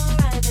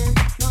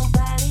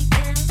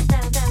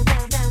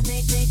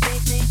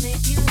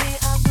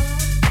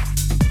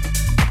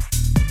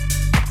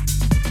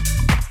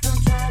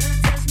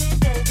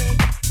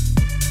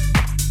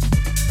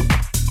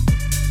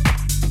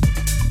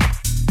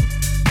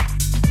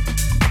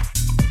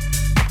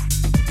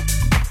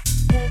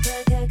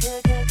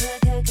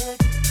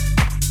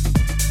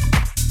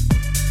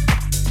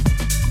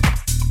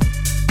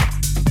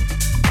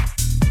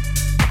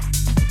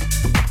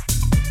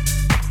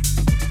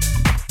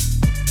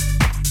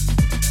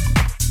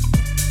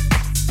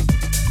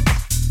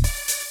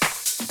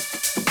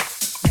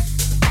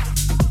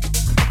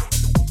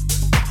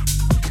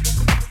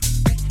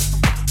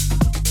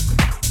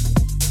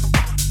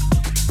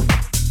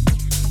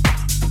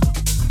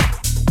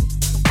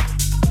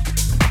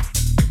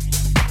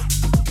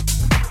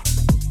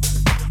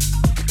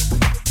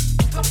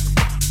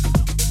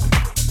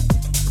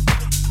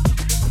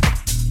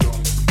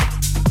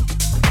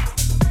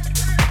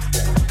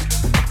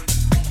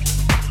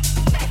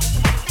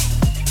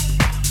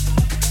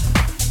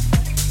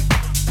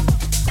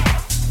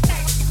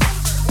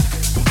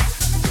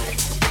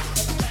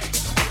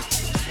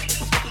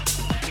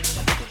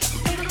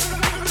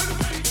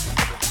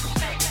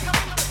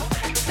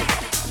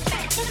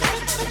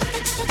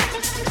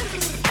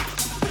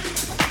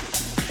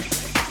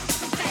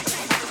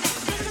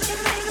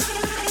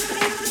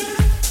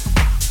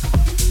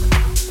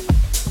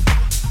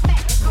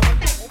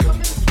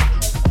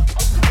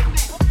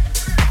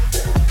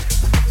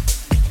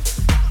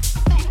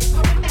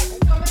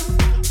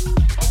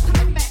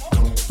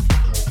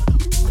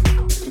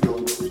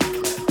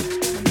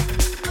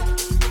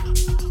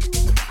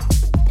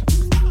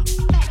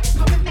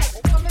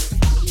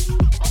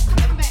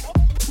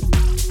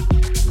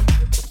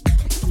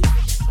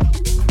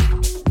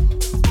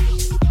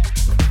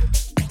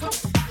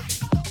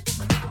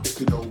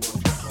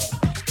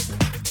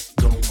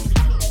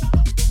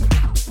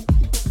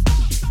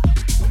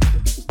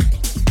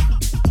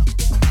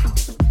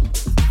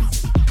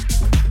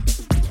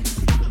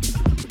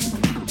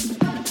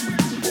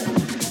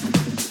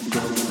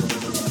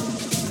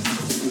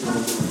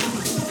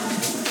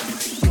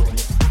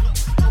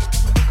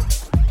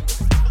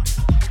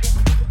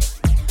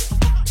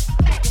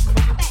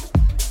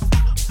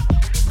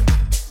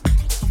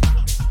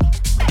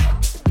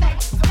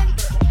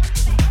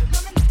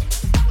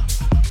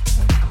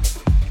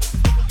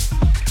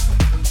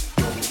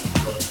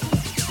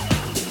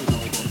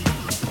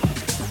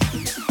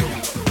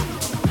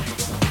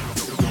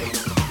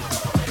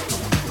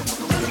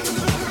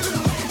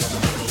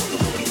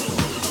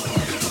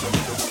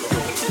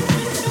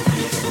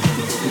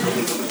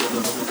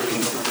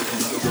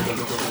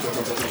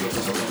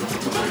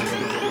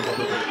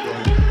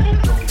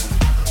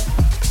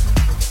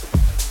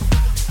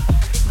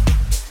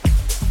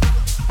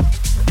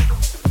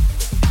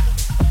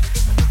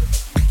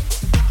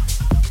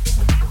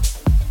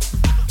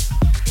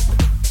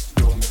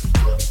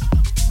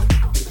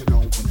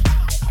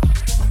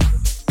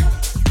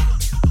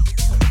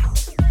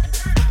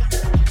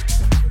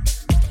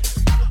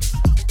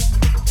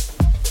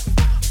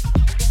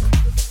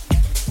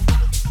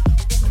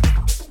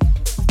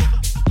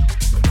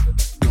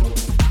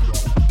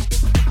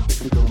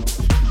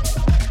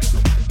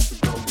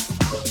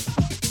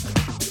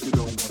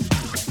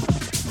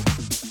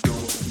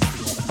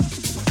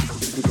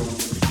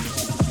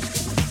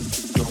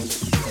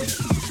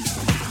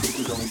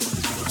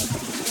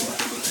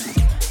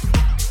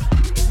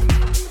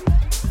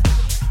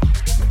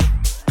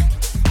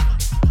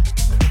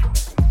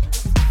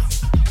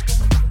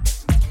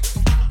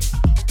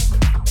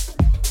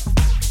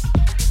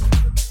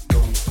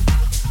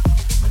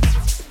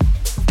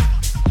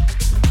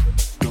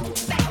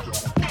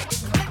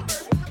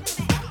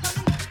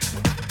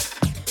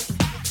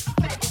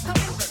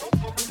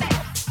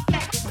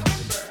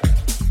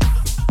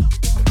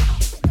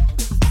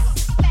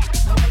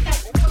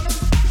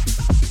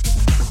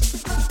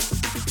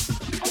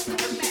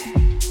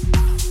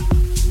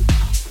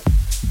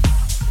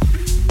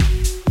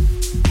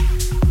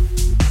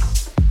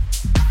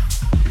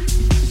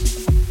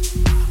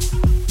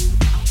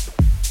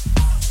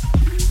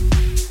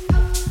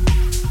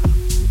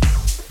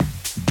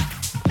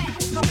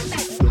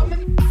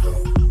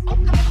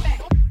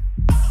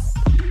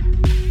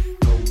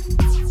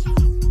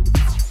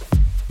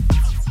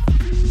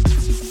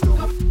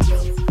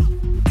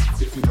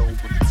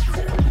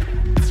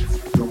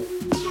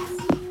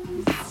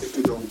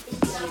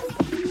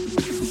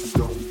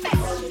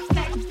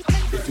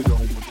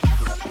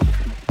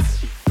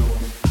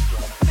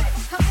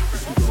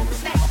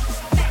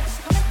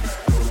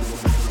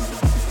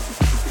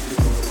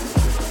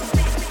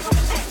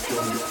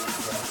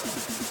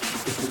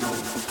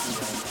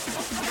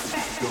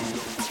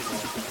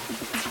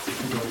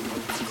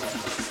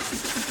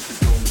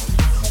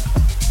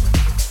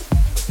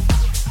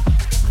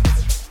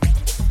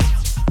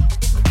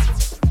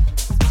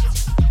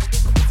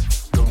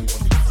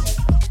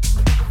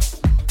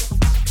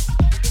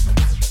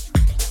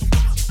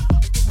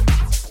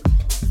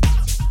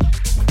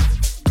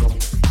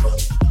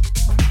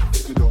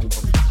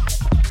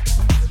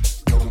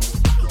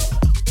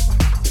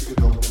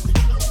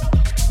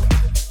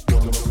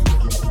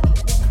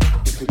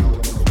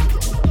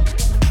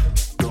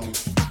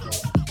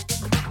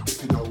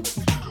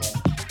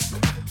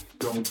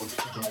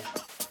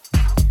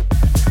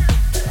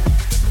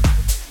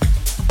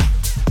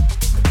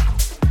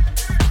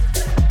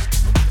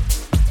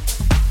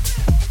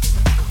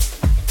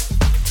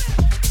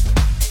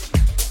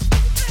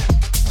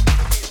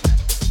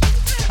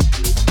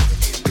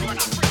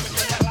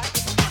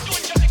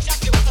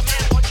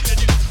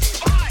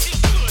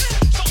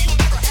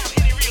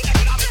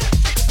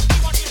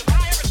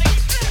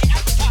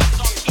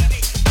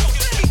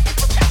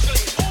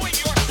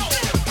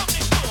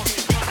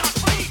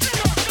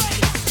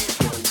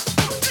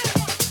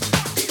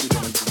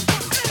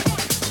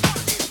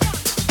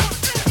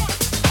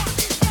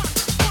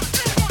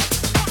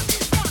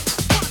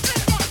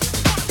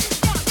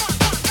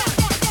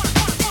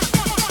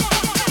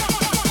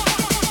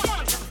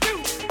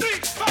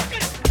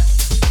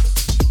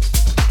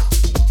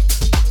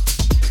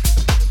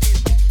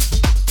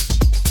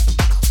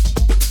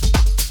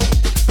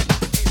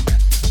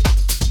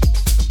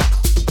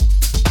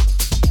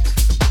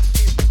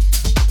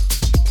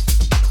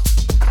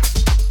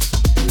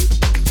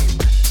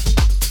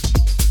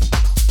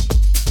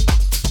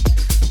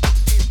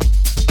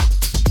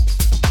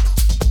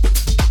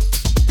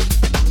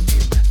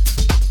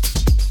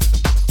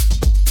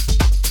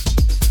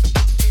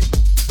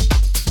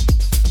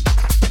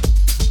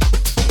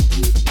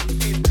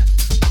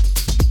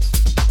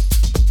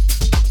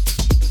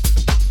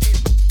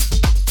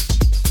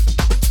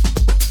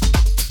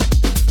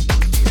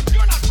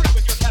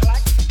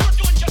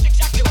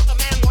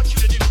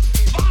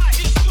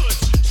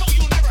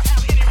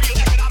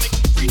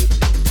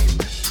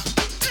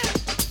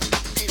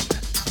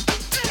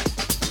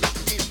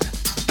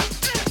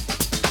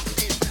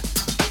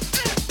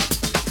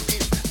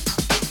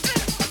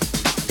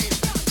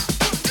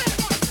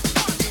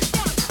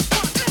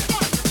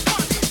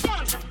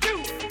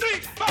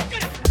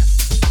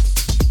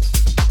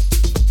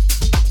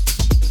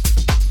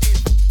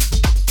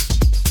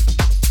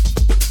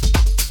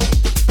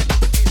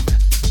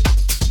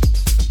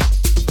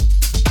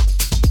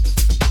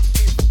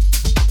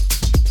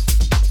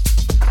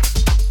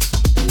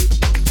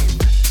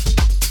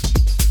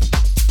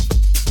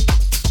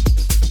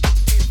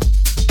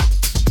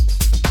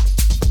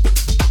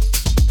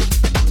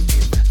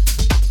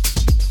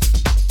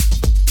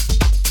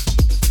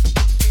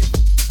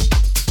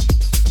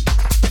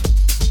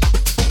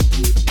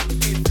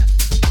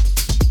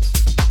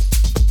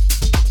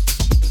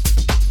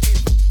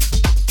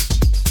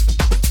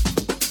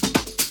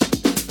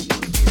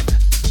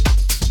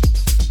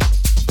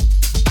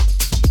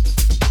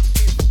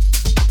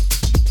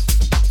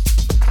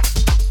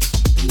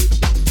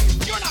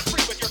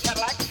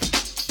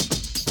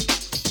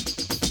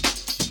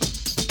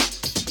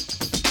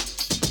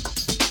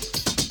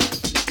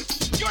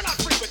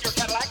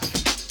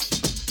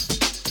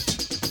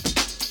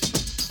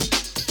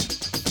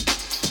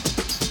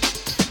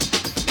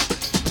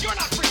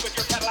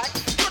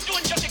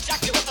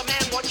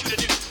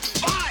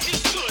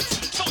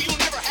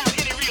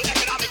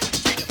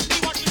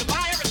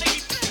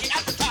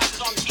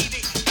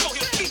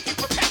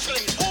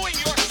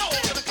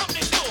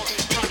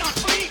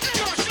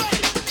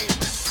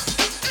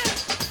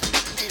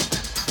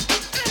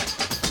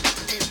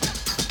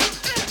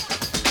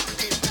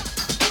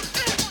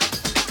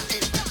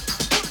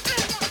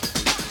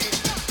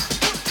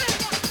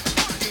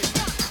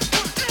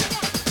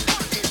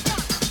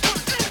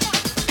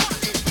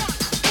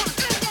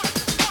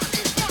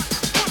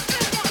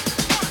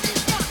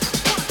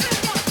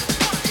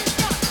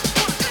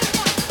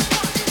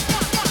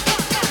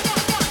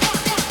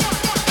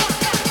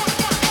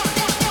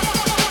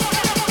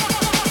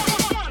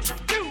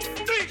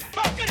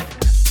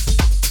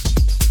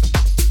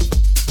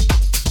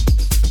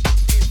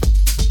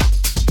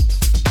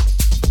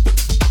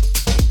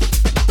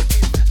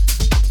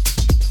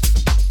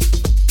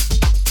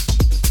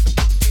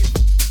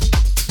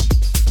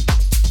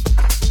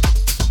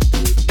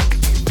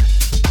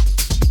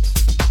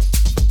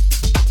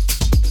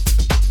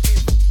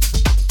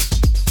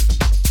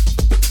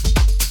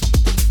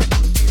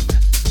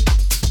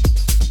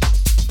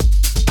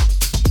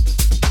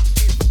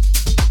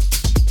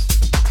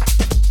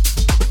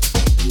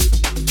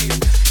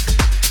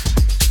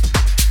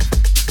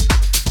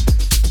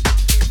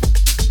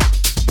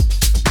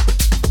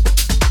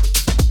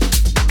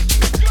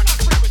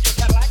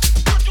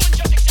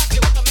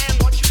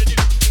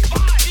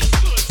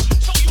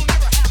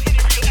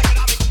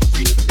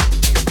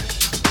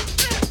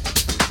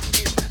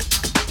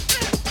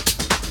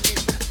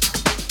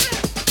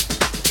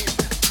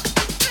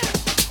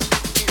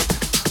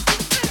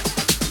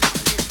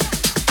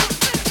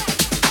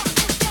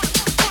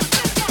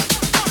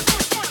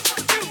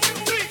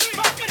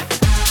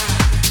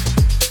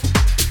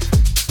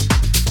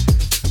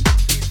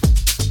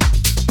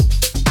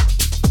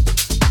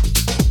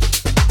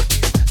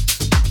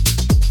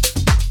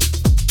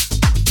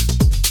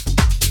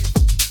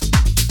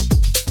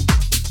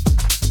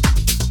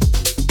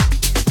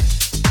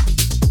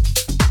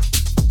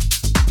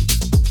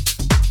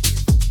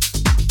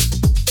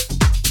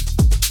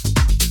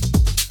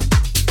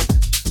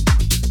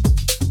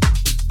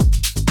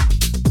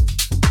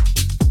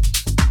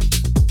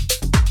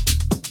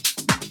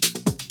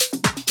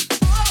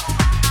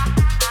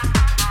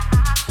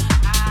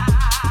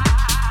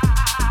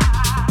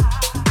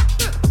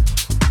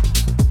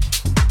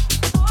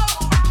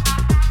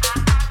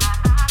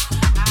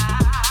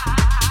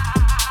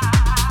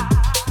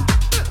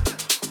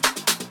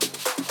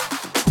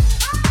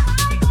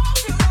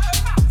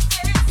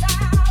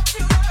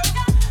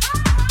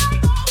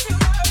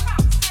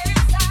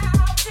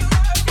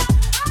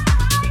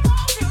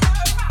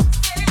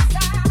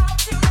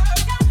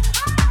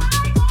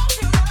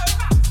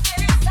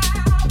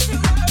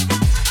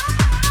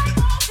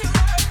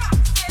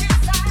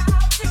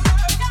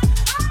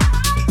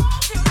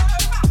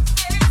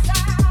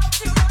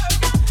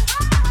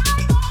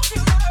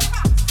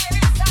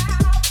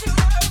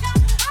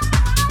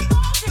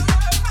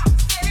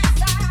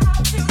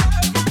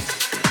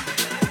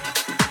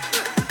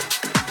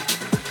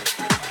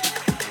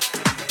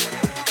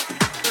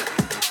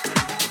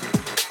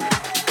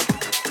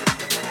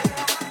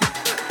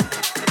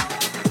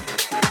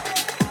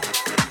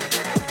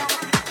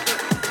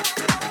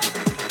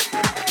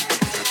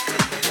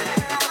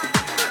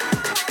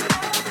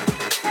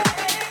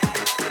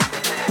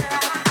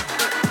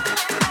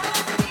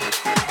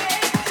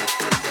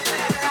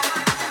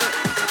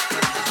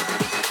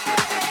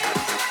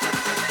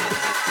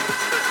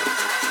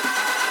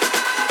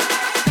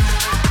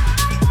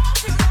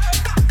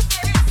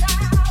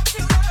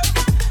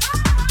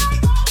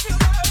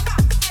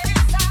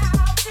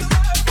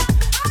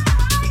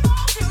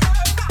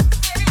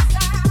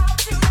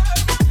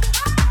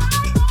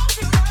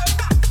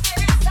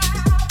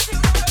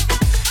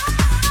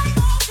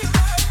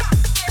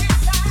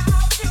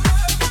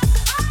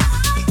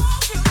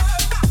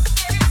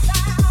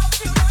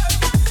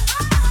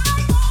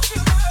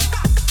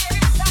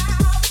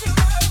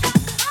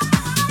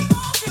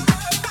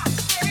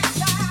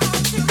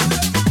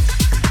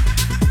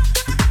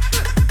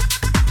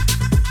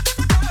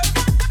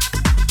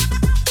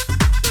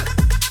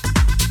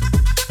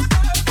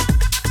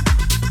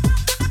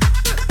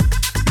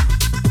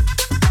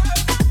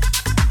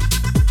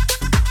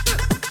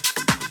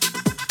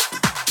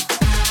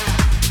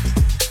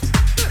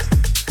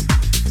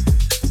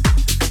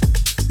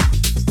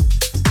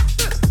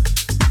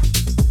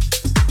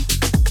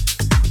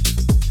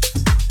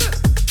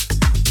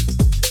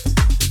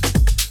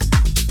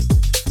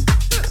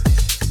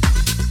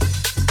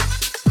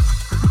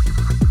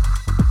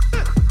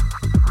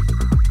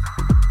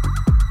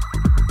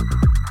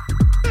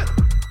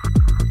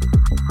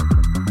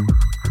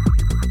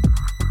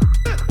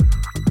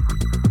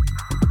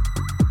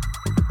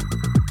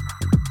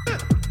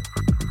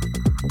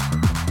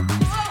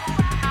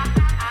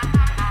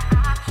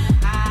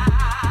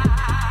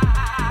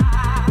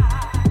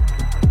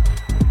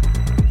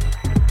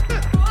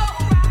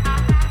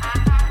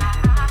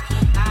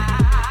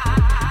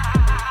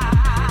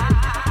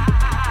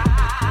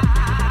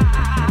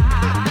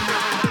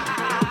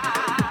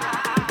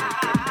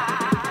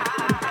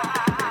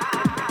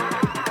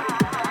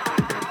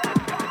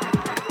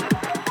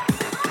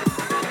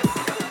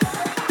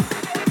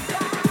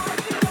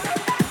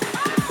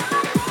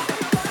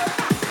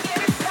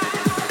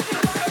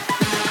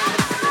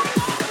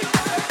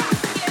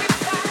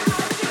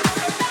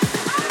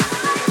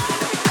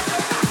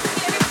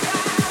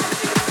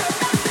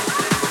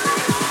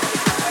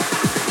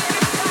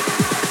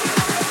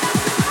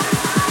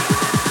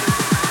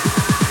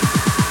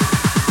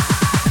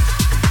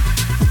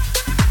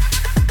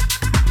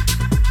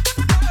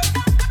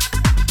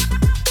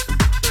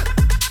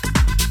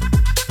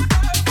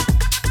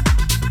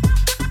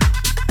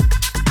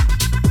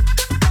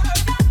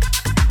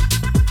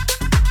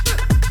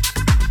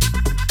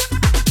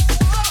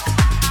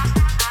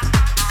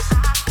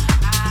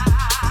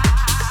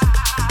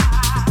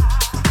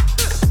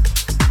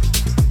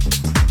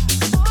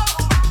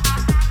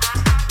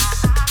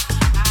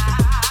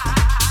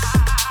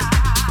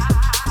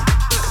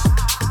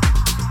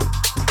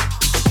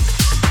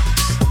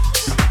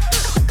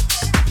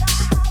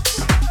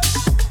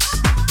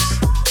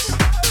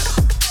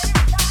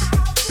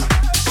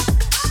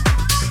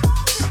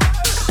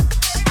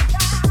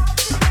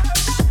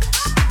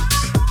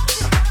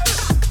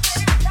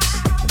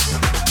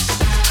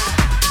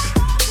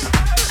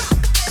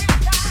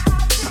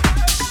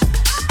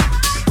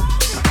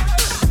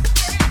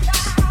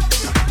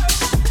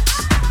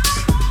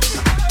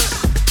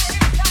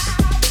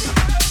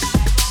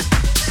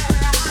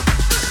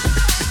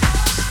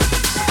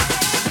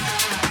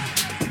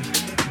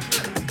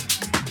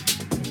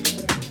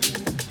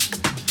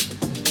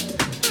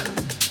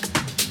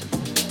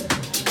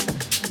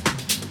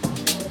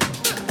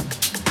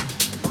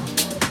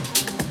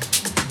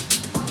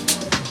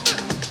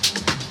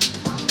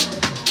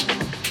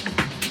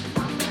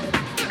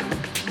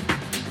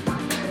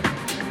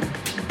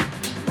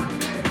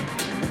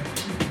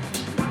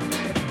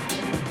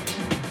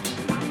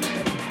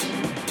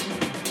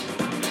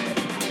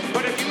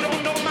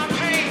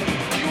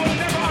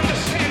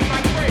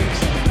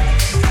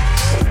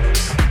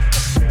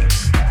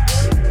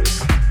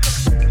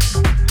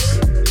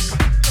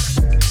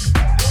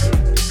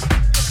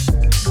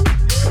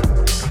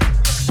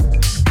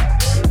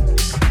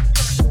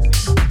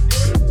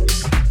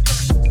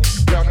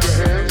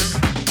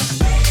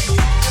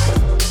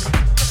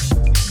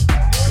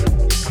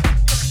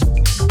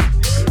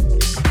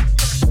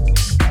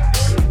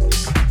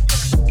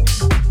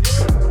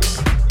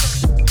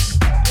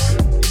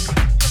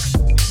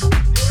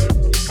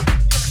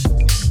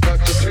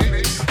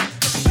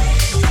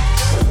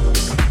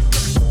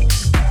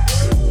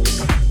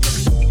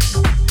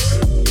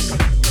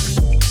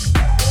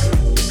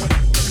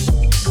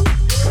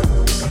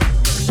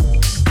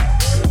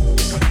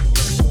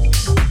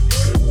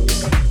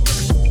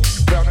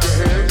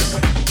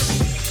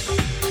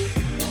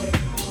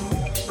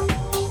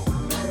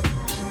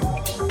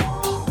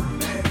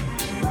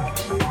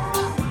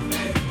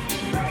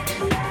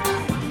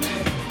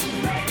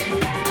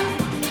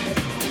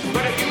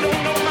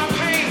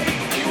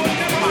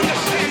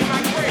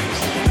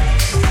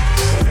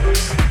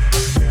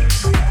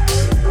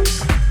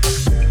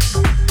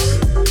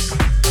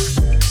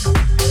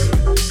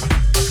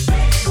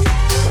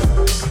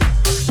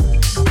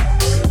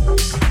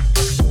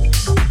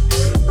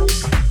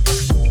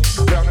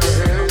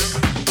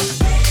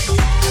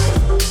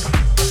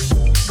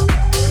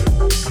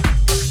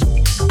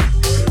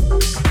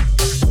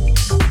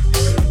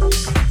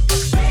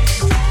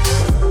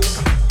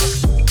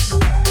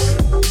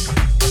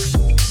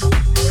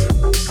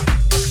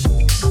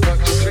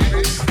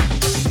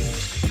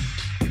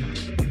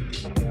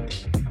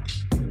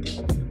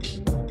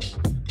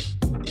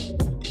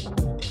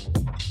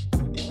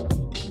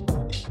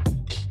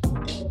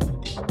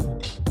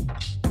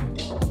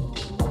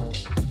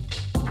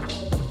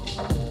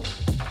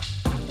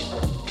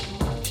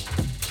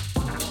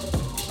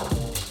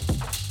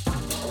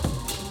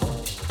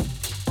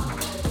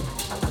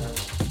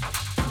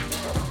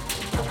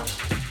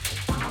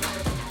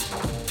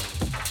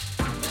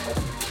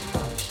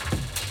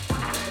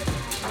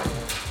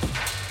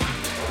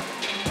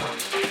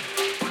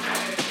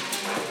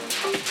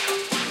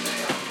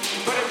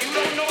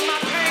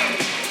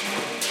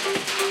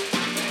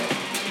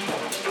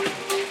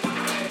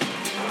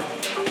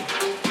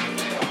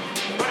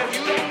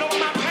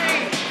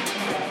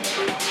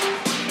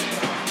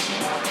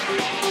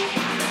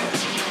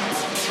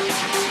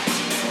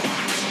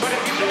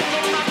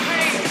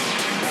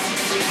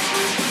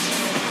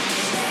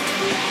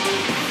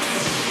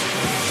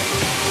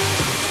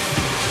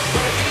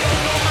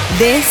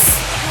This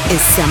is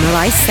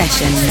Samurai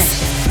Sessions.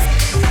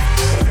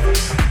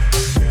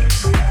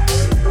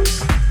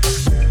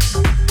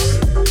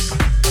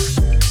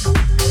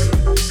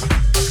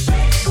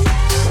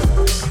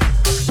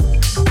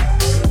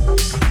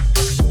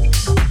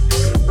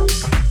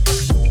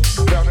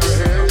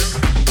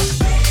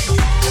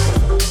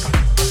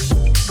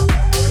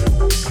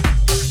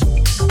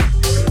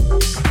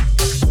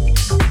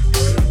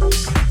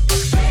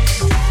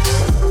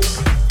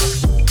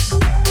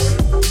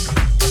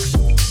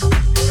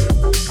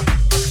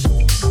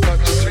 Touch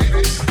the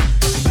TV.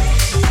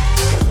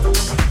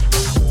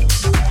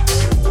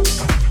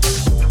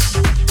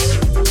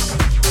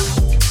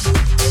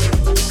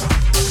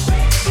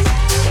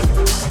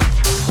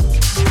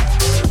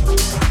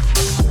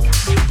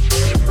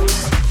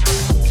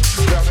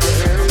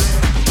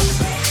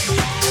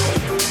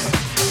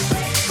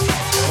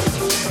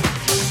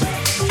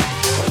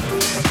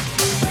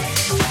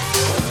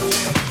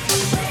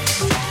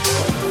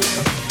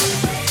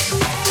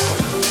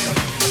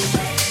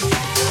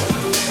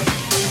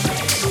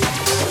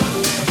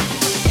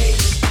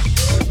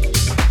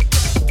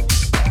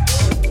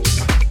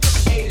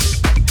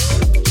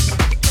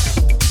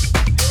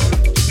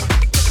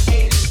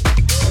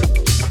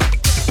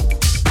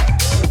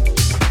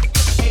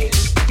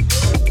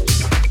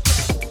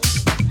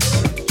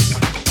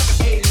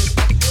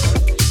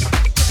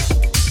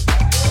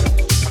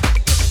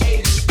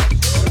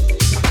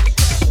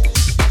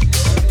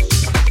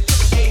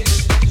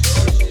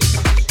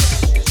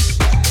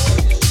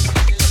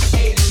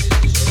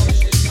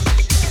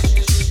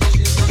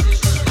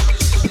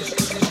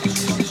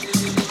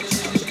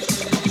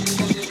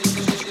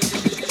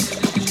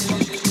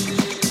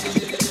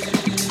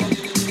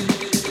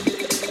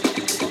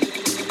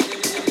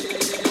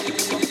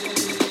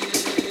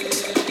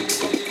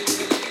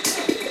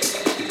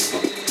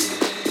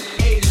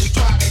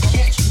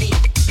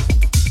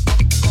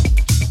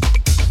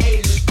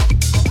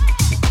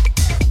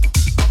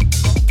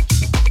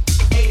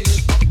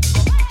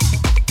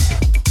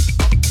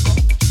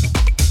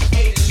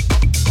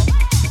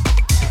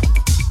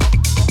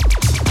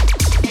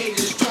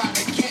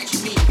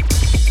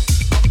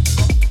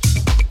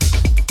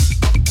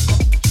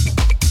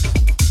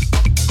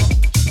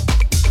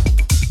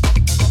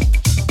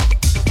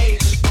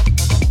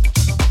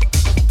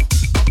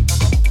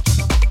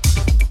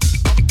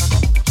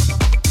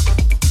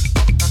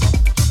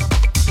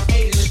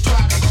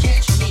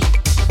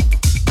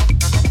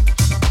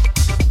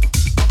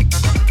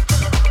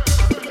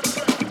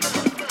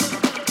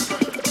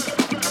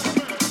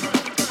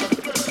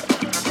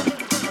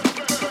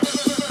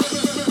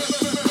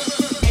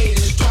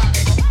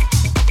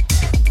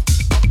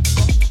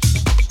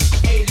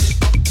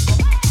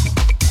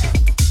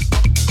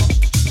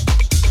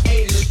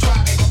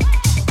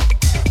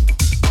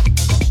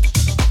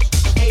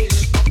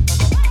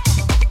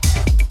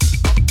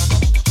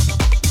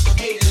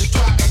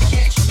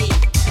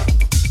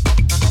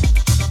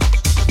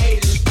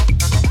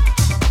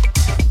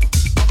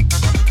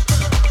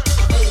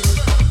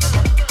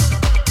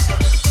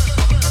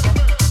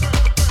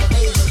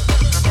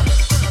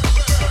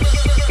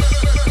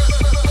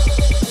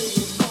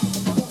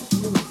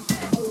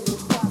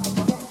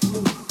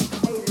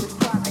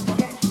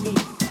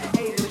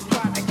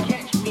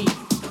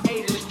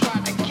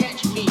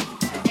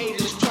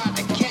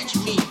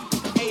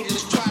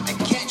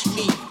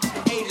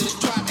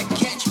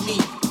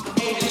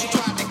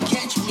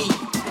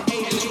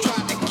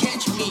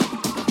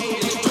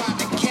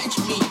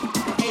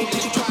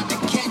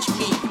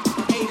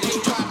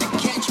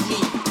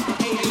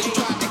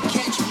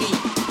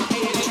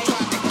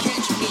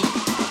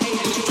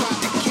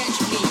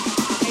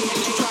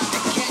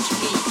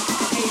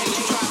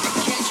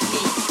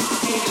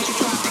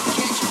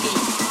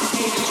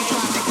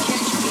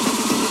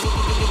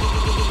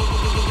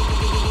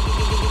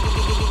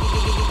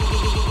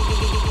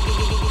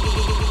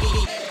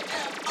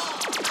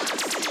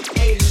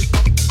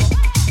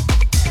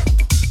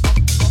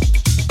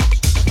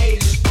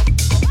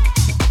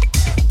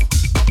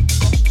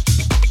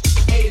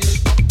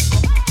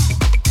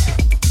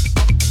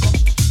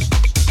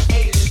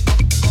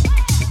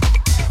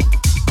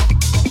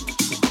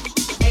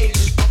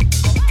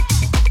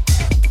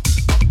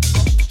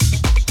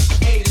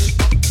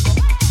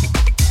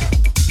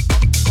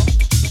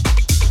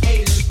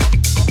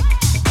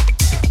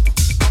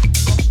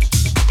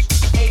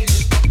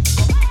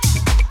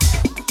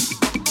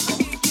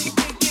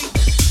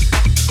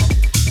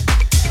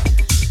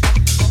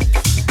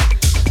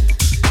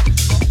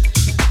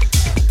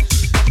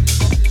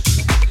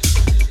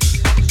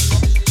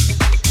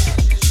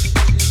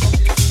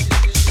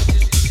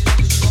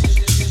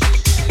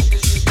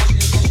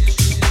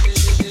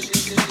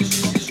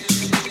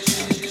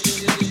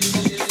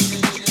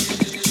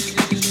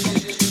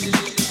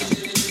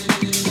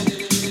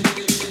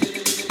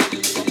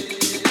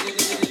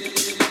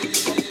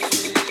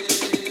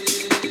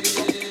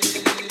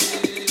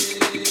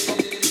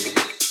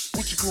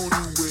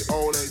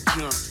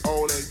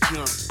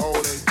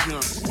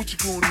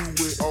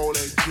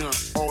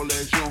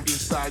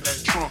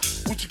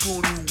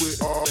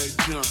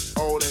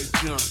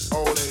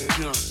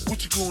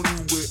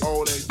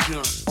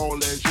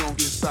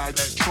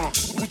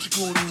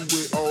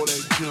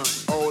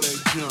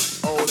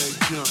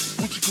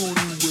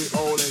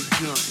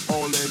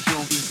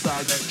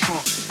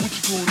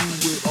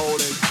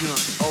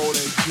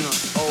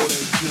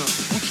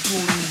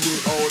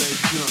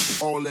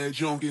 all that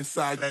junk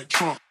inside that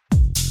trunk.